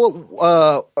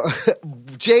show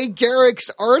Jay Garrick's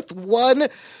Earth One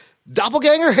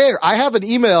doppelganger? Here, I have an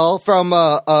email from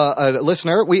a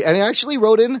listener. And he actually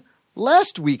wrote in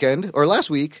last week,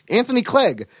 Anthony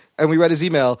Clegg, and we read his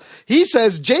email. He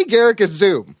says Jay Garrick is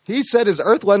Zoom. He said his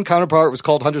Earth One counterpart was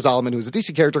called Hunter Zolomon, who is a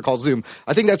DC character called Zoom.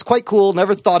 I think that's quite cool.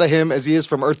 Never thought of him as he is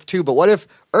from Earth 2, but what if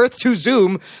Earth 2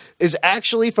 Zoom is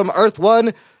actually from Earth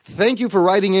 1? Thank you for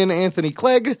writing in, Anthony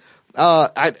Clegg.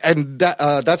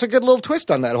 That's a good little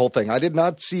twist on that whole thing. I did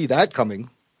not see that coming.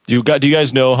 Do you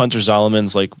guys know Hunter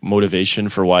Zolomon's like motivation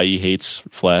for why he hates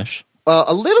Flash?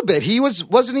 A little bit. He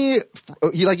wasn't he?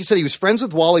 He, like you said, he was friends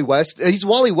with Wally West. He's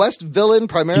Wally West villain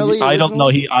primarily. I don't know.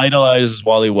 originally? He idolizes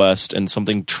Wally West, and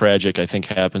something tragic I think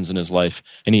happens in his life,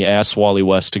 and he asks Wally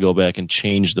West to go back and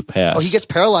change the past. Oh, he gets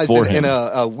paralyzed for in him.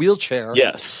 a wheelchair.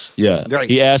 Yes, yeah. Right.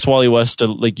 He asked Wally West to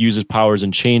like use his powers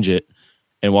and change it,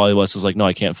 and Wally West is like, "No,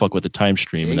 I can't fuck with the time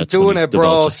stream." Ain't And that's when doing he it, bro.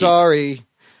 develops a hate. Sorry.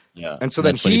 Yeah, And so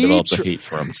then that's when he develops a hate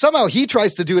for him. Somehow he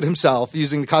tries to do it himself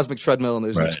using the cosmic treadmill, and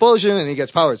there's an Right. explosion, and he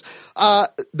gets powers.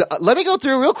 Let me go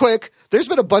through real quick. There's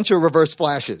been a bunch of reverse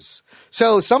flashes.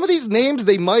 So some of these names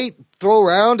they might throw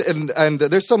around, and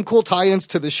there's some cool tie-ins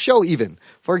to the show even.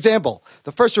 For example,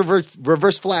 the first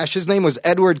reverse flash, his name was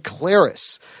Edward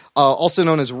Claris, also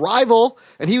known as Rival,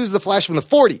 and he was the Flash from the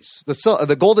 40s,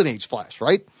 the Golden Age Flash,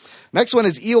 right? Next one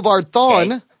is Eobard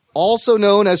Thawne, Okay. also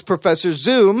known as Professor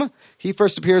Zoom. He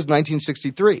first appears in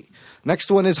 1963.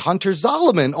 Next one is Hunter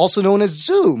Zolomon, also known as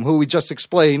Zoom, who we just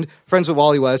explained, friends with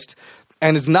Wally West,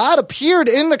 and has not appeared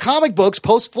in the comic books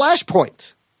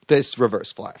post-Flashpoint, this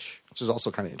Reverse Flash, which is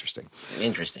also kind of interesting.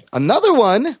 Interesting. Another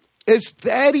one is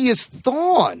Thaddeus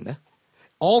Thawne,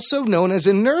 also known as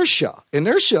Inertia.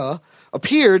 Inertia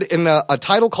appeared in a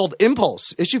title called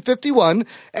Impulse, issue 51,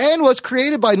 and was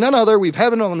created by none other, we've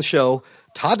had him on the show,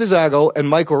 Todd DeZago and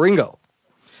Mike Waringo.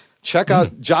 Check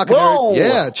out Jock and Whoa! Nerd.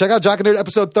 Yeah, check out Jock and Nerd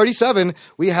episode 37.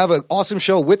 We have an awesome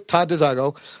show with Todd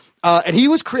DeZago. And he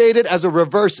was created as a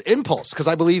reverse Impulse because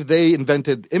I believe they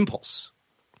invented Impulse.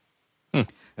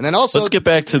 And then also, Let's get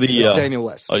back to the it's Daniel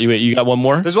West. Oh, you got one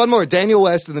more? There's one more. Daniel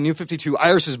West in the New 52.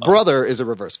 Iris's brother is a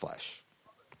reverse Flash.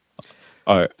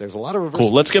 All right. There's a lot of reverse.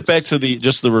 Cool. Let's get back to the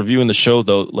review in the show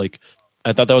though. Like,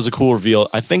 I thought that was a cool reveal.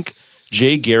 I think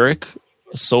Jay Garrick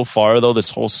so far though this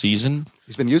whole season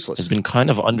He's been useless. has been kind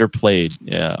of underplayed,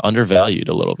 undervalued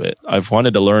a little bit. I've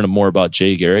wanted to learn more about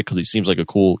Jay Garrick because he seems like a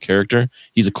cool character.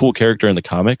 He's a cool character in the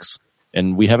comics,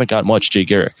 and we haven't got much Jay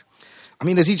Garrick. I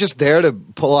mean, is he just there to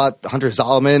pull out Hunter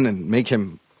Zolomon and make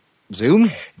him Zoom?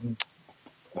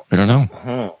 I don't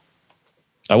know.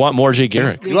 I want more Jay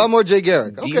Garrick. You want more Jay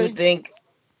Garrick? Do Okay.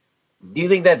 you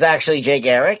think that's actually Jay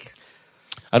Garrick?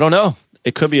 I don't know.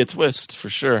 It could be a twist for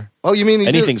sure. Oh, you mean he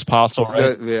did- Anything's possible,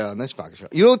 right? yeah, nice pocket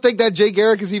shot. You don't think that Jay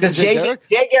Garrick is even Because Jay Jay Garrick?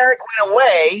 Garrick went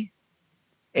away,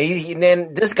 and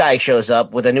then this guy shows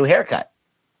up with a new haircut.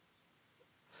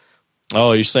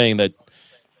 Oh, you're saying that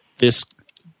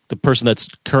the person that's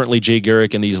currently Jay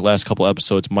Garrick in these last couple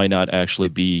episodes might not actually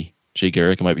be Jay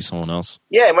Garrick. It might be someone else.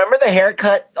 Yeah, remember the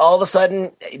haircut? All of a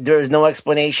sudden, there was no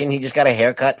explanation. He just got a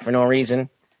haircut for no reason.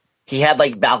 He had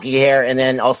like bulky hair, and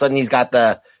then all of a sudden he's got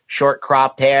the short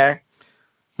cropped hair.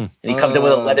 And he comes in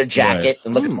with a leather jacket Right.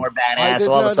 and looking more I badass did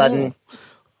all of a not sudden. know.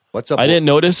 What's up? I didn't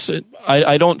notice it.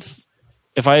 I don't.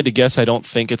 If I had to guess, I don't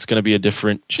think it's going to be a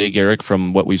different Jay Garrick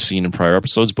from what we've seen in prior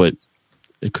episodes, but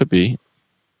it could be.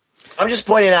 I'm just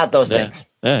pointing out those Yeah, things.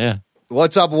 yeah.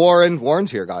 What's up, Warren?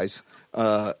 Warren's here, guys.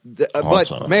 But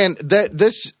Awesome. man,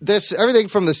 this everything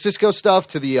from the Cisco stuff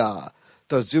to the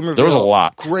Zoom reveal. There was a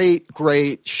lot.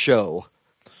 Great show.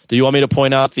 Do you want me to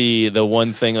point out the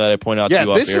one thing that I point out Yeah,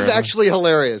 to you? this is actually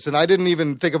hilarious, and I didn't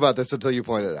even think about this until you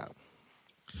pointed it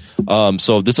out.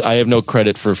 So this, I have no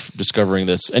credit for discovering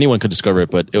this. Anyone could discover it,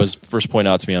 but it was first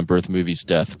pointed out to me on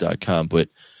birthmoviesdeath.com. But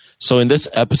so in this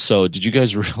episode, did you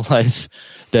guys realize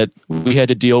that we had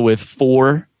to deal with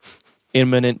 4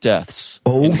 imminent deaths?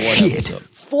 Oh, in one shit. episode?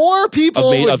 4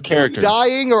 people of characters.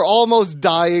 dying or almost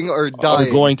dying or dying.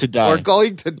 Or going to die. Or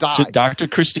going to die. So Dr.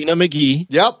 Christina McGee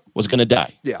Yep. was going to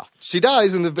die. Yeah. She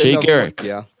dies in the Jay Garrick.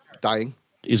 Yeah. Dying.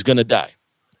 Is going to die.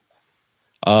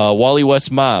 Wally West's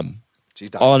mom, She's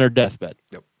dying. on her deathbed.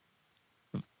 Yep.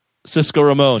 Cisco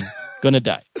Ramon, going to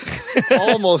die.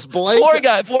 Almost blank.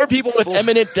 4 people with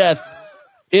imminent death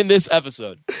in this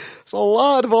episode. It's a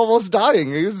lot of almost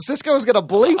dying. Cisco's going to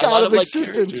blink A lot out of like,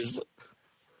 existence. characters.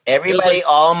 Everybody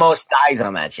almost dies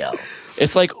on that show.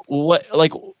 It's like what?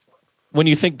 Like when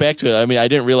you think back to it, I mean, I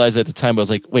didn't realize at the time. But I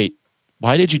was like, wait,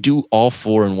 why did you do all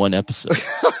 4 in one episode?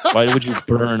 Why would you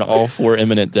burn all 4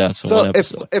 imminent deaths in one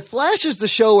episode? If Flash is the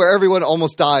show where everyone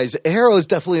almost dies, Arrow is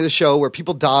definitely the show where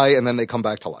people die and then they come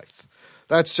back to life.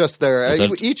 That's just their Is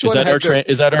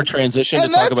that our transition to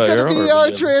and talk about Arrow? That's going to be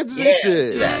our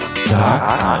transition.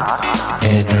 Jock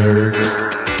and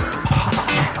Nerd.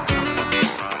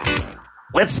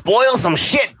 Let's spoil some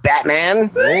shit,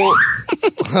 Batman.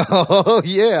 Oh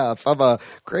yeah, from a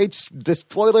great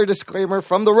spoiler disclaimer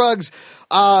from the Rugs.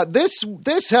 Welcome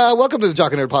to the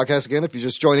Jock and Nerd podcast again. If you're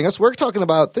just joining us, we're talking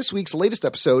about this week's latest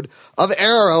episode of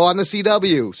Arrow on the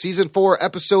CW, season 4,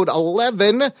 episode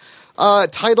 11,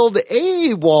 titled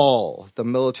AWOL, the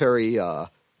military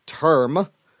term.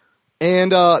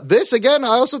 And this again, I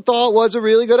also thought was a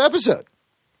really good episode.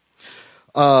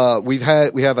 We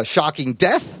have a shocking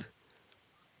death.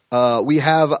 We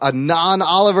have a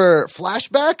non-Oliver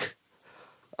flashback,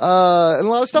 and a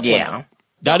lot of stuff. Yeah,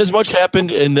 not as much happened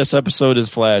in this episode as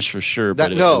Flash for sure,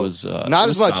 but it was not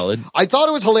as much. Solid. I thought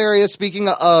it was hilarious. Speaking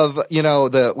of,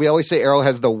 we always say Arrow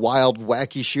has the wild,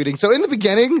 wacky shooting. So in the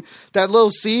beginning, that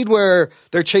little scene where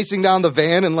they're chasing down the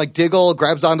van and like Diggle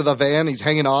grabs onto the van, he's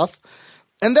hanging off.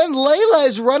 And then Layla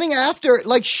is running after,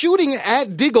 like shooting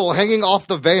at Diggle hanging off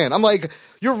the van. I'm like,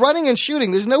 you're running and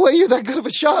shooting. There's no way you're that good of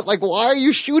a shot. Like, why are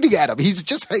you shooting at him? He's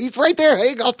right there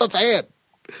hanging off the van.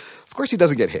 Of course he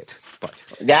doesn't get hit, but.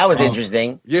 That was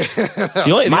interesting. Yeah.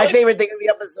 My favorite thing in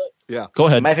the episode. Yeah. Go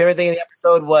ahead. My favorite thing in the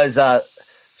episode was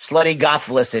slutty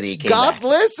Gothlicity.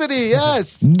 Gothlicity,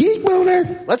 yes. Geek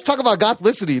boner. Let's talk about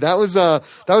Gothlicity. That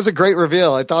was a great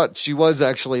reveal. I thought she was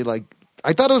actually like,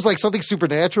 I thought it was like something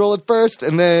supernatural at first,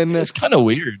 and then it's kind of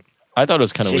weird. I thought it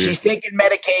was kind of weird. She's taking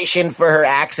medication for her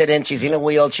accident. She's in a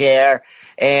wheelchair,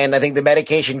 and I think the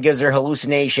medication gives her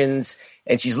hallucinations.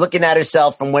 And she's looking at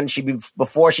herself from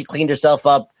before she cleaned herself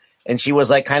up, and she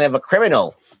was like kind of a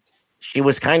criminal. She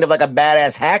was kind of like a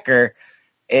badass hacker,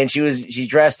 and she's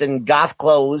dressed in goth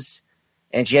clothes,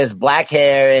 and she has black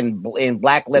hair and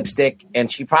black lipstick,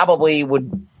 and she probably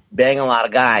would bang a lot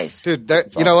of guys. Dude,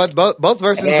 you know what? Both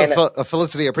versions of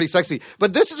Felicity are pretty sexy.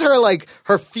 But this is her, like,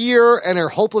 her fear and her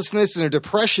hopelessness and her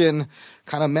depression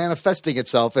kind of manifesting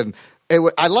itself. And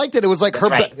I liked it. It was like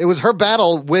it was her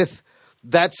battle with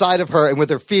that side of her and with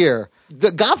her fear.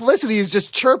 The Gothlicity is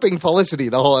just chirping Felicity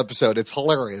the whole episode. It's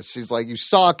hilarious. She's like, you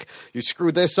suck. You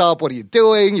screwed this up. What are you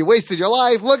doing? You wasted your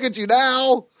life. Look at you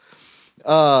now.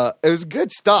 It was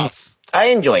good stuff. I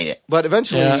enjoyed it, but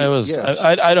eventually, it was. Yes.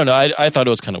 I don't know. I thought it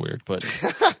was kind of weird, but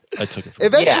I took it.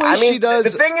 Eventually, she does.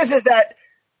 The thing is that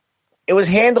it was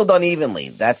handled unevenly.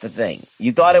 That's the thing.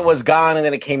 You thought it was gone, and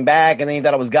then it came back, and then you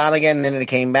thought it was gone again, and then it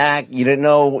came back. You don't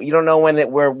know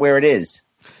when where it is.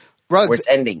 Rugs, where it's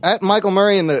ending. At Michael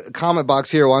Murray in the comment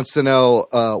box here wants to know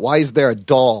why is there a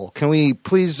doll? Can we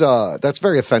please? That's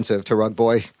very offensive to Rug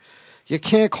Boy. You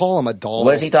can't call him a doll.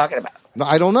 What is he talking about? No,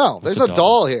 I don't know. There's a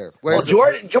doll here. Well,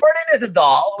 Jordan is a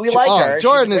doll. We like her.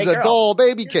 Jordan is a doll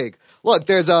baby cake. Look,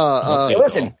 there's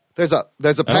listen. There's a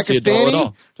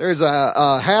Pakistani. There's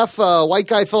a half white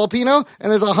guy Filipino, and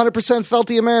there's 100%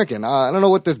 Felty American. I don't know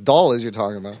what this doll is you're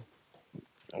talking about.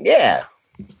 Yeah.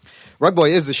 Rug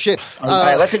Boy is the shit. All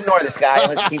right, let's ignore this guy.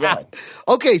 Let's keep going.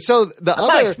 Okay, so I'm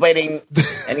not explaining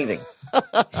anything.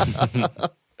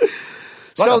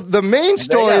 So the main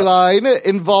storyline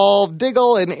involved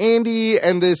Diggle and Andy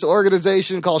and this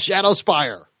organization called Shadow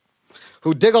Spire,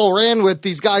 who Diggle ran with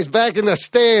these guys back in the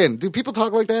stand. Do people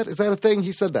talk like that? Is that a thing?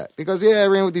 He said that. He goes, yeah, I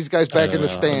ran with these guys back in the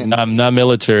stand. I'm not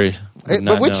military.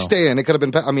 But which stand? It could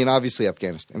have been, obviously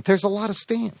Afghanistan. There's a lot of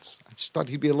stands. I just thought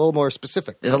he'd be a little more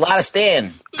specific. There's a lot of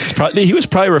stand. He was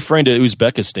probably referring to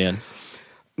Uzbekistan.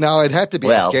 No, it had to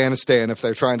be Afghanistan if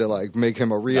they're trying to like make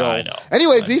him a real. I know.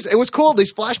 Anyways, it was cool.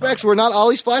 These flashbacks were not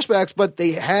Ollie's flashbacks, but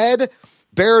they had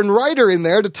Baron Ryder in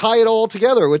there to tie it all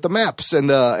together with the maps and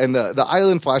the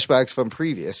island flashbacks from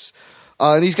previous.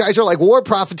 And these guys are like war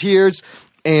profiteers,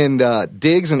 and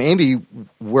Diggs and Andy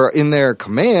were in their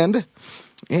command.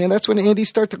 And that's when Andy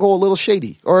started to go a little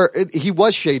shady. Or he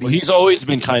was shady. Well, he's always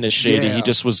been kind of shady. Yeah. He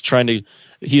just was trying to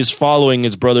 – he was following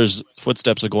his brother's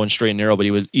footsteps of going straight and narrow, but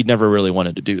he never really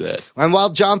wanted to do that. And while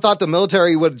John thought the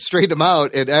military would straighten him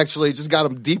out, it actually just got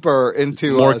him deeper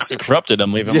into – more corrupted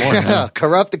him even more. Yeah,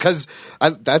 corrupt because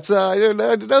I didn't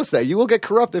notice that. You will get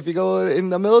corrupt if you go in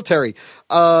the military.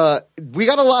 We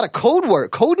got a lot of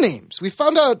code names. We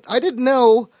found out – I didn't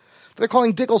know they're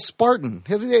calling Diggle Spartan.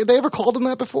 Have they ever called him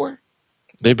that before?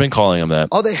 They've been calling him that.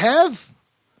 Oh, they have?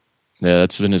 Yeah,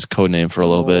 that's been his code name for a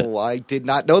little bit. Oh, I did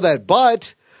not know that.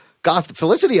 But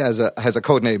Felicity has a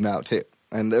code name now too.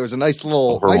 And there was a nice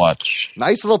little Overwatch.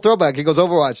 nice little throwback. He goes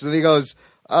Overwatch, and then he goes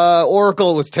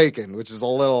Oracle was taken, which is a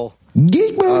little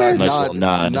Geek boner. Nice little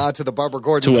nod. nod to the Barbara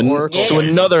Gordon to Oracle.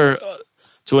 another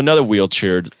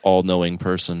wheelchaired, all-knowing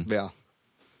person. Yeah.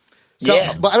 So,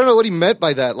 Yeah. but I don't know what he meant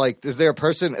by that. Like, is there a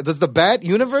person? Does the Bat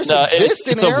universe exist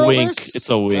it's in a Arrowverse? wink. It's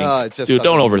a wink. It just Dude,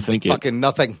 don't doesn't overthink mean it. Fucking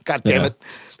nothing. God damn Yeah. it.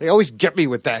 They always get me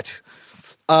with that.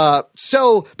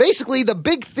 So basically, the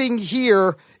big thing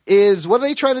here is what are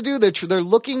they trying to do? They're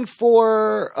looking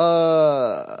for.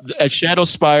 At Shadow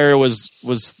Spire was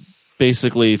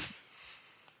basically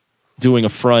doing a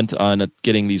front on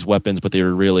getting these weapons, but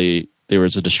there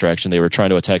was a distraction. They were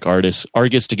trying to attack Argus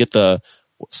to get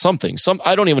something.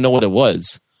 I don't even know what it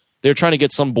was. They were trying to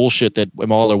get some bullshit that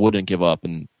Mauler wouldn't give up.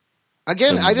 And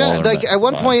Again, I didn't like. At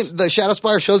one point, the Shadow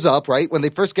Spire shows up right when they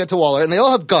first get to Waller, and they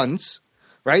all have guns,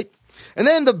 right? And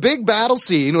then the big battle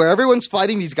scene where everyone's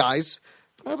fighting these guys.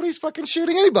 Nobody's fucking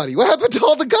shooting anybody. What happened to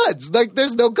all the guns? Like,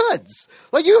 there's no guns.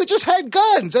 Like, you just had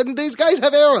guns, and these guys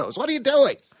have arrows. What are you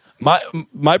doing?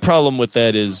 my problem with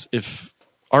that is if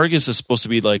Argus is supposed to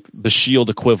be like the Shield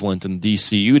equivalent in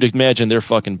DC, you'd imagine their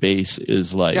fucking base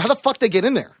is like Yeah, how the fuck they get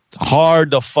in there?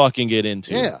 hard to fucking get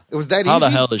into. Yeah, it was that How easy. the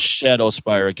hell is Shadow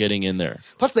Spire getting in there?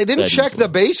 Plus, they didn't that check easily? the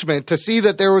basement to see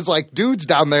that there was like dudes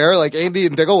down there, like Andy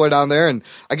and Diggle were down there, and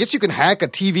I guess you can hack a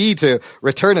TV to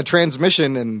return a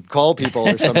transmission and call people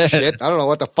or some shit. I don't know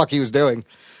what the fuck he was doing.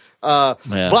 Yeah.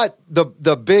 But the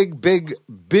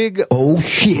big Oh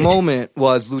shit. moment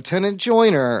was Lieutenant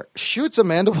Joyner shoots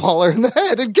Amanda Waller in the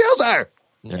head and kills her.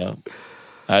 Yeah,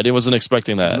 I wasn't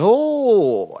expecting that.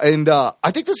 No, and I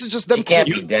think this is just them. She can't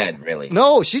be dead, really.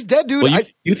 No, she's dead, dude. Well,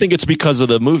 you think it's because of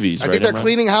the movies, I right? think they're Emma?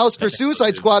 cleaning house for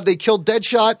Suicide Squad. They killed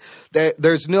Deadshot.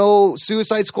 There's no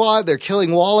Suicide Squad. They're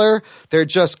killing Waller. They're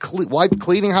just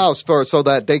cleaning house so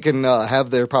that they can have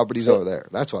their properties over there.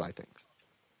 That's what I think.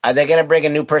 Are they going to bring a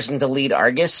new person to lead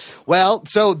Argus? Well,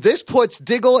 so this puts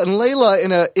Diggle and Layla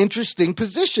in an interesting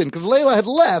position because Layla had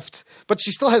left, but she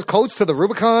still has codes to the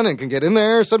Rubicon and can get in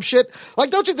there or some shit.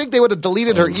 Like, don't you think they would have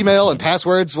deleted her email and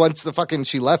passwords once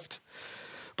she left?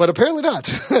 But apparently not.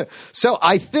 So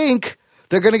I think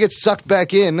they're going to get sucked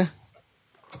back in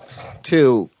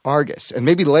to Argus, and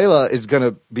maybe Layla is going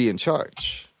to be in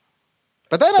charge.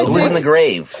 But then So who's in the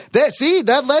grave?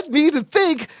 that led me to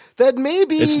think that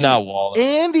maybe It's not Waller.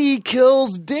 Andy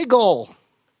kills Diggle,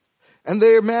 and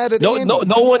they're mad at Andy.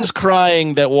 No one's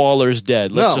crying that Waller's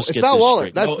dead. Let's No, just it's get not this Waller.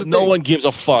 straight. That's no, the no thing. one gives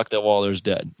a fuck that Waller's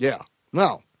dead. Yeah,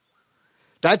 no,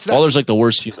 that's that. Waller's like the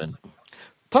worst human.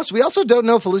 Plus, we also don't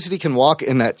know if Felicity can walk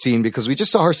in that scene because we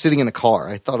just saw her sitting in a car.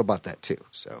 I thought about that too.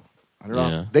 So I don't know.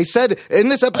 Yeah. They said in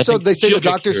this episode, think they say the she'll get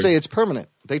doctors cured. say it's permanent.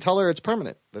 They tell her it's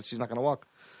permanent that she's not going to walk.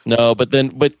 No, but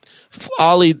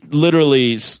Ollie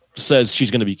literally says she's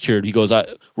going to be cured. He goes,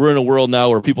 "We're in a world now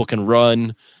where people can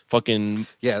run. Fucking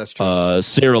Yeah, that's true.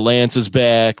 Sarah Lance is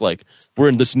back. Like we're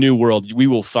in this new world. We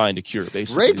will find a cure."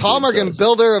 Basically, Ray is what he Palmer can says.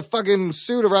 build her a fucking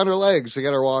suit around her legs to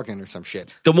get her walking or some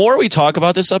shit. The more we talk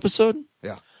about this episode,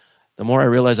 Yeah. the more I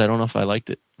realize I don't know if I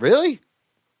liked it. Really?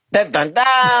 Dun, dun, dun.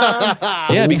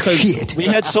 Yeah, because shit. we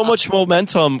had so much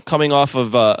momentum coming off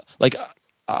of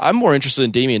I'm more interested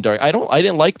in Damien Dark. I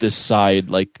didn't like this side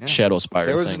Shadow Spire.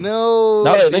 There was thing. no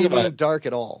Now that I think about Damien it. Dark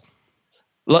at all.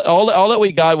 All that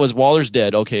we got was Waller's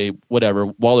dead. Okay, whatever.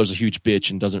 Waller's a huge bitch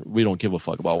and we don't give a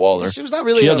fuck about Waller. She was not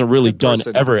really. She a hasn't really good done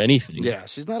person. ever anything. Yeah,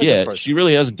 she's not. A good Yeah, person. she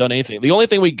really hasn't done anything. The only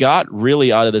thing we got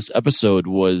really out of this episode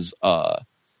was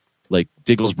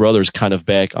Diggle's brother's kind of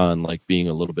back on being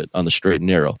a little bit on the straight and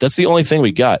narrow. That's the only thing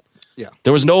we got. Yeah.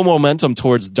 There was no momentum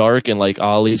towards Dark and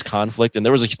Ollie's conflict, and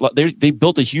there was they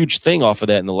built a huge thing off of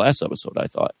that in the last episode. I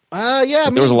thought Yeah,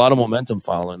 there was a lot of momentum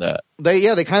following that. They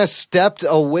kind of stepped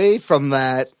away from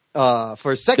that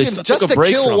for a second took just a to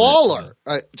break kill from it. Waller.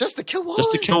 Just to kill Waller.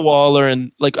 Just to kill Waller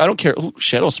and I don't care who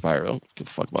Shadow Spire. I don't give a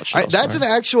fuck about Shadow That's an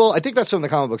Spire. actual. I think that's from the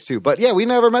comic books too. But yeah, we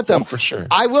never met them Oh, for sure.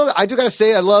 I do gotta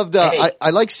say, I loved. Hey. I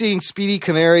like seeing Speedy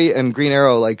Canary and Green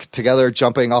Arrow together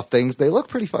jumping off things. They look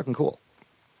pretty fucking cool.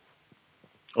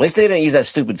 At least they didn't use that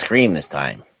stupid screen this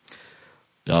time.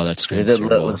 Oh, that It screen's did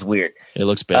terrible. looks weird. It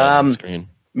looks bad on the Um, screen.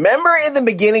 Remember in the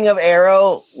beginning of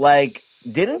Arrow,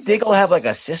 didn't Diggle have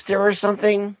a sister or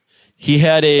something? He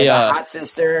had a A hot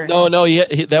sister? no.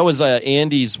 That was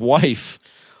Andy's wife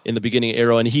in the beginning of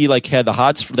Arrow, and he had the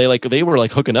hots. They were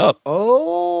hooking up.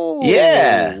 Oh,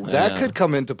 Yeah. that Yeah. could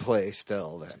come into play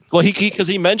still. Then Well, because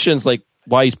he mentions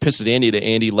why he's pissed at Andy that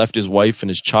Andy left his wife and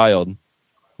his child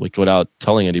without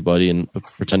telling anybody and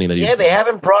pretending that he's Yeah, they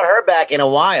haven't brought her back in a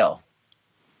while.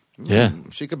 Yeah.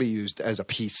 She could be used as a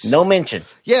piece. No mention.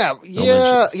 Yeah.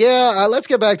 Let's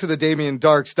get back to the Damien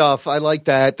Dark stuff. I like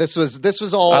that. This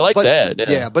was all. I like that.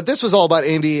 Yeah. But this was all about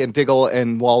Andy and Diggle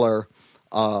and Waller.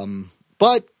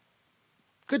 But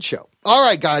good show. All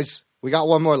right, guys, we got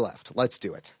one more left. Let's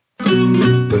do it.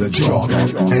 The Jock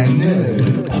and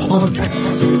Nerd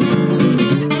Podcast.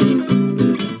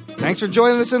 Thanks for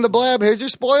joining us in the Blab. Here's your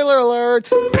spoiler alert.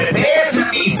 Prepare to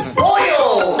be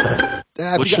spoiled.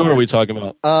 What show are we talking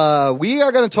about? We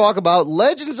are going to talk about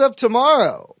Legends of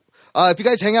Tomorrow. If you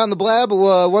guys hang out in the Blab,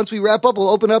 once we wrap up, we'll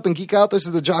open up and geek out. This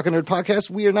is the Jock and Nerd Podcast.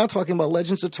 We are now talking about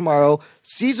Legends of Tomorrow,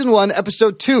 Season 1,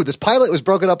 Episode 2. This pilot was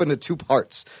broken up into 2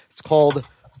 parts. It's called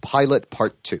Pilot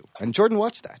Part 2. And Jordan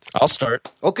watched that. I'll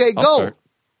start. Okay, I'll go. start.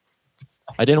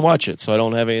 I didn't watch it, so I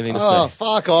don't have anything to Oh, say.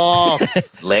 fuck off.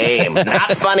 Lame.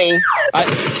 Not funny.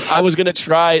 I was gonna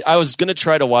try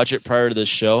to watch it prior to this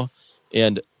show,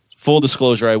 and full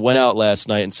disclosure, I went out last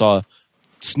night and saw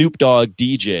Snoop Dogg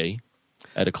DJ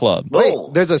at a club. Wait,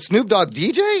 Oh. there's a Snoop Dogg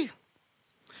DJ?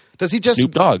 Does he just...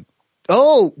 Snoop Dogg.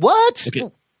 Oh, what?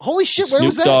 Okay. Holy shit, where Snoop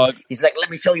was that? Dogg. He's like, let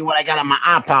me show you what I got on my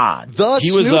iPod. The He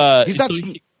Snoop... was. He's not...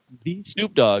 so the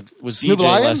Snoop Dogg was Snoop DJing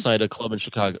Lion? last night at a club in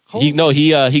Chicago. Holy-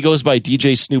 He goes by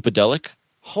DJ Snoopadelic.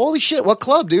 Holy shit, what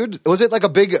club, dude? Was it like a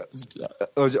big...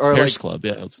 or Paris like, Club.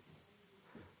 Yeah. was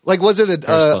it Paris Club in a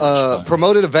Chicago.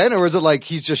 promoted event, or was it like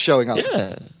he's just showing up?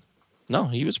 Yeah. No,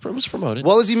 he was promoted.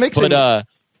 What was he mixing? But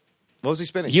What was he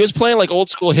spinning? he was playing like old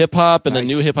school hip hop, and Nice. then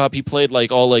new hip hop. He played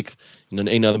like all like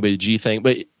Ain't Nothing But a G thing.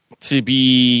 But to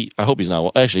be, I hope he's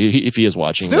not. Actually, if he is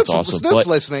watching, Snoop's, that's awesome. Snoop's But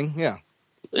listening, yeah.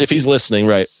 if he's listening,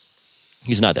 right,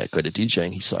 he's not that good at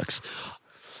DJing. He sucks.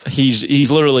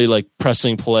 He's literally like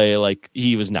pressing play. Like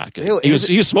he was not good. He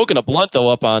was smoking a blunt though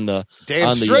up on the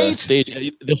Damn straight. stage.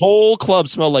 The whole club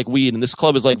smelled like weed, and this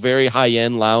club is like very high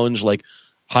end lounge, like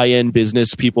high end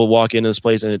business. People walk into this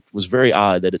place, and it was very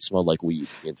odd that it smelled like weed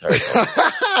the entire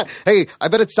time. Hey, I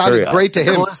bet it sounded Very great to The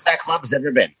him. coolest that club's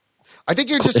ever been. I think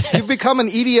you've become an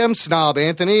EDM snob,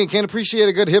 Anthony, and can't appreciate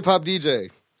a good hip hop DJ.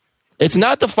 It's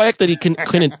not the fact that he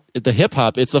couldn't the hip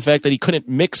hop. It's the fact that he couldn't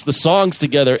mix the songs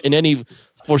together in any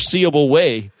foreseeable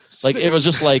way. Like it was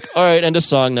just like, all right, end of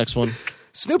song, next one.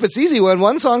 Snoop, it's easy. When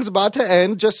one song's about to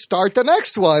end, just start the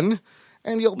next one,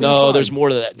 and you'll be No, fine. there's more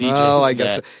to that. DJ Oh, I than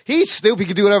guess that. so. He's Snoop. He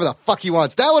can do whatever the fuck he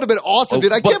wants. That would have been awesome, Oh,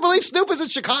 dude. I but- can't believe Snoop is in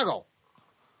Chicago.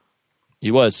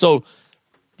 He was. So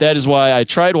that is why I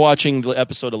tried watching the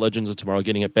episode of Legends of Tomorrow,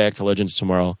 getting it back to Legends of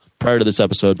Tomorrow prior to this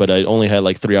episode, but I only had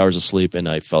like 3 hours of sleep and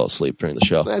I fell asleep during the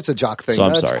show. That's a jock thing. So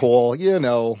I'm That's sorry. cool. You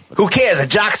know. Who cares? A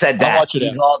jock said I'll that. watch it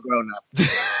He's out. all grown up.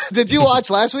 Did you watch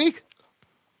last week?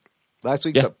 Last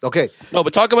week? Yeah. Okay. No,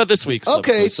 but talk about this week's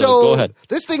Okay, episode, so go ahead.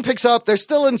 this thing picks up. They're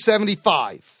still in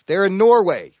 75. They're in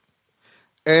Norway,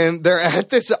 and they're at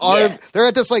this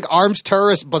like arms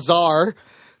terrorist bazaar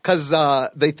because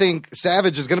they think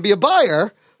Savage is going to be a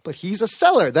buyer, but he's a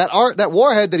seller. That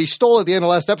warhead that he stole at the end of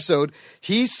last episode,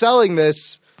 he's selling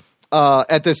this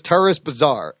at this terrorist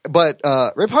bazaar. But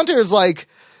Rip Hunter is like,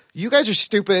 "You guys are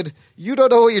stupid. You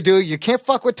don't know what you're doing. You can't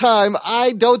fuck with time.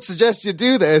 I don't suggest you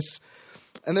do this."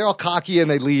 And they're all cocky and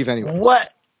they leave anyway.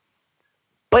 What?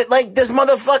 But like this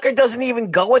motherfucker doesn't even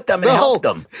go with them and No. help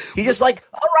them. He's just like,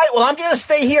 all right, well, I'm gonna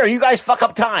stay here. You guys fuck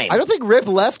up time. I don't think Rip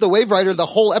left the Wave Rider the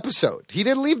whole episode. He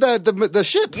didn't leave the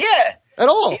ship Yeah. at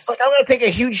all. He's like, I'm gonna take a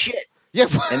huge shit. Yeah.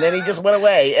 And then he just went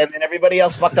away, and then everybody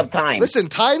else fucked up time. Listen,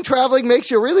 time traveling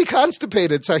makes you really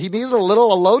constipated, so he needed a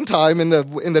little alone time in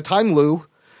the time loo,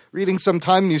 reading some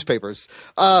time newspapers.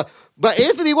 But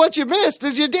Anthony, what you missed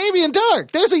is your Damien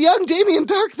Dark. There's a young Damien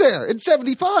Dark there in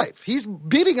 75. He's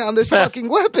beating on this fucking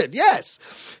weapon. Yes.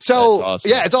 So That's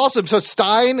awesome. yeah, it's awesome. So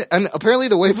Stein and apparently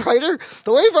the Wave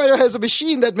Rider has a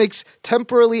machine that makes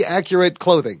temporally accurate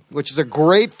clothing, which is a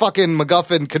great fucking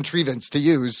MacGuffin contrivance to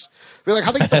use. We're like,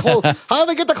 how do they get the clothes? How do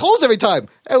they get the clothes every time?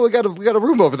 Hey, we got a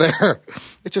room over there.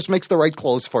 It just makes the right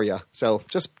clothes for you. So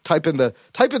just type in the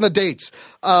dates.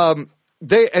 And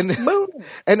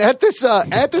at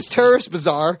this terrorist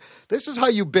bazaar, this is how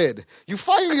you bid. You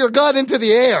fire your gun into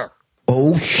the air.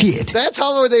 Oh shit. That's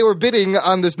how they were bidding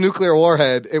on this nuclear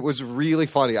warhead. It was really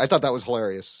funny. I thought that was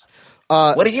hilarious.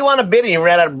 What if you want to bid and you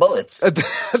ran out of bullets?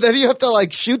 Then you have to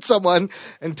like shoot someone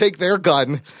and take their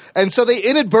gun. And so they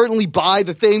inadvertently buy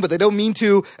the thing, but they don't mean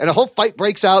to. And a whole fight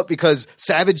breaks out because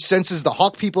Savage senses the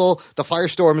Hawk people. The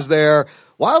firestorm is there.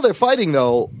 While they're fighting,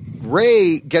 though,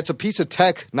 Ray gets a piece of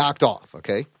tech knocked off.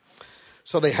 Okay.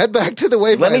 So they head back to the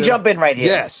Wave Let me Rider. jump in right here.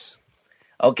 Yes.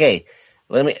 Okay.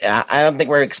 I don't think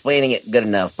we're explaining it good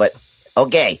enough, but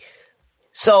okay.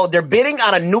 So they're bidding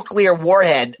on a nuclear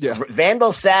warhead. Yeah.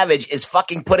 Vandal Savage is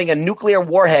fucking putting a nuclear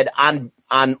warhead on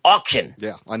auction.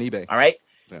 Yeah. On eBay. All right.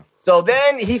 Yeah. So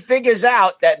then he figures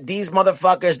out that these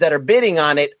motherfuckers that are bidding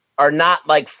on it are not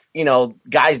like,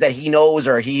 guys that he knows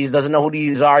or he doesn't know who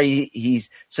these are. He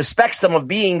suspects them of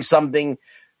being something.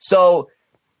 So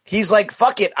he's like,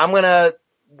 fuck it, I'm going to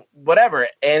whatever.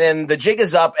 And then the jig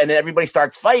is up and then everybody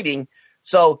starts fighting.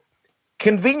 So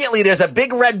conveniently, there's a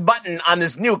big red button on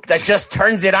this nuke that just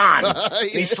turns it on. And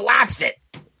he slaps it.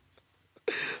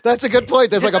 That's a good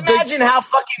point. There's Just like a big. imagine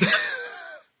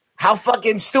how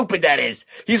fucking stupid that is.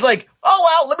 He's like, oh,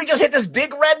 well, let me just hit this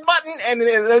big red button and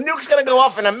the nuke's going to go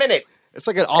off in a minute. It's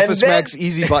like an Office Max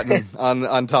easy button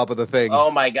on top of the thing.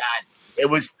 Oh, my God. It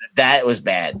was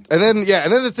bad. And then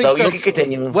the thing So starts. you can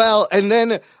continue. Well, and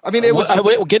then it was.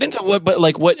 We'll get into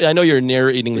what I know you're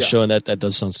narrating the show, and that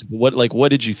does sound stupid. What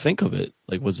did you think of it?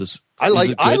 Like, was this? I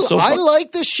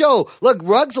like this show. Look,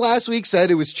 Ruggs last week said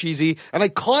it was cheesy, and I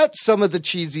caught some of the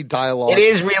cheesy dialogue. It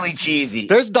is really cheesy.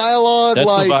 There's dialogue. That's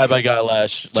like the vibe I got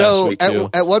last week too.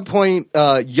 At one point,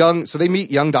 so they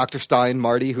meet young Dr. Stein,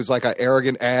 Marty, who's like an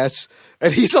arrogant ass.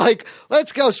 And he's like,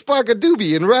 let's go spark a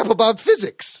doobie and rap about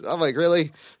physics. I'm like,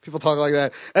 really? People talk like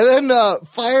that. And then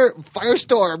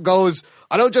Firestorm goes,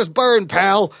 I don't just burn,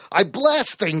 pal. I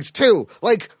blast things too.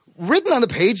 Like, written on the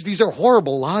page, these are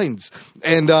horrible lines.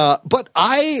 And but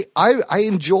I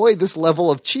enjoy this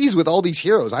level of cheese with all these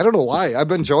heroes. I don't know why.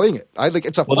 I'm enjoying it.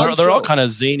 It's a fun they're show. all kind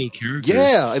of zany characters.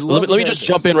 Yeah, I love. Let me just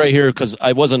jump in right here because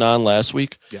I wasn't on last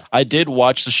week. Yeah. I did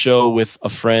watch the show with a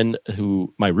friend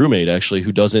my roommate actually,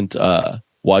 who doesn't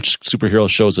watch superhero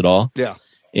shows at all. Yeah.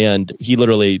 And he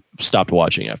literally stopped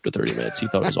watching after 30 minutes. He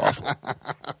thought it was awful.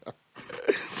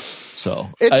 So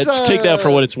I take that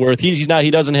for what it's worth.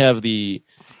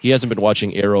 He hasn't been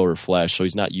watching Arrow or Flash, so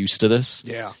he's not used to this.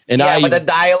 Yeah. And but the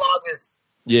dialogue is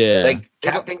like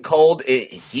Captain Cold.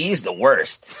 He's the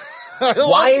worst.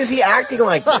 Why is he acting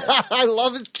like this? I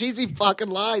love his cheesy fucking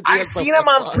lines. I've seen him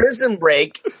on Prison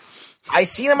Break. I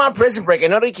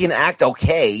know that he can act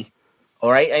okay. All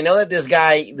right. I know that this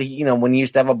guy, when he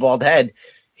used to have a bald head,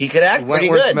 he could act pretty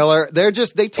good. Miller. They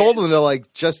told him to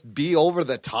just be over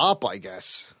the top, I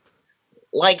guess.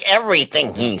 Like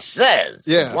everything he says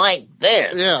is like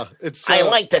this. Yeah. I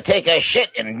like to take a shit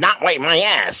and not wipe my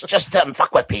ass just to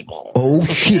fuck with people. Oh,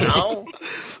 shit. You know?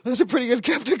 That's a pretty good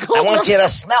Captain Cold. I want you to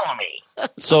smell me.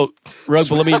 So, Rug,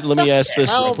 but let me ask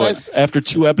this real quick. After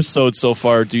 2 episodes so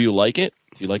far, do you like it?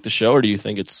 Do you like the show, or do you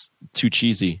think it's too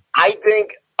cheesy? I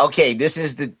think, okay, this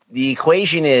is the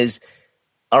equation is,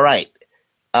 all right,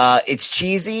 it's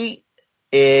cheesy,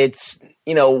 it's,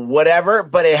 whatever,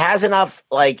 but it has enough,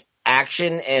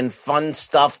 action and fun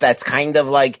stuff that's kind of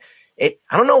like it.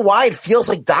 I don't know why it feels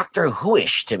like Doctor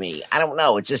Who-ish to me. I don't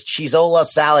know. It's just Chizola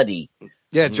salady.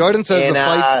 Yeah, Jordan says the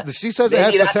fights. She says it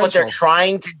has that's potential. What they're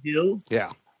trying to do. Yeah.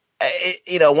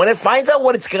 When it finds out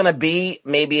what it's gonna be,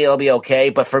 maybe it'll be okay.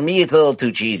 But for me, it's a little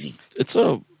too cheesy. It's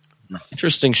a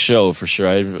interesting show for sure.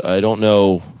 I don't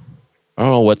know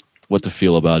what to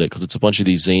feel about it because it's a bunch of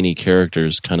these zany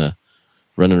characters kind of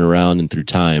running around and through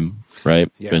time,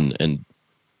 right? Yeah. And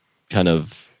kind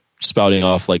of spouting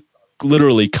off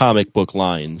literally comic book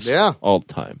lines all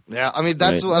the time. Yeah, I mean,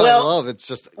 that's what I love. It's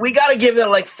just... We got to give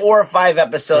it 4 or 5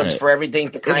 episodes for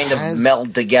everything to kind of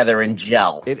meld together and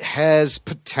gel. It has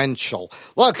potential.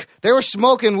 Look, they were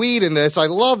smoking weed in this. I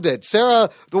loved it. Sarah,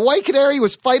 the White Canary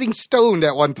was fighting stoned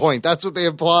at one point. That's what they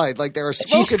implied. They were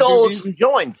smoking. She stole some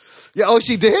joints. Yeah, oh,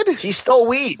 she did? She stole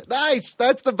weed. Nice.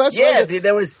 That's the best way. Yeah,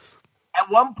 there was... At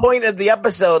one point of the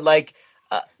episode,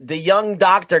 the young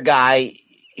doctor guy,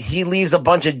 he leaves a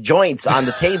bunch of joints on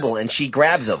the table and she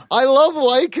grabs them. I love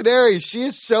White Canary. She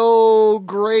is so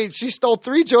great. She stole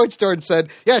 3 joints to her and said,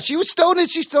 yeah, she was stoned and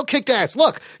she still kicked ass.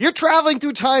 Look, you're traveling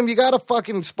through time. You got to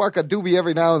fucking spark a doobie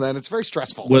every now and then. It's very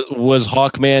stressful. Was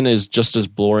Hawkman just as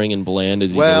boring and bland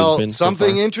as he's been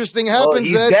something interesting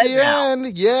happens at the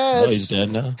end. Yes. Oh, he's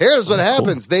dead now? Here's what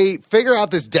happens. They figure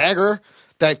out this dagger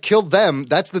that killed them.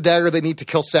 That's the dagger they need to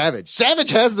kill Savage. Savage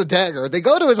has the dagger. They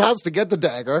go to his house to get the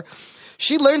dagger.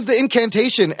 She learns the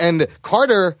incantation, and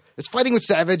Carter is fighting with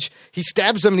Savage. He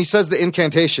stabs him, and he says the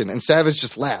incantation, and Savage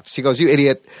just laughs. He goes, "You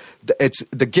idiot!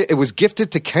 It was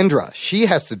gifted to Kendra. She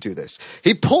has to do this."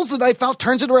 He pulls the knife out,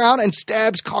 turns it around, and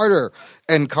stabs Carter,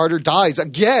 and Carter dies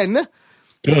again.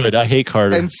 Good. I hate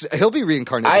Carter, and he'll be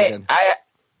reincarnated again.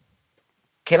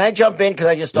 Can I jump in because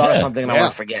I just thought of something and I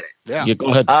want to forget it? Yeah,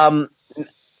 go ahead.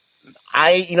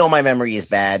 My memory is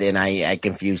bad and I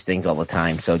confuse things all the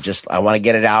time. So I want to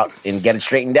get it out and get it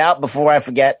straightened out before I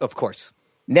forget. Of course.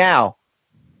 Now,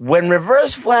 when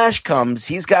Reverse Flash comes,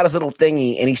 he's got his little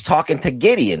thingy and he's talking to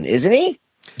Gideon, isn't he?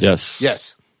 Yes.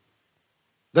 Yes.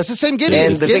 That's the same Gideon.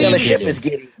 And the thing on the ship is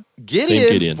Gideon.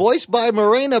 Gideon. voiced by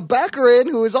Morena Baccarin,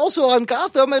 who is also on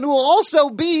Gotham and who will also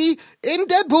be in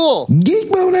Deadpool.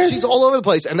 Geek boner. She's all over the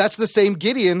place, and that's the same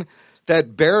Gideon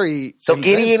that Barry. So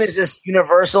invents. Gideon is this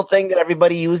universal thing that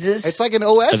everybody uses. It's like an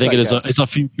OS. I think it is. It's a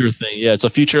future thing. Yeah, it's a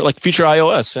future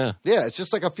iOS. Yeah. Yeah, it's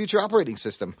just like a future operating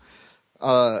system.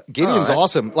 Gideon's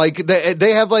awesome. Like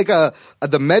they have like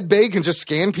the med bay can just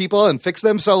scan people and fix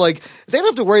them. So like they don't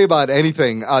have to worry about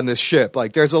anything on this ship.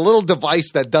 Like there's a little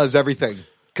device that does everything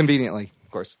conveniently,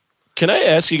 of course. Can I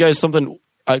ask you guys something?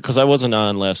 Because I wasn't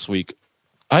on last week.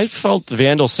 I felt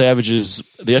Vandal Savage's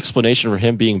the explanation for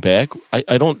him being back.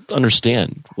 I don't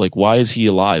understand. Like, why is he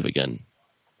alive again?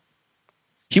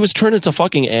 He was turned into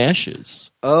fucking ashes.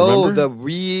 Oh, remember?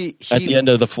 At the end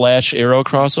of the Flash Arrow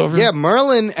crossover. Yeah,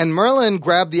 Merlin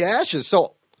grabbed the ashes.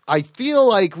 So I feel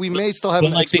like we may still have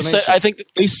an explanation.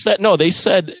 They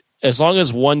said as long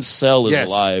as one cell is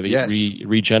alive, it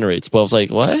regenerates. But I was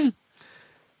like, what?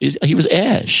 He was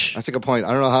Ash. That's a good point.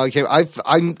 I don't know how he came.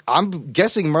 I'm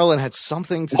guessing Merlin had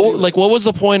something to do. Like, what was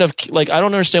the point of? Like, I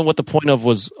don't understand what the point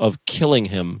was of killing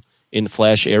him in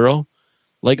Flash Arrow,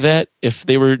 like that. If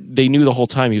they knew the whole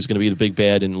time he was going to be the big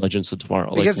bad in Legends of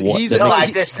Tomorrow. Because I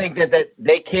just think that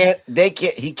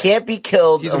he can't be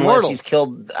killed unless he's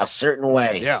killed a certain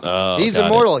way. Yeah, he's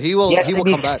immortal. He will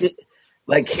come back.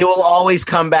 Like he will always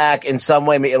come back in some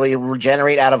way. He'll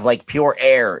regenerate out of like pure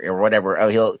air or whatever.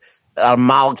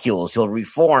 Molecules. He'll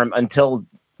reform until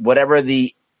whatever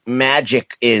the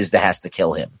magic is that has to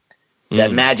kill him.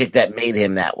 That magic that made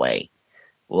him that way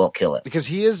will kill him. Because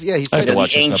he is. Yeah, he's I have to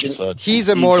watch this episode. He's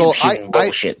immortal.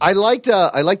 I like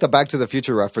the Back to the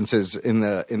Future references in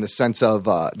the sense of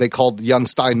they called young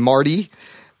Stein Marty,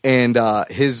 and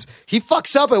he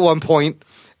fucks up at one point.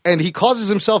 And he causes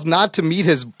himself not to meet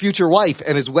his future wife,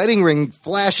 and his wedding ring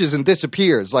flashes and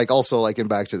disappears, like in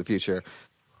Back to the Future.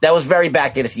 That was very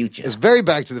Back to the Future. It's very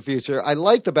Back to the Future. I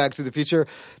like the Back to the Future.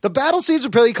 The battle scenes are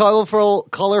pretty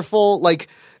colorful. Like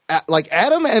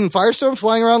Adam and Firestorm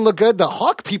flying around look good. The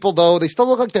Hawk people, though, they still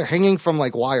look like they're hanging from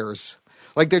like wires.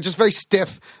 Like they're just very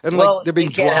stiff and like they're being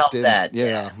dropped in. That.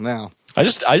 Yeah, no. I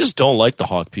just don't like the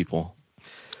Hawk people.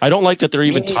 I don't like that they're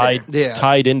even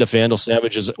tied into Vandal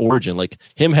Savage's origin. Like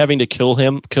him having to kill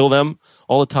them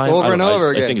all the time. Over and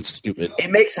over again. I think it's stupid. It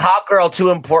makes Hawk Girl too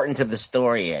important to the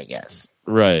story, I guess.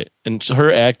 Right. And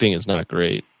her acting is not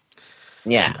great.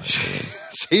 Yeah.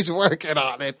 She's working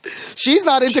on it. She's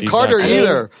not into Carter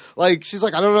either. Like she's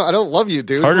like, I don't know, I don't love you,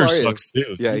 dude. Carter sucks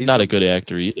too. Yeah, he's not a good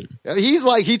actor either. He's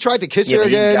like, he tried to kiss her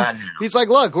again. He's like,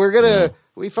 look, we're gonna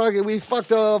we fucked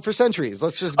for centuries.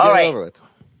 Let's just get it over with.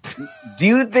 Do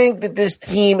you think that this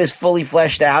team is fully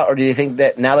fleshed out, or do you think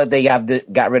that now that they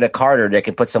got rid of Carter, they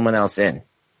can put someone else in?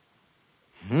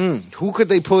 Who could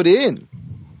they put in?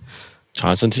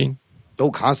 Constantine. Oh,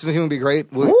 Constantine would be great.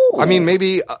 I mean,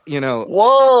 maybe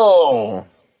Whoa.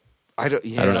 I don't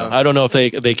know. I don't know if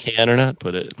they can or not.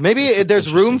 But maybe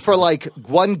there's room for like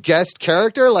one guest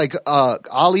character. Like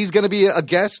Ali's going to be a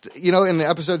guest. In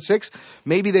episode 6.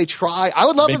 Maybe they try. I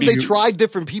would love if they tried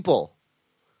different people.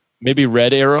 Maybe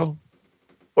Red Arrow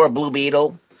or Blue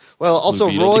Beetle. Well, also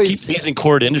Roy's. Roy's. They keep using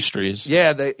Cord Industries.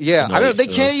 Yeah, they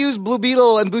can't use Blue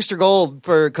Beetle and Booster Gold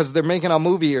because they're making a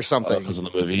movie or something. Because of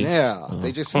the movie. Yeah,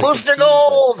 they just Booster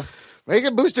Gold. Make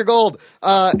it Booster Gold.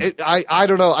 I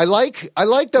don't know. I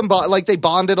like them. Like they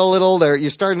bonded a little. You're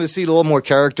starting to see a little more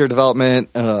character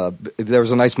development. There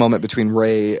was a nice moment between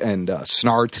Ray and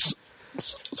Snart.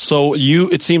 So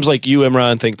it seems like you,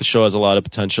 Imran, think the show has a lot of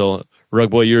potential. Rug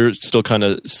Boy, you're still kind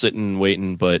of sitting,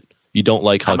 waiting, but you don't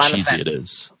like how cheesy it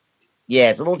is. Yeah,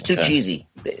 it's a little too cheesy.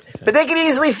 But they could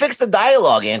easily fix the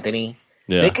dialogue, Anthony.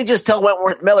 Yeah. They could just tell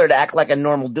Wentworth Miller to act like a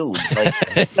normal dude. Like,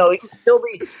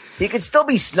 he could still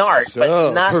be Snart,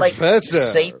 but not Professor. Like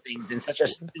say things in such a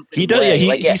stupid way.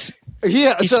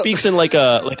 He speaks in like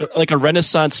a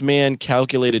Renaissance man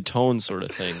calculated tone sort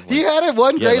of thing. He had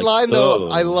one great line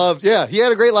though. I loved. Yeah, he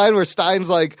had a great line where Stein's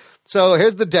like, "So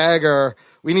here's the dagger.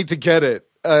 We need to get it,"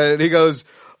 and he goes,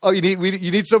 "Oh, you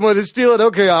need someone to steal it?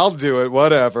 Okay, I'll do it.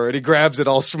 Whatever." And he grabs it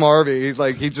all smarmy,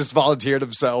 like he just volunteered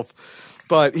himself.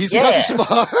 But he's so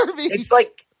smarmy. It's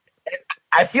like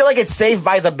I feel like it's Saved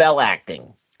by the Bell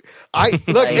acting.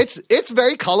 It's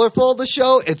very colorful. The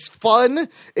show, it's fun.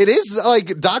 It is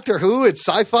like Doctor Who. It's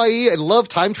sci-fi. I love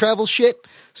time travel shit.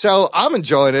 So I'm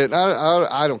enjoying it.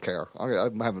 I don't care.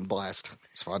 I'm having a blast.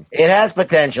 It's fun. It has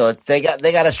potential. They got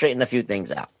to straighten a few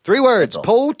things out. 3 words: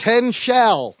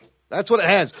 potential. That's what it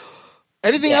has.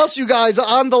 Anything else, you guys,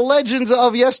 on the Legends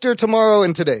of Yester, Tomorrow,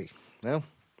 and Today? No.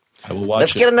 I will watch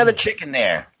Let's it. get another chick in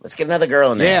there. Let's get another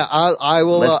girl in there. Yeah, I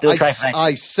will. Let's do a trifecta.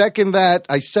 I second that.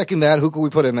 I second that. Who can we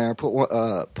put in there?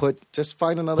 Just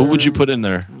find another. Who would you put in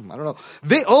there? I don't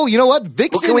know. You know what?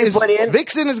 Vixen can we is put in?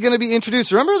 Vixen is going to be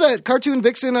introduced. Remember that cartoon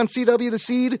Vixen on CW, The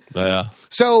Seed? Yeah.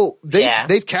 So Yeah.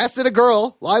 they've casted a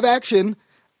girl, live action.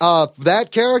 That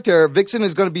character, Vixen,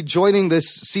 is going to be joining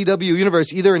this CW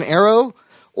universe, either in Arrow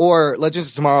or Legends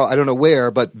of Tomorrow. I don't know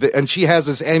where, and she has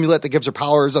this amulet that gives her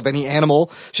powers of any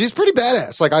animal. She's pretty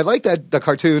badass. Like, I like the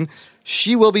cartoon.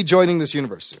 She will be joining this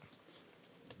universe soon.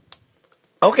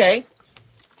 Okay.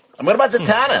 And what about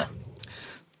Zatanna?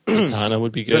 Zatanna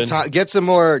would be good. Get some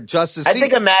more Justice. I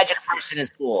think a magic person is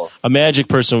cool. A magic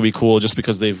person would be cool, just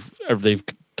because they've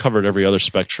covered every other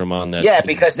spectrum on that. Yeah, team.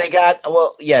 because they got the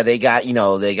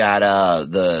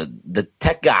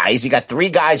tech guys. You got 3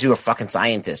 guys who are fucking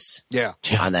scientists Yeah,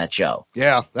 on that show.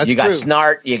 yeah, that's you got true.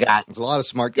 Snart. You got There's a lot of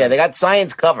smart guys. they got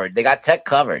science covered. They got tech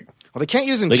covered. Well, they can't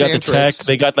use They got the Enchantress. tech.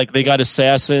 They got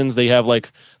assassins. They have like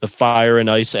the fire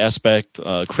and ice aspect.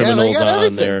 Criminals got on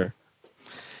everything. there.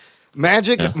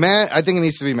 Magic, I think it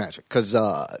needs to be magic because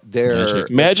they're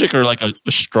Magic or like a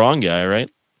strong guy, right?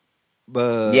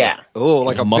 Yeah. Oh,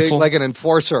 like A a muscle? big, like an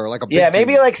enforcer, like a big Yeah, dude.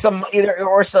 maybe like some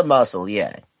some muscle.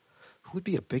 Yeah, Who would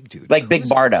be a big dude? like Big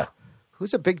Barda.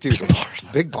 Who's a big dude?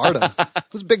 Big Barda.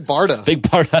 Who's Big Barda? Big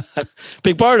Barda.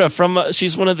 Big Barda from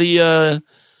she's one of the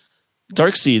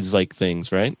Dark Seeds like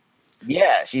things, right?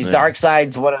 Yeah, she's Yeah.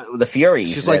 Darkseid's one of the Furies.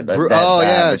 She's like, she's like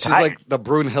the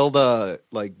Brunhilde,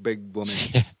 like big woman.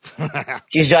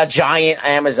 she's a giant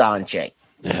Amazon chick.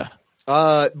 Yeah.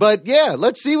 But yeah,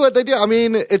 let's see what they do. I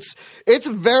mean, it's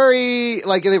very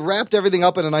like they wrapped everything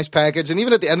up in a nice package, and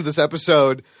even at the end of this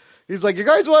episode, he's like, "You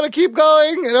guys want to keep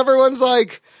going?" And everyone's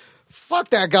like, "Fuck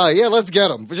that guy! Yeah, let's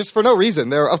get him." Just for no reason.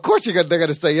 They're going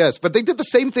to say yes, but they did the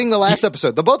same thing the last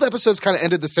episode. Both episodes kind of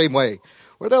ended the same way,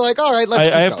 where they're like, "All right, let's."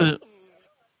 I keep have going. to.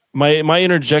 My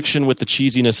interjection with the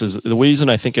cheesiness is the reason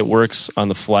I think it works on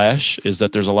the Flash is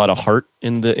that there's a lot of heart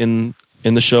in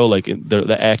the show, like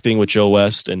the acting with Joe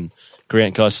West and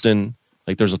Grant Gustin.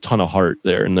 Like there's a ton of heart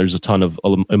there, and there's a ton of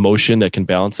emotion that can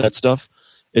balance that stuff.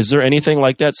 Is there anything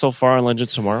like that so far on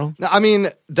Legends Tomorrow? No, I mean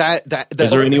that.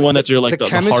 Is there anyone that's like the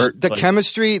heart? The like-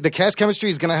 chemistry, the cast chemistry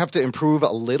is going to have to improve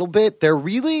a little bit. There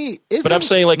really isn't. But I'm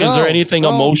saying, like, is there anything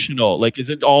emotional? Like, is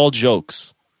it all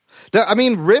jokes? I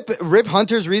mean, Rip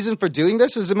Hunter's reason for doing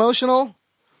this is emotional,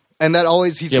 and that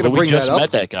always he's going to but we bring just that up.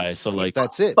 met that guy, so like,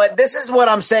 That's it. But this is what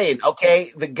I'm saying.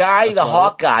 Okay, the guy, the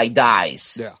Hawk guy,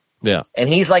 dies. Yeah. yeah. And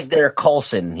he's like their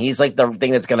Coulson. He's like the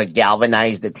thing that's going to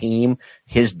galvanize the team.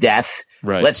 His death.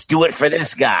 Right. Let's do it for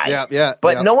this guy. Yeah.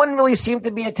 But no one really seemed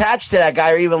to be attached to that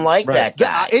guy or even like that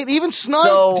guy. Even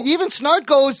Snart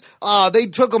goes, they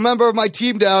took a member of my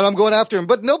team down. I'm going after him.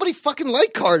 But nobody fucking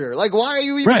liked Carter. Like, why are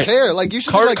you even Right. care? Like, you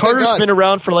should be like, Carter's thank God. been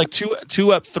around for like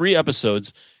 3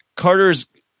 episodes. The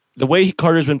way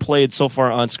Carter's been played so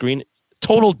far on screen,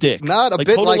 total dick. Not a like,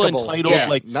 bit total likable. entitled, Yeah,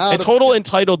 like not a a- total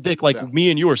entitled dick. Like me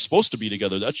and you are supposed to be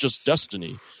together. That's just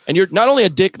destiny. And you're not only a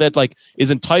dick that like is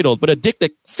entitled, but a dick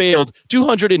that failed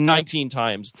 219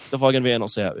 times. The fucking Vandal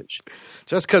Savage.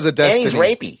 Just because of And destiny. he's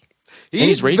rapey.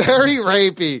 He's rapey. very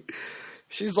rapey.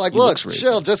 She's like, He look, looks rapey.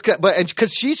 chill. But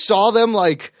because she saw them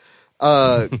like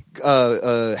doing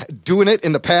it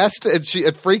in the past, and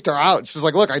it freaked her out. She's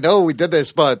like, look, I know we did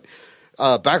this, but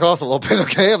back off a little bit,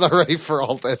 okay? I'm not ready for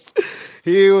all this.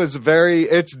 He was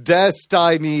it's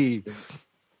destiny.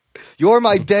 You're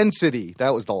my density.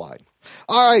 That was the line.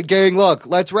 All right, gang, look,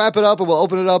 let's wrap it up and we'll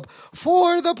open it up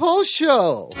for the post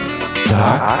show.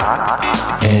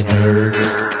 Jock and Nerd.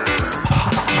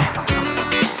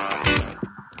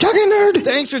 Jock and Nerd.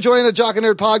 Thanks for joining the Jock and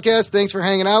Nerd podcast. Thanks for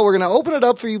hanging out. We're going to open it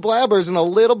up for you blabbers in a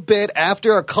little bit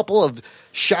after a couple of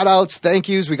shout outs, thank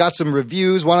yous. We got some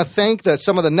reviews. Want to thank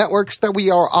some of the networks that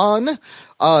we are on.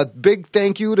 Big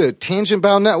thank you to Tangent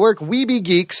Bound Network, Weeby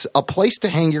Geeks, A Place to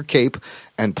Hang Your Cape,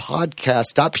 and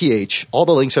podcast.ph. All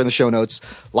the links are in the show notes.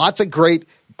 Lots of great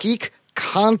geek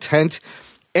content.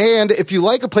 And if you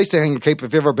like A Place to Hang Your Cape, if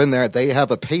you've ever been there, they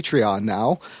have a Patreon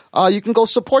now. You can go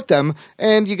support them,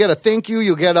 and you get a thank you.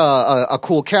 You get a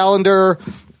cool calendar,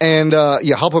 and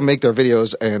you help them make their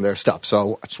videos and their stuff.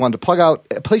 So I just wanted to plug out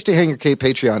A Place to Hang Your Cape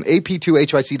Patreon,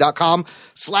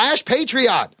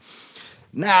 ap2hyc.com/Patreon.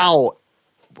 Now,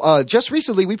 just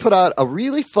recently, we put out a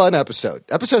really fun episode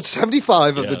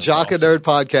 75 of the Jock and Nerd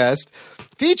podcast,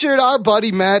 featured our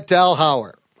buddy Matt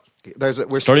Dalhauer.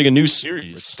 We're Starting a new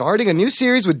series. starting a new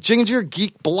series with Ginger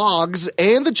Geek Blogs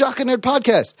and the Jock and Nerd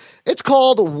podcast. It's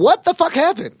called What the Fuck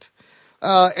Happened?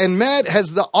 And Matt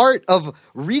has the art of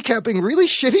recapping really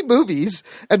shitty movies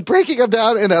and breaking them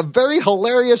down in a very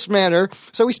hilarious manner.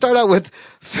 So we start out with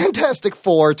Fantastic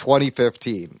Four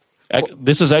 2015.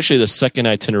 This is actually the second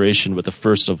itineration, but the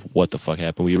first of what the fuck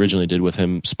happened. We originally did with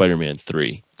him Spider-Man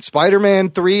 3. Spider-Man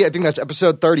 3, I think that's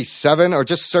episode 37, or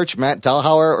just search Matt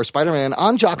Delhauer or Spider-Man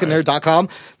on jockandnerd.com.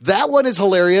 That one is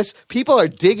hilarious. People are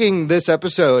digging this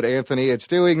episode, Anthony. It's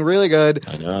doing really good.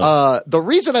 I know. The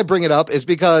reason I bring it up is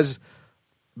because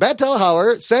Matt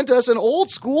Delhauer sent us an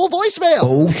old school voicemail.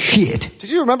 Oh, shit. Did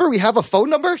you remember we have a phone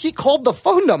number? He called the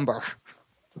phone number.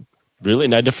 Really?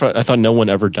 And I thought no one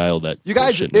ever dialed that. You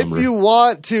guys, bullshit if number. you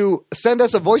want to send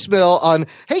us a voicemail on,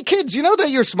 hey kids, you know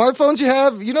that your smartphones you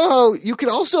have, you know how you can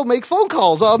also make phone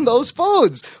calls on those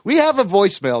phones. We have a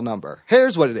voicemail number.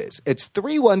 Here's what it is. It's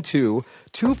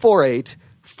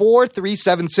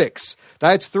 312-248-4376.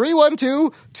 That's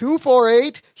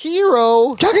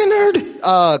 312-248-HERO. Jockey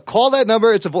Nerd. Call that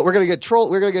number. We're gonna get troll.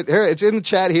 We're gonna get here. It's in the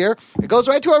chat here. It goes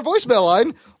right to our voicemail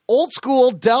line. Old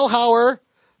school Delhauer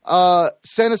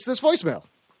sent us this voicemail.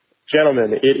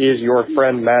 Gentlemen, it is your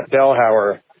friend Matt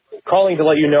Delhauer calling to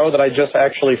let you know that I just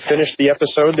actually finished the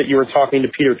episode that you were talking to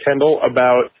Peter Kendall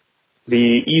about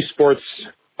the esports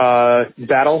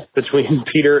battle between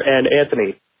Peter and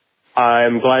Anthony.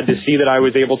 I'm glad to see that I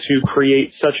was able to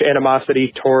create such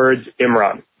animosity towards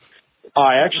Imran.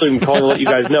 I actually am calling to let you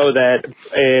guys know that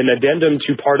an addendum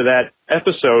to part of that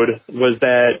episode was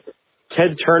that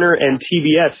Ted Turner and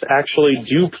TBS actually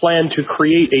do plan to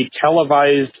create a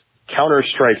televised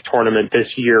Counter-Strike tournament this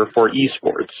year for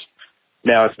esports.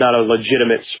 Now, it's not a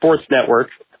legitimate sports network,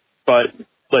 but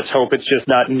let's hope it's just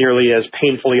not nearly as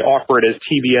painfully awkward as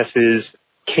TBS's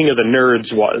King of the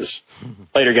Nerds was.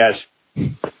 Later, guys.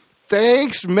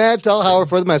 Thanks, Matt Delhauer,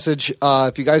 for the message.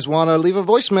 If you guys want to leave a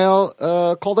voicemail,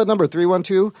 call that number,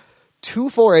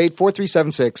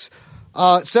 312-248-4376.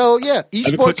 So, yeah, esports. I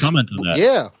have a quick comment on that.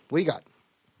 Yeah, what do you got?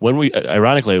 When we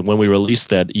released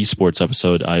that esports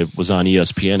episode, I was on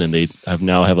ESPN, and they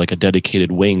now have like a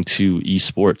dedicated wing to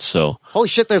esports. So Holy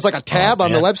shit, there's like a tab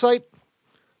on the website?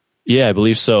 yeah, I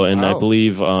believe so, and Wow. I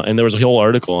believe, and there was a whole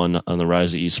article on the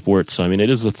rise of esports. So I mean, it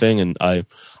is a thing, and I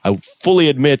fully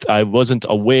admit I wasn't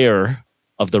aware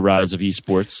of the rise of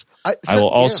esports. I will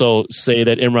also say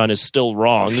that Imran is still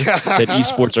wrong that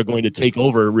esports are going to take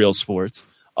over real sports.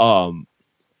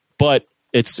 But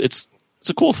it's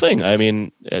a cool thing. I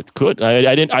mean, it could.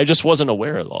 I just wasn't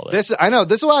aware of all that. This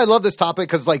is why I love this topic,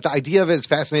 because like the idea of it is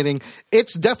fascinating.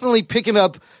 It's definitely picking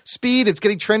up speed. It's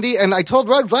getting trendy. And I told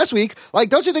Ruggs last week, like,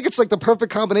 don't you think it's like the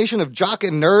perfect combination of jock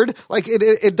and nerd? Like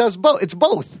it does both. It's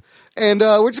both. And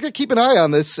we're just gonna keep an eye on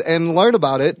this and learn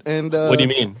about it. And What do you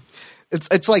mean?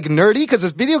 It's like nerdy because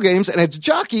it's video games, and it's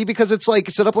jockey because it's like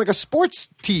set up like a sports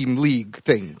team league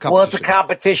thing. Well, it's a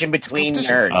competition between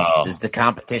nerds. Oh. There's the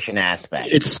competition aspect.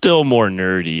 It's still more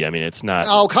nerdy. I mean, it's not.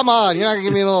 Oh, come on. You're not going to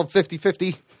give me a little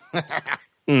 50-50?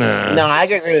 Nah, No, I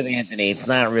agree with Anthony. It's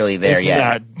not really there it's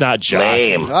yet. not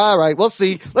jockey. Lame. All right, we'll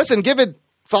see. Listen, give it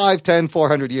 5, 10,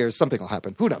 400 years. Something will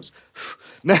happen. Who knows?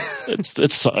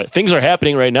 It's things are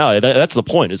happening right now. That's the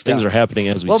point. Is things are happening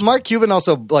as we. Well, speak. Mark Cuban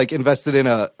also like invested in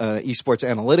a esports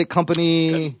analytic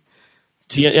company. Like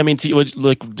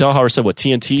Delhauer said, what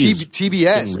TNT?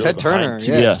 TBS, Ted Turner.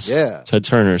 TBS, Yeah. Ted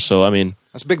Turner. So I mean,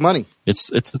 That's big money.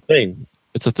 it's a thing.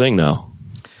 It's a thing now.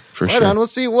 For Right sure. on. We'll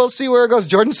see where it goes.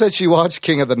 Jordan said she watched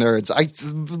King of the Nerds. I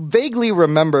vaguely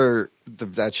remember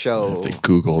that show. I have to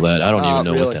Google that. I don't even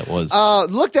know Really? what that was.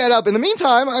 Look that up. In the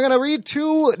meantime, I'm going to read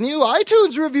 2 new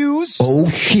iTunes reviews. Oh,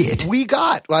 shit. We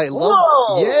got.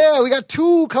 Whoa! Yeah, we got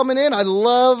 2 coming in. I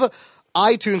love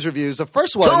iTunes reviews. The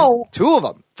first one, 2 of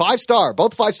them, 5-star,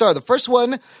 both 5-star. The first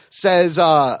one says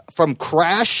from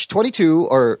Crash22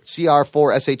 or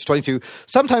CR4SH22.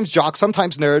 Sometimes jock,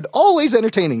 sometimes nerd, always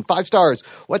entertaining. 5 stars.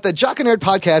 What the Jock and Nerd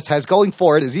podcast has going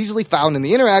for it is easily found in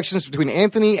the interactions between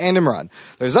Anthony and Imran.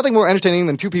 There's nothing more entertaining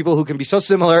than 2 people who can be so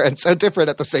similar and so different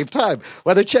at the same time.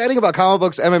 Whether chatting about comic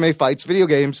books, MMA fights, video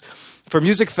games, for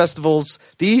music festivals,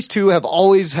 these 2 have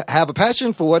always have a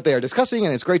passion for what they are discussing,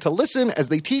 and it's great to listen as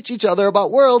they teach each other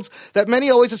about worlds that many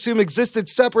always assume existed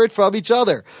separate from each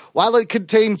other. While it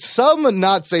contains some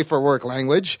not safe for work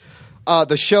language,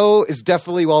 the show is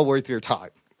definitely well worth your time.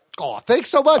 Oh, thanks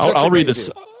so much. That's a I'll great read this.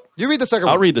 review. You read the second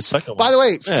one. I'll read the second one. By the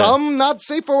way, Yeah. some not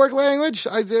safe for work language.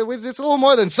 It's a little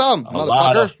more than some, A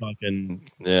lot motherfucker. of fucking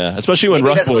especially when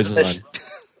Maybe he Rough doesn't Boys listen is to on.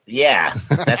 Yeah,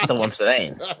 that's the one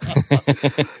saying.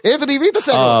 Anthony, read the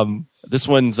second one. This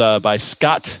one's by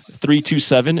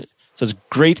Scott327. It says,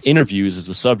 great interviews is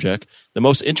the subject. The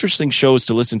most interesting shows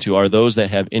to listen to are those that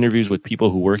have interviews with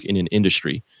people who work in an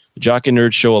industry. The Jock and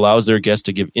Nerd Show allows their guests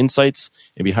to give insights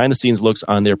and behind-the-scenes looks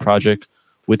on their project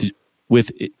with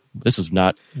this is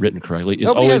not written correctly, is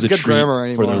Nobody always has a good treat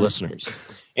grammar for their anymore. listeners.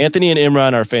 Anthony and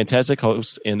Imran are fantastic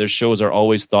hosts, and their shows are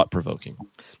always thought-provoking.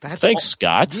 Thanks,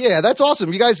 Scott. Yeah, that's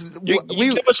awesome. You guys, You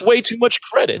give us way too much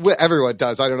credit. Everyone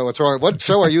does. I don't know what's wrong. What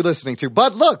show are you listening to?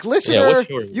 But look, listener, what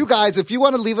show are you? you guys, if you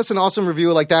want to leave us an awesome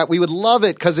review like that, we would love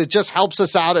it because it just helps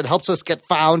us out. It helps us get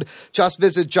found. Just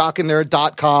visit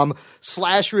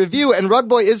jockandnerd.com/review. And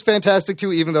Rugboy is fantastic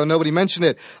too, even though nobody mentioned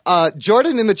it.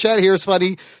 Jordan in the chat here is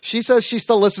funny. She says she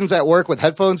still listens at work with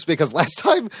headphones because last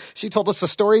time she told us a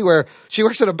story where she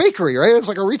works at a bakery, right? It's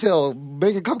like a retail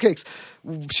making cupcakes.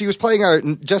 She was playing our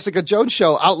Jessica Jones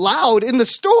show out loud in the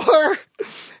store.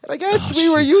 And I guess we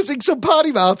were using some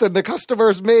potty mouth and the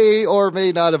customers may or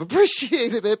may not have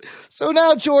appreciated it. So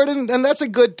now, Jordan, and that's a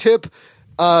good tip.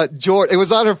 Jordan, it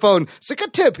was on her phone. It's a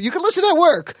good tip. You can listen at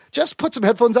work. Just put some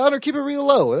headphones on or keep it real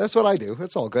low. That's what I do.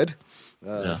 It's all good.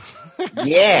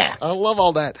 Yeah. I love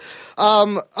all that.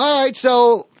 All right.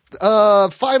 So,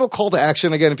 final call to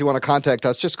action. Again, if you want to contact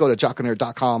us, just go to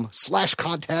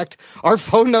jockandnerd.com/contact. Our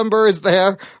phone number is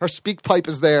there. Our speak pipe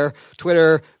is there.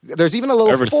 Twitter. There's even a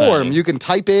little form you can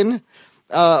type in,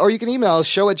 or you can email us,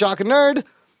 show@jockandnerd.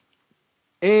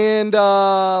 And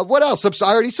what else?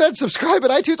 I already said subscribe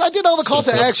at iTunes. I did all the call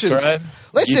to actions.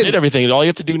 Listen, you did everything. All you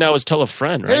have to do now is tell a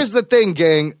friend, right? Here's the thing,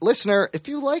 gang. Listener, if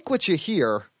you like what you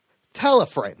hear, tell a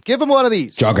friend. Give them one of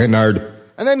these. Jock and Nerd.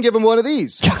 And then give them one of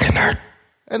these. Jock and Nerd.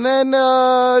 And then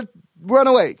run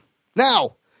away.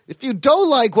 Now, if you don't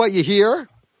like what you hear,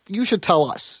 you should tell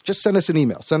us. Just send us an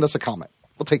email. Send us a comment.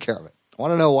 We'll take care of it. I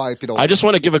want to know why if you don't. I just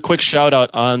want to give a quick shout out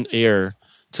on air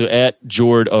to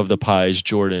 @Jord of the Pies,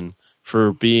 Jordan,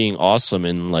 for being awesome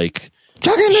and like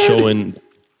showing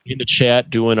in the chat,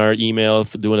 doing our email,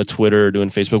 doing a Twitter, doing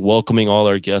Facebook, welcoming all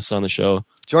our guests on the show.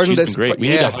 Jordan, She's been great. We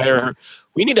need to hire her.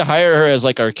 We need to hire her as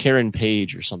like our Karen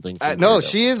Page or something. No,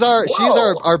 she's our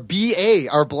BA,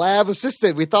 our Blab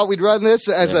assistant. We thought we'd run this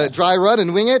as a dry run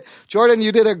and wing it. Jordan,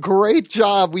 you did a great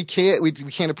job. We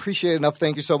can't appreciate it enough.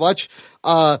 Thank you so much.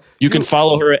 You can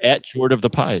follow her at Jord of the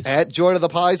Pies. At Jord of the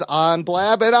Pies on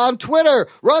Blab and on Twitter.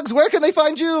 Ruggs, where can they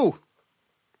find you?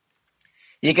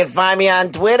 You can find me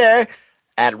on Twitter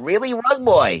at Really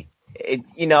Rugboy.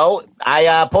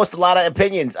 I post a lot of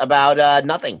opinions about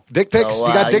nothing. Dick pics? So,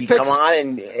 you got dick pics? Come on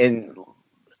and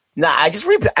I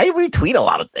retweet a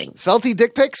lot of things. Felty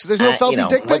dick pics? There's no Felty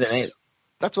dick pics?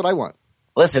 That's what I want.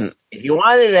 Listen, if you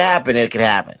want it to happen, it can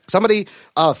happen. Somebody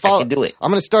follow. I can do it.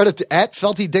 I'm going to start it at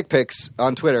Felty Dick Pics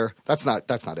on Twitter. That's not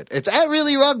it. It's at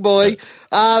Really Rugboy.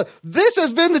 This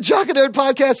has been the Jock and Nerd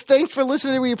Podcast. Thanks for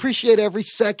listening. We appreciate every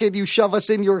second you shove us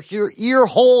in your ear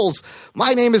holes.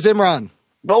 My name is Imran.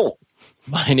 Oh.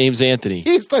 My name's Anthony.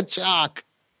 He's the Jock.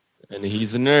 And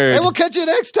he's the nerd. And we'll catch you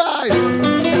next time.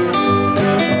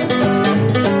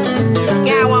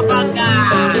 Cowabunga!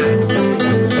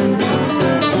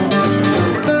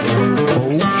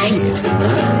 Oh,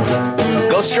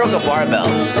 shit. Go stroke a barbell.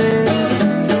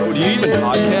 Oh, do you even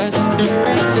podcast?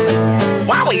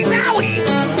 Wowie zowie!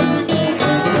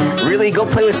 Really, go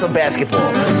play with some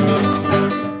basketballs.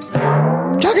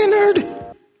 Jock and Nerd.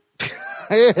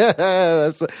 Yeah,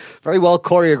 that's very well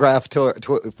choreographed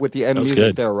with the end music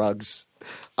good. there, Ruggs.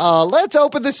 Let's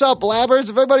open this up, Blabbers.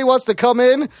 If everybody wants to come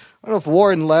in, I don't know if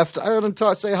Warren left. I want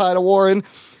to say hi to Warren.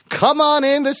 Come on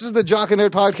in. This is the Jock and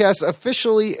Nerd Podcast,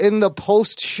 officially in the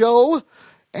post show.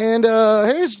 And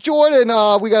here's Jordan.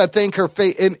 We got to thank her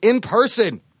in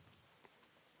person.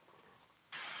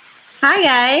 Hi,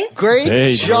 guys.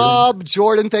 Great job,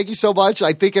 Jordan. Thank you so much.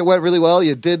 I think it went really well.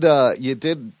 You did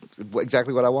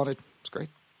exactly what I wanted. It's great.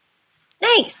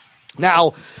 Thanks.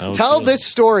 Now, tell this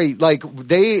story. Like,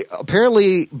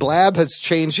 apparently Blab has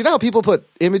changed. You know how people put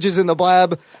images in the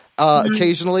Blab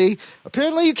occasionally?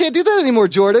 Apparently you can't do that anymore,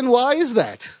 Jordan. Why is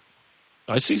that?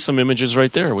 I see some images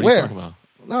right there. What are you talking about?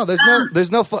 No,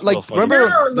 there's no fun. Like,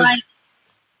 remember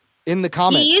in the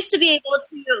comments. You used to be able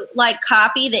to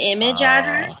copy the image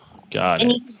address. Got and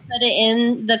it. you could put it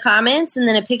in the comments, and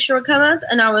then a picture would come up.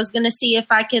 And I was going to see if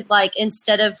I could,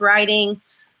 instead of writing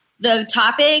the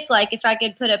topic, if I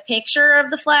could put a picture of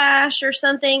the Flash or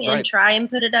something and try and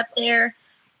put it up there.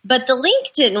 But the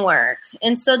link didn't work.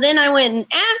 And so then I went and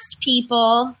asked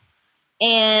people,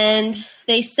 and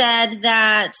they said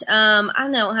that, I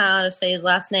don't know how to say his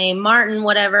last name, Martin,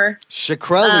 whatever.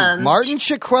 Shkreli. Martin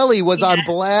Shkreli was on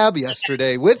Blab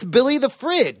yesterday with Billy the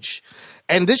Fridge.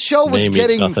 And this show was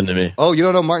getting nothing to me. Oh, you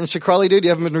don't know Martin Shkreli, dude?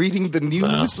 You haven't been reading the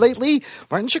news lately?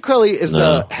 Martin Shkreli is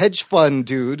the hedge fund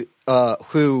dude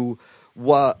who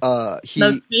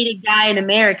most hated guy in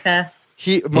America.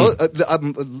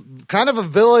 kind of a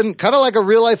villain, kind of like a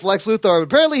real life Lex Luthor.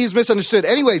 Apparently, he's misunderstood.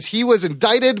 Anyways, he was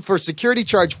indicted for security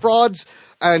charge frauds,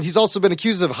 and he's also been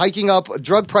accused of hiking up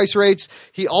drug price rates.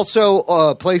 He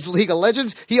also plays League of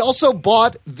Legends. He also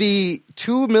bought the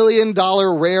 $2 million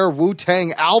rare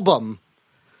Wu-Tang album,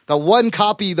 the one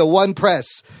copy, the one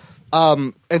press.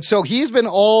 And so he's been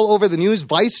all over the news.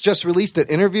 Vice just released an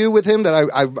interview with him that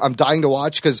I'm dying to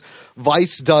watch because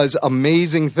Vice does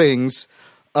amazing things.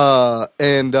 Warren,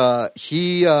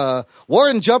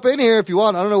 jump in here if you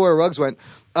want. I don't know where Ruggs went.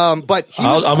 But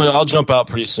I'll jump out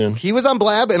pretty soon. He was on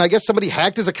Blab, and I guess somebody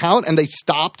hacked his account, and they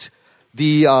stopped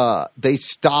the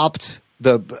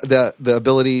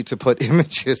ability to put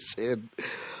images in.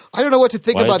 I don't know what to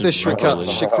think about this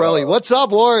Shkreli. What's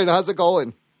up, Warren? How's it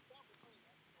going?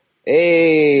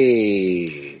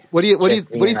 Hey. What do you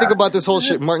think about this whole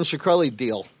Martin Shkreli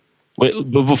deal? Wait,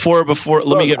 but before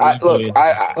let me get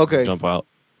okay. Jump out.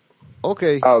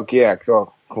 Okay. Oh yeah,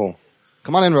 cool.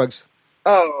 Come on in, Ruggs.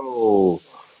 Oh,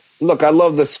 look, I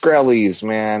love the Shkreli's,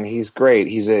 man. He's great.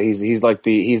 He's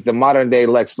the modern day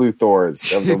Lex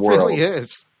Luthors of the world. He really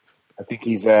is. I think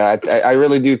he's. I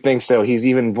really do think so. He's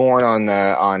even born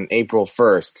on April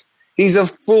 1st. He's a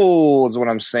fool, is what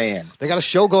I'm saying. They got a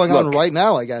show going on right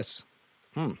now, I guess.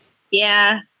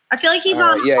 Yeah, I feel like he's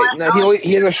on. Yeah, no,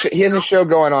 he has a show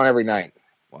going on every night.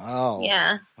 Wow.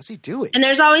 Yeah. What's he doing? And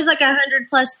there's always like 100+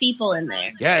 people in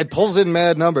there. Yeah, it pulls in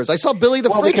mad numbers. I saw Billy the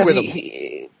Fridge with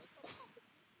him.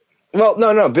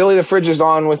 No. Billy the Fridge is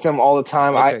on with him all the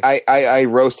time. Okay. I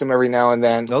roast him every now and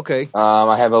then. Okay.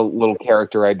 I have a little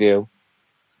character I do.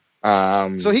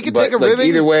 So he could take a ribbing?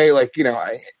 Either way,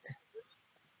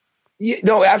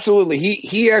 no, absolutely.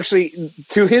 He actually,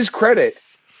 to his credit,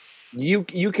 you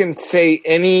can say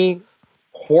any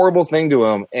horrible thing to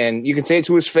him, and you can say it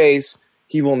to his face.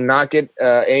 He will not get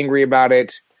angry about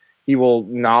it. He will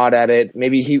nod at it.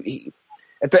 Maybe he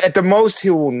at the most he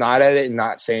will nod at it and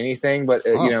not say anything. But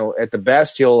at the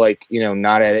best he'll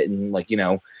nod at it and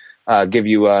give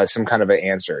you some kind of an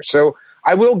answer. So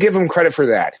I will give him credit for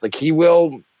that. Like he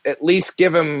will at least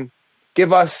give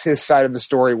us his side of the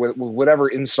story with whatever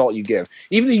insult you give.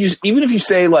 Even if you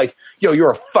say like, "Yo,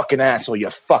 you're a fucking asshole, you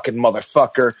fucking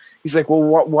motherfucker." He's like, "Well,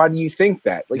 why do you think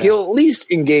that?" He'll at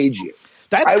least engage you.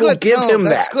 That's good. Will give him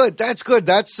that's that. good. That's good.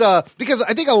 That's because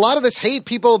I think a lot of this hate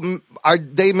people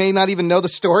they may not even know the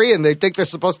story and they think they're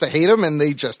supposed to hate him and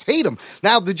they just hate him.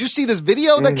 Now, did you see this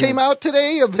video that came out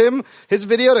today of his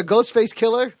video to Ghostface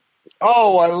Killer?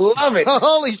 Oh, I love it.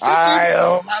 Holy shit, dude. I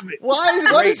love it.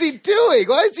 What is he doing?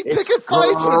 Why is he picking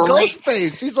fights with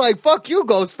Ghostface? He's like, fuck you,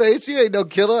 Ghostface. You ain't no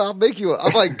killer. I'll make you.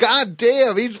 I'm like, God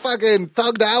damn, he's fucking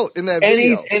thugged out in that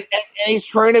video. And he's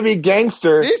trying to be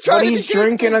gangster. He's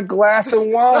drinking a glass of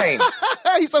wine.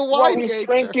 He's a wine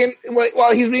gangster.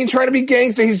 While he's trying to be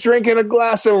gangster, he's drinking a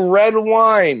glass of red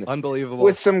wine. Unbelievable.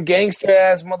 With some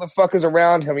gangster-ass motherfuckers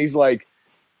around him. He's like,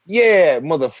 yeah,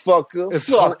 motherfucker. It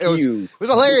was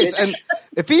hilarious. And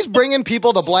if he's bringing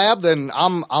people to Blab, then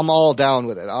I'm all down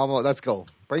with it. Let's go.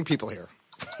 Bring people here.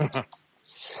 But then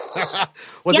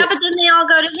they all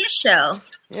go to his show.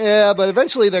 Yeah, but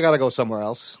eventually they got to go somewhere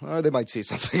else, or they might see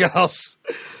something else.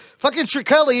 Fucking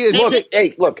Shkreli is.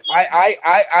 Look.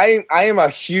 I am a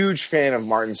huge fan of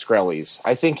Martin Shkreli's.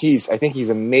 I think he's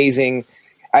amazing.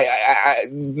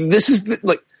 This is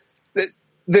like.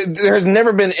 There has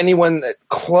never been anyone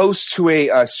close to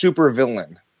a super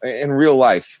villain in real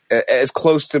life as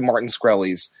close to Martin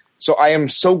Shkreli's. So I am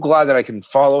so glad that I can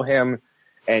follow him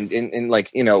and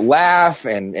laugh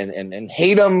and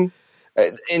hate him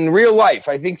in real life.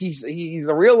 I think he's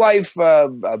the real life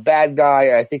bad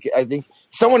guy. I think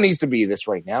someone needs to be this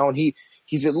right now, and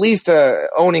he's at least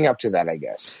owning up to that, I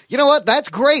guess. You know what? That's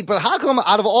great, but how come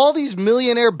out of all these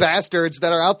millionaire bastards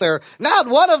that are out there, not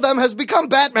one of them has become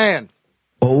Batman?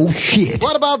 Oh, shit.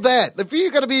 What about that? If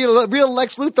you're going to be a real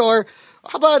Lex Luthor,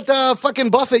 how about fucking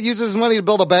Buffett uses money to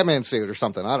build a Batman suit or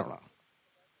something? I don't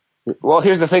know. Well,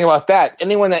 here's the thing about that.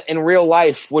 Anyone that in real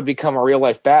life would become a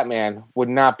real-life Batman would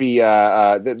not be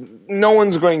no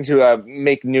one's going to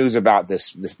make news about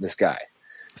this guy.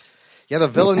 Yeah, the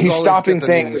villains He's always stopping get the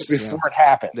things news, before it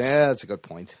happens. Yeah, that's a good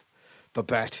point. The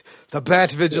Bat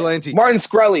Vigilante. Martin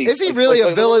Shkreli. Is he really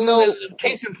a villain, though?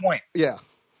 Case in point. Yeah.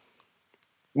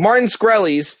 Martin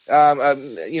Shkreli's,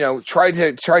 tried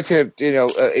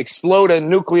to explode a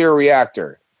nuclear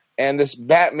reactor, and this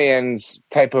Batman's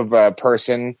type of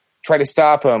person tried to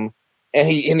stop him, and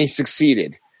he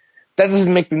succeeded. That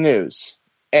doesn't make the news,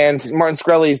 and Martin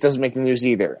Shkreli's doesn't make the news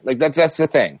either. Like that's the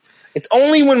thing. It's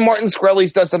only when Martin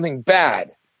Shkreli's does something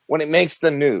bad when it makes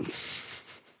the news.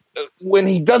 when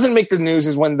he doesn't make the news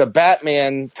is when the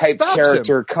Batman type Stops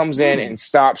character comes in and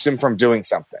stops him from doing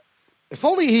something. If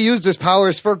only he used his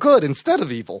powers for good instead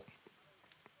of evil.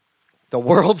 The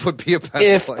world would be a better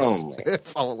If place. only.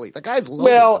 If only. The guy's loaded,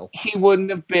 Well, though. he wouldn't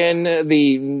have been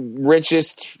the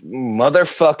richest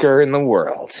motherfucker in the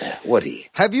world, would he?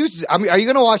 Are you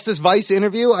going to watch this Vice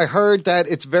interview? I heard that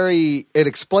it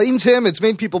explains him. It's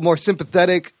made people more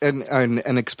sympathetic and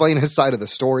explain his side of the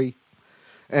story.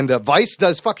 And Vice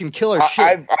does fucking killer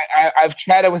shit. I've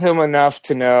chatted with him enough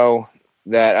to know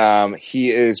that he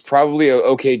is probably an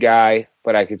okay guy,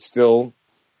 but I still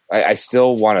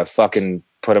want to fucking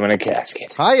put him in a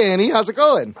casket. Hi, Annie. How's it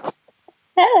going?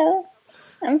 Hello.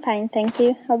 I'm fine, thank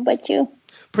you. How about you?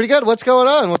 Pretty good. What's going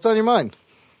on? What's on your mind?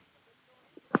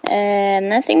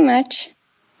 Nothing much.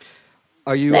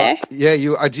 Are you? There?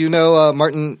 Do you know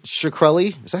Martin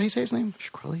Shkreli? Is that how you say his name?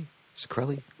 Shkreli?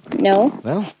 No.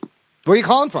 No. Where are you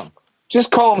calling from?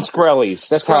 Just call him Skrellies.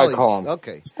 That's how I call him.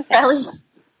 Okay.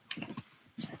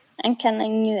 I'm kind of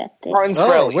new at this. Martin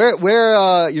Oh, Skrellies.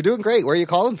 where? You're doing great. Where are you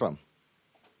calling from?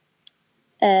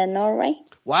 Norway.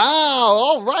 Wow!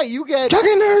 All right, you get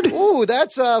Talking Nerd. Ooh,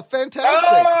 that's fantastic.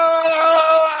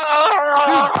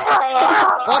 Dude,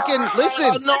 fucking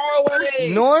listen,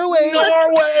 Norway.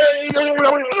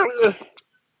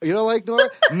 You don't like Norway?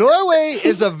 Norway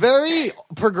is a very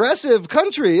progressive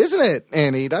country, isn't it,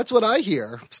 Annie? That's what I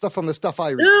hear. Stuff from the stuff I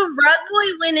read. Ooh, Rug Boy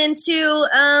went into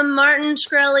Martin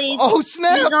Shkreli's. Oh,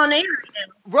 snap. He's on air.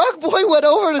 Rug Boy went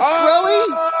over to Skrelly.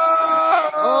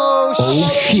 Oh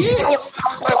shit!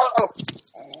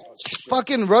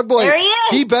 Fucking Rug Boy. There he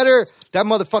is. That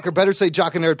motherfucker better say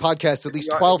Jock and Nerd podcast at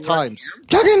least 12 times.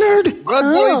 Jock and Nerd.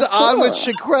 Rug Boy's on with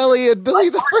Shkreli and Billy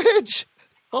the Fridge.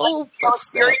 Oh,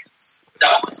 experience.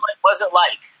 What's it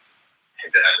like?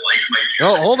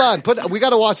 oh, hold on. We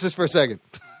got to watch this for a second.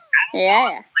 Yeah.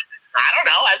 I don't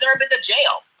know. I've never been to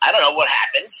jail. I don't know what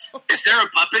happens. Is there a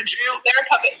puppet jail? Is there a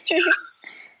puppet?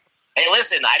 Hey,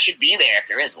 listen, I should be there if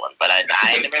there is one, but I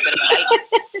ain't never been invited.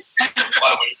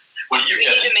 Do we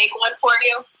need to make one for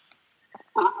you?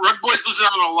 Rug Boy's losing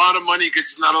out on a lot of money because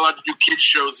he's not allowed to do kids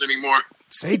shows anymore.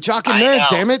 Say Jock and Nerd,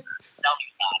 damn it.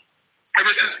 Ever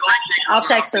since I'll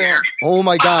text him. Oh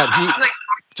my God.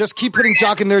 Just keep putting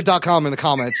jockandnerd.com in the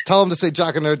comments. Tell him to say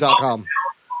jockandnerd.com.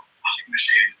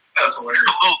 That's hilarious.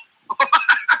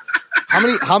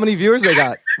 How many viewers they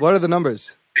got? What are the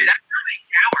numbers?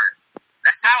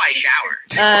 That's how I shower.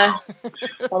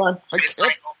 Hold on.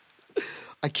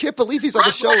 I can't believe he's on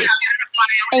the show.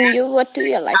 And you, what do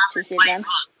you like to see then?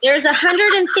 There's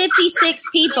 156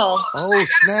 people. Oh,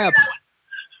 snap.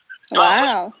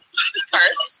 Wow.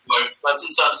 That's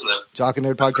insensitive. Jock and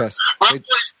Nerd podcast. Rug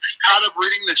Boy's out of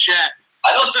reading the chat.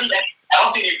 I don't see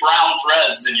any brown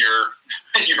threads in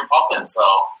your puppet, so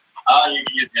you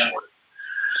can use the N-word.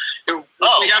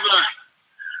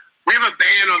 We have a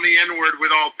ban on the N-word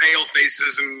with all pale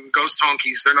faces and ghost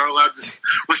honkies. They're not allowed to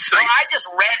recite. Well, I just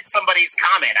read somebody's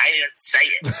comment. I didn't say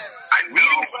it. I'm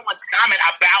reading someone's comment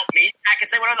about me. I can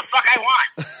say whatever the fuck I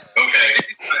want. Okay.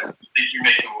 Think you're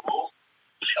making rules?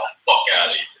 Get the fuck out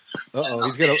of here. Uh-oh,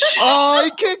 he's gonna... Oh,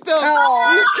 he kicked him!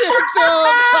 He kicked him!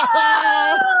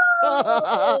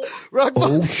 Rug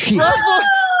Boy,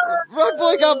 Rug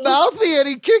Boy got mouthy and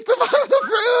he kicked him out of the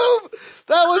room!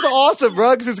 That was awesome.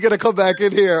 Ruggs is gonna come back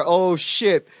in here. Oh,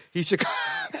 shit. He should...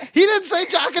 He didn't say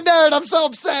Jock and Nerd. I'm so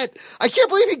upset. I can't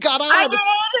believe he got on. I did.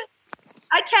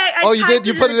 Oh, you did?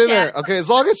 You put it in there. chat. Okay, as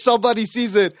long as somebody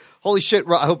sees it. Holy shit,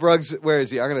 I hope Ruggs... Where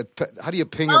is he? I'm gonna... How do you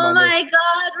ping him Oh on my this?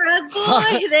 God, Rug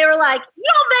Boy. They were like, you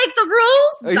don't make the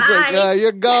rules. He's Bye. like,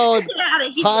 you're going. Get out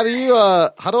of here.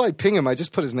 How do I ping him? I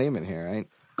just put his name in here,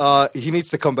 right? He needs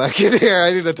to come back in here.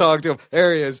 I need to talk to him.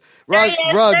 There he is. Ruggs,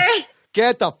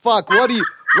 get the fuck.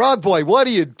 Rug Boy, what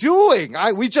are you doing?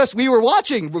 We were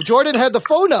watching. Jordan had the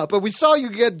phone up, and we saw you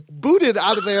get booted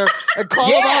out of there and call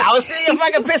him out. Yeah, I was seeing if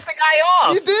I could piss the guy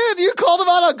off. You did. You called him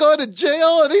out on going to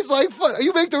jail, and he's like,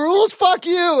 you make the rules, fuck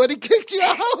you. And he kicked you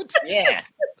out. Yeah.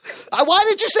 Why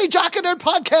did you say Jock and Nerd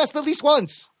podcast at least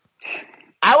once?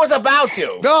 I was about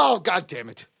to. No, God damn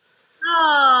it.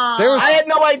 Oh. I had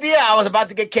no idea I was about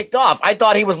to get kicked off. I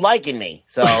thought he was liking me.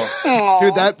 So,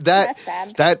 dude,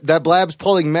 that Blab's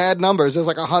pulling mad numbers. There's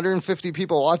like 150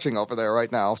 people watching over there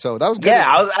right now. So that was good.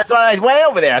 Yeah, that's why I went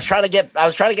over there. I was trying to get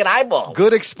eyeballs.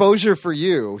 Good exposure for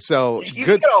you. So you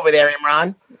good. Get over there,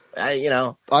 Imran.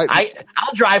 I'll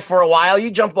drive for a while.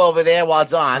 You jump over there while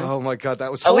it's on. Oh my God,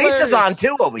 that was Elisa's on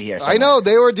too over here. I know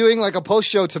they were doing like a post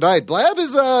show tonight. Blab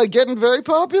is getting very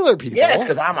popular. People. Yeah, it's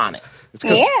because I'm on it.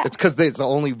 It's because the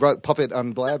only puppet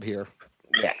on Blab here.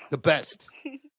 Yeah, the best.